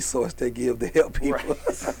the resource they give to help people.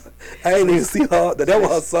 Right. I ain't even see her. That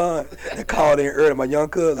was her son that called in early. My young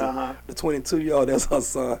cousin, Uh-huh. the 22-year-old. That's her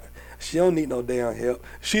son. She don't need no damn help.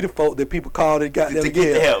 She the folk that people call that got them To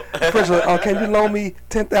get the help. Frenchland, can you loan me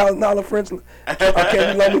 $10,000, Frenchland?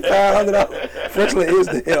 Can you loan me $500? Frenchland is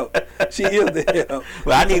the help. She is the help.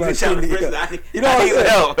 Well, I need to tell the Frenchland. Frenchland. You know what I'm saying?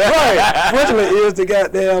 Help. Right. Frenchland is the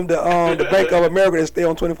goddamn the Bank of America that stay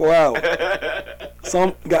on 24 hours.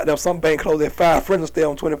 Some bank close at 5. Frenchland stay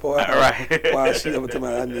on 24 hours. Right. Why she ever tell me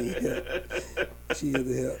I need help? She is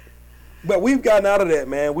the help. But we've gotten out of that,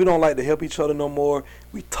 man. We don't like to help each other no more.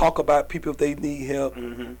 We talk about people if they need help.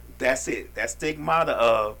 Mm-hmm. That's it. That stigmata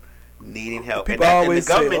of needing help. People And always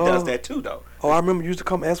the government say, does that too, though. Oh, I remember you used to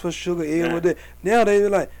come ask for sugar, with that. Now they be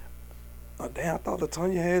like, oh, damn, I thought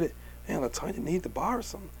LaTanya had it. Damn, LaTanya need to borrow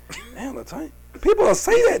something. Damn, LaTanya. People will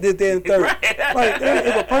say that this day and third. Right. Like, damn,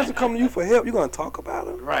 if a person come to you for help, you going to talk about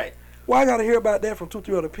them? Right. Why I got to hear about that from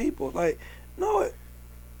 2-3 other people? Like, no,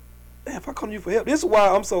 damn, if I come to you for help. This is why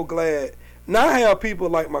I'm so glad. Now I have people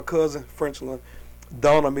like my cousin, Frenchland,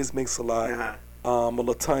 Donna, Miss Mix-a-Lot,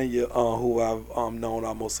 LaTanya, who I've known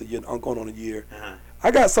almost a year. I'm going on a year. Uh-huh. I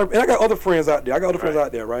got other friends out there. Friends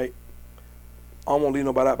out there, right? I don't want to leave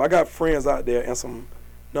nobody out, but I got friends out there and some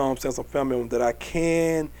family members that I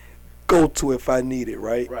can go to if I need it,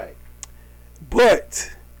 right? Right.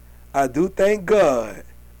 But I do thank God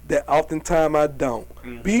that oftentimes I don't.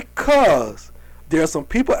 Mm-hmm. Because there are some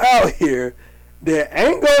people out here that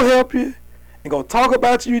ain't going to help you and going to talk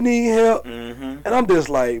about you need help. Mm-hmm. And I'm just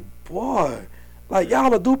like, boy, like y'all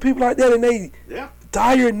will do people like that and they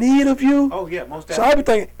dire need of you. Oh, yeah, most So I definitely. be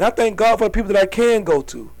thinking, and I thank God for the people that I can go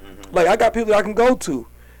to. Mm-hmm. Like I got people that I can go to.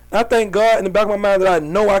 And I thank God in the back of my mind that I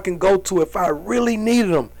know I can go to if I really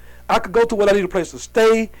needed them. I could go to when I need a place to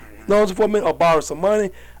stay, for me, or borrow some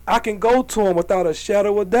money. I can go to them without a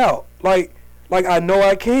shadow of doubt. Like I know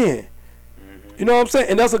I can. Mm-hmm. You know what I'm saying?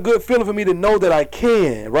 And that's a good feeling for me to know that I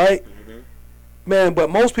can, right? Mm-hmm. Man, but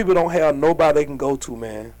most people don't have nobody they can go to,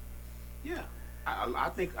 man. Yeah. I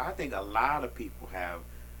think a lot of people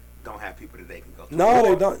don't have people that they can go to. No, Or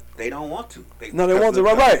they don't. They don't want to. They want to,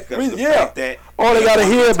 right. Because Yeah. That Oh, they got to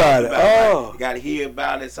hear about it. You got to hear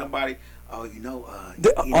about it. Somebody,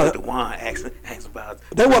 Duwon asked about.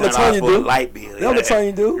 They want LaTanya for do. a light bill. They want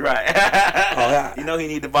LaTanya do. Right. yeah. You know he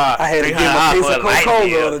need to buy. I had to give him a case of Coca-Cola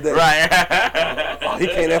the other day. Right. Oh, he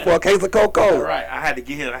came there for a case of Coca-Cola. Right. I had to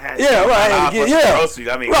give him. I had to give groceries.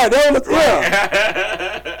 I mean. Right. They want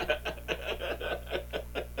Right.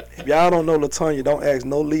 If y'all don't know LaTanya, don't ask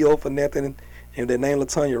no Leo for nothing. If their name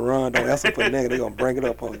LaTanya run, don't ask them for nothing. They're going to bring it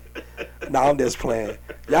up on you. Nah, I'm just playing.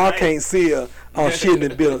 Y'all can't see her on shit in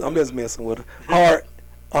the building. I'm just messing with her.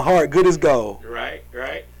 Heart good as gold. Right.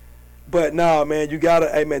 But nah, man, you gotta,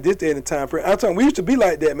 hey man, this day and the time for I'm telling you, we used to be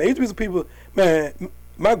like that, man. Used to be some people, man.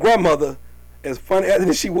 My grandmother, as funny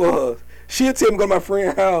as she was, she'd tell me go to my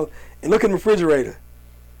friend's house and look in the refrigerator,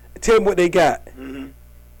 and tell me what they got. Mm-hmm.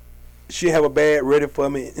 She'd have a bag ready for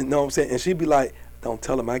me, you know what I'm saying? And she'd be like, "Don't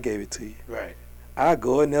tell them I gave it to you." Right. I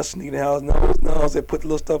go in there, sneak in the house, no, say put the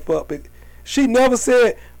little stuff up. She never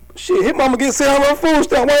said, "Shit, his mama get sent on food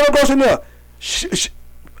stamp. Why you go in there?"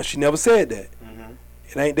 She never said that. Mm-hmm.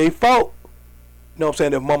 It ain't their fault. You know what I'm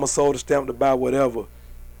saying? If mama sold a stamp to buy whatever.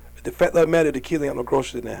 The fact that matter, the kids ain't got no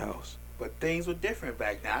groceries in their house. But things were different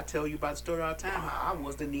back then. I tell you about the story all the time. I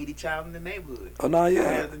was the needy child in the neighborhood. Oh, no, yeah. I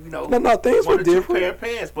had, No, things were one or two different. pair of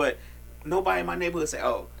pants, but nobody in my neighborhood said,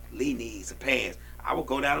 "Oh, Lee needs some pants." I would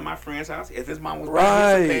go down to my friend's house. If his mom was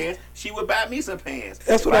buying me some pants, she would buy me some pants.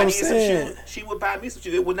 That's if what I I'm needed some saying. shoes, she would buy me some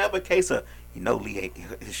shoes. It was never a case of, Lee,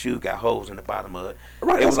 his shoe got holes in the bottom of it.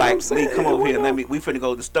 Right, it was like, Lee, come over here and we finna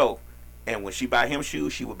go to the store. And when she buy him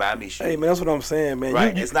shoes, she would buy me shoes. Hey, man, that's what I'm saying, man.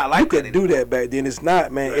 Right, it's not like you that could do that back then. It's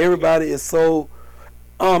not, man. Right. Everybody is so,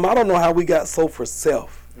 I don't know how we got so for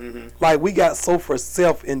self. Mm-hmm. Like, we got so for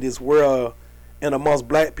self in this world, and amongst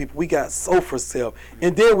black people, we got so for self. Mm-hmm.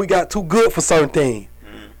 And then we got too good for certain things.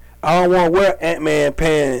 Mm-hmm. I don't want to wear Ant-Man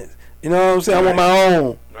pants. You know what I'm saying? Right. I want my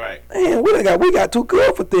own. Right. Man, we got too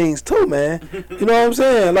good for things, too, man. You know what I'm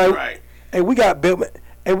saying? Like, right. Hey, we got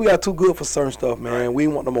too good for certain stuff, man. Right. We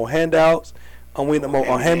want no more handouts. We want no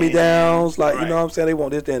more hand-me-downs. Like, right. You know what I'm saying? They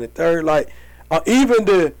want this, that, and the third. Like, even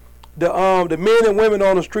the men and women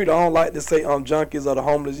on the street, I don't like to say junkies or the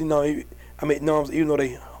homeless. You know, even though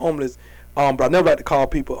they homeless, but I never like to call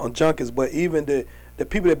people junkies. But even the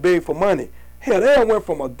people that beg for money, hell, they done went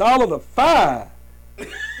from $1 to $5.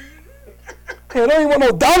 Hell, they ain't want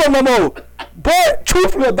no dollar no more. But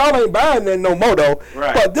truthfully, $1 ain't buying that no more though.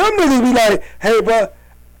 Right. But them niggas be like, hey, bro.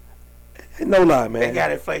 No lie, man. They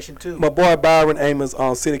got inflation too. My boy Byron Amos,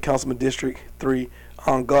 City Councilman District 3.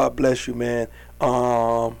 God bless you, man. He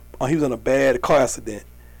was in a bad car accident.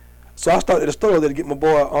 So I started at the store there to get my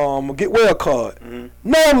boy get well card. Mm-hmm.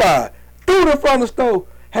 No lie. Threw it in front of the store.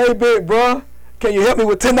 Hey, big bro, can you help me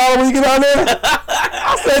with $10 when you get out there?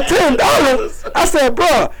 I said $10. I said,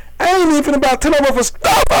 bro, I ain't even finna buy $10 worth of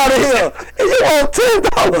stuff out of here. And you want $10?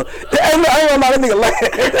 I ain't gonna lie, that nigga laughed.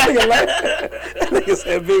 That nigga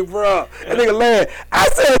said, big bro. That nigga laughed. I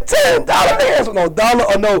said $10. They asked for no dollar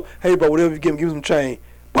or no, hey, bro, whatever you give me some change.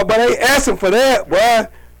 But they ain't asking for that, boy.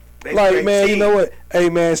 They like, man, 10. You know what?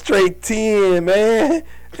 Hey, man, straight 10, man,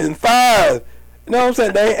 and 5. You know what I'm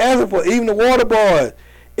saying? They ain't asking for it. Even the water boys.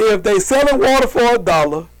 If they selling water for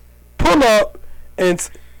 $1, pull up and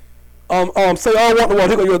say, I don't want the water,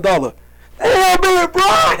 here go your $1. Hey, big bro,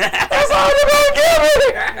 that's all you gonna give me.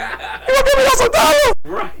 You gonna give me us $1?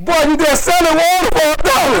 Right. Boy, you just selling water for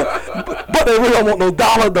 $1. But they really don't want no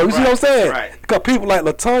dollar though. You see what I'm saying? Right. Because people like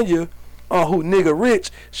LaTonya, who nigga rich,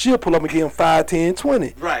 she'll pull up and give him 5, 10,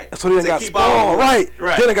 20. Right. So they got spoiled. Right.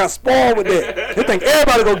 Then they got spoiled with that. They think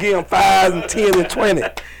everybody gonna give him 5 and 10 and 20.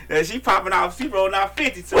 And she popping off, she rolling out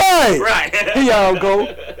 50 too. Right. Here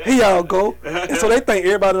y'all go. And so they think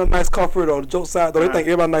everybody in a nice car for it, or the joke side though, they think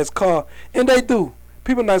everybody in a nice car. And they do.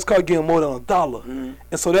 People in a nice car give them more than $1. Mm-hmm.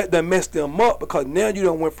 And so that messed them up, because now you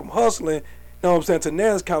done went from hustling, you know what I'm saying, to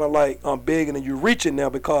now it's kind of like begging and you reaching now,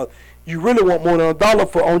 because you really want more than $1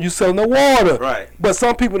 for you selling the water. Right. But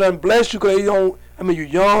some people done bless you because they don't, you're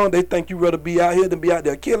young, they think you rather be out here than be out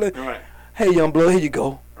there killing. Right. Hey, young blood, here you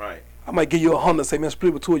go. Right. I might give you $100, say, man,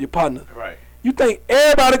 split with 2 of your partners. Right. You think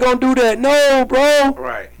everybody gonna do that? No, bro.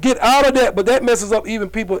 Right. Get out of that. But that messes up even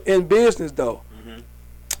people in business, though. Mm-hmm.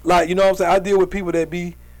 Like, you know what I'm saying? I deal with people that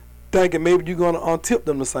be thinking maybe you're gonna untip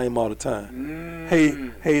them the same all the time.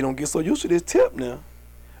 Hey, don't get so used to this tip now. You know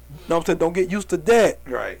what I'm saying? Don't get used to that.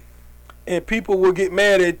 Right. And people will get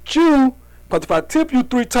mad at you, but if I tip you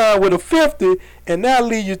 3 times with a 50 and now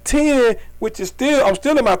leave you 10, which is I'm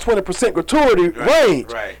still in my 20% gratuity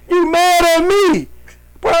range. Right. You mad at me?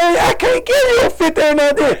 Bro, I can't give you a 50 or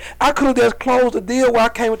nothing. Right. I could have just closed the deal where I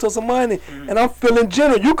came into some money, and I'm feeling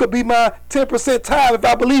generous. You could be my 10% time if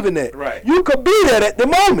I believe in that. Right. You could be that at the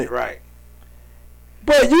moment. Right.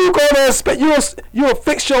 But you gonna expect you'll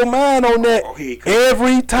fix your mind on that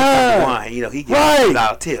every time. He gives a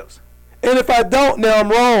lot of tips. And if I don't, now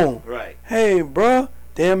I'm wrong. Right. Hey, bro,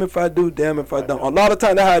 damn if I do, damn if I don't. A lot of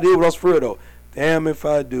times that's how it is with us for real though. Damn if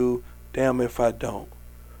I do, damn if I don't.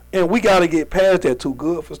 And we got to get past that. Too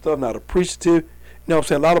good for stuff, not appreciative. You know what I'm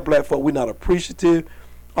saying? A lot of black folk, we not appreciative.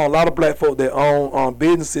 A lot of black folk that own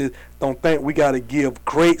businesses don't think we got to give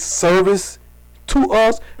great service to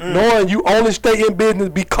us, knowing you only stay in business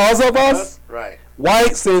because of us. Right.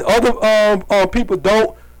 Whites and other people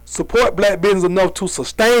don't support black business enough to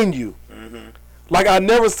sustain you. Mm-hmm. Like I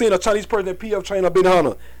never seen a Chinese person at PF train up in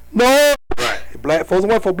Hunter. No. Right. Black folks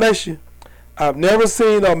and white folks, bless you. I've never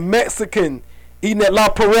seen a Mexican eating at La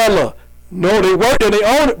Perella. No, they work there, they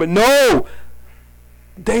own it, but no.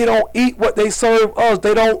 They don't eat what they serve us.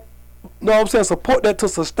 They don't, you know what I'm saying, support that to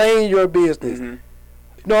sustain your business. Mm-hmm.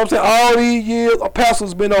 You know what I'm saying? All these years, a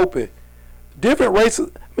pastor's been open. Different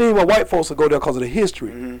races, well, white folks will go there because of the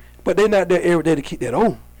history, but they're not there every day to keep that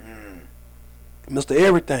on. Mr.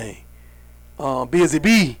 Everything, Busy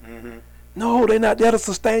Bee. No, they're not there to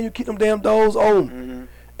sustain you, keep them damn doors on.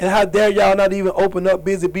 And how dare y'all not even open up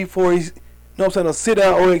Busy Bee for his, you know what I'm saying, to sit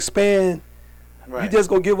down or expand You just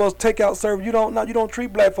gonna give us takeout service. You don't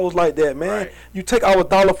treat black folks like that, man. Right. You take our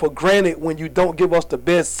dollar for granted when you don't give us the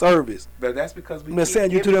best service. But that's because we I'm keep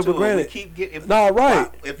saying you giving do that for to 'em. We granted. keep get, if, Right.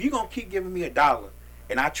 If you're going to keep giving me $1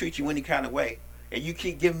 and I treat you any kind of way and you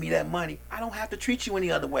keep giving me that money, I don't have to treat you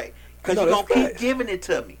any other way because you're going to keep giving it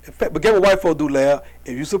to me. In fact, but get what white folk do, Lab.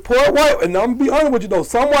 If you support white, and I'm going to be honest with you, though,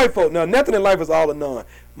 some white folk, now nothing in life is all or none.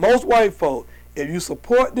 Most white folk, if you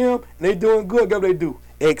support them and they doing good, guess what they do?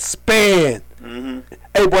 Expand. Mm-hmm.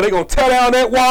 Hey, boy, they going to tear down that wall.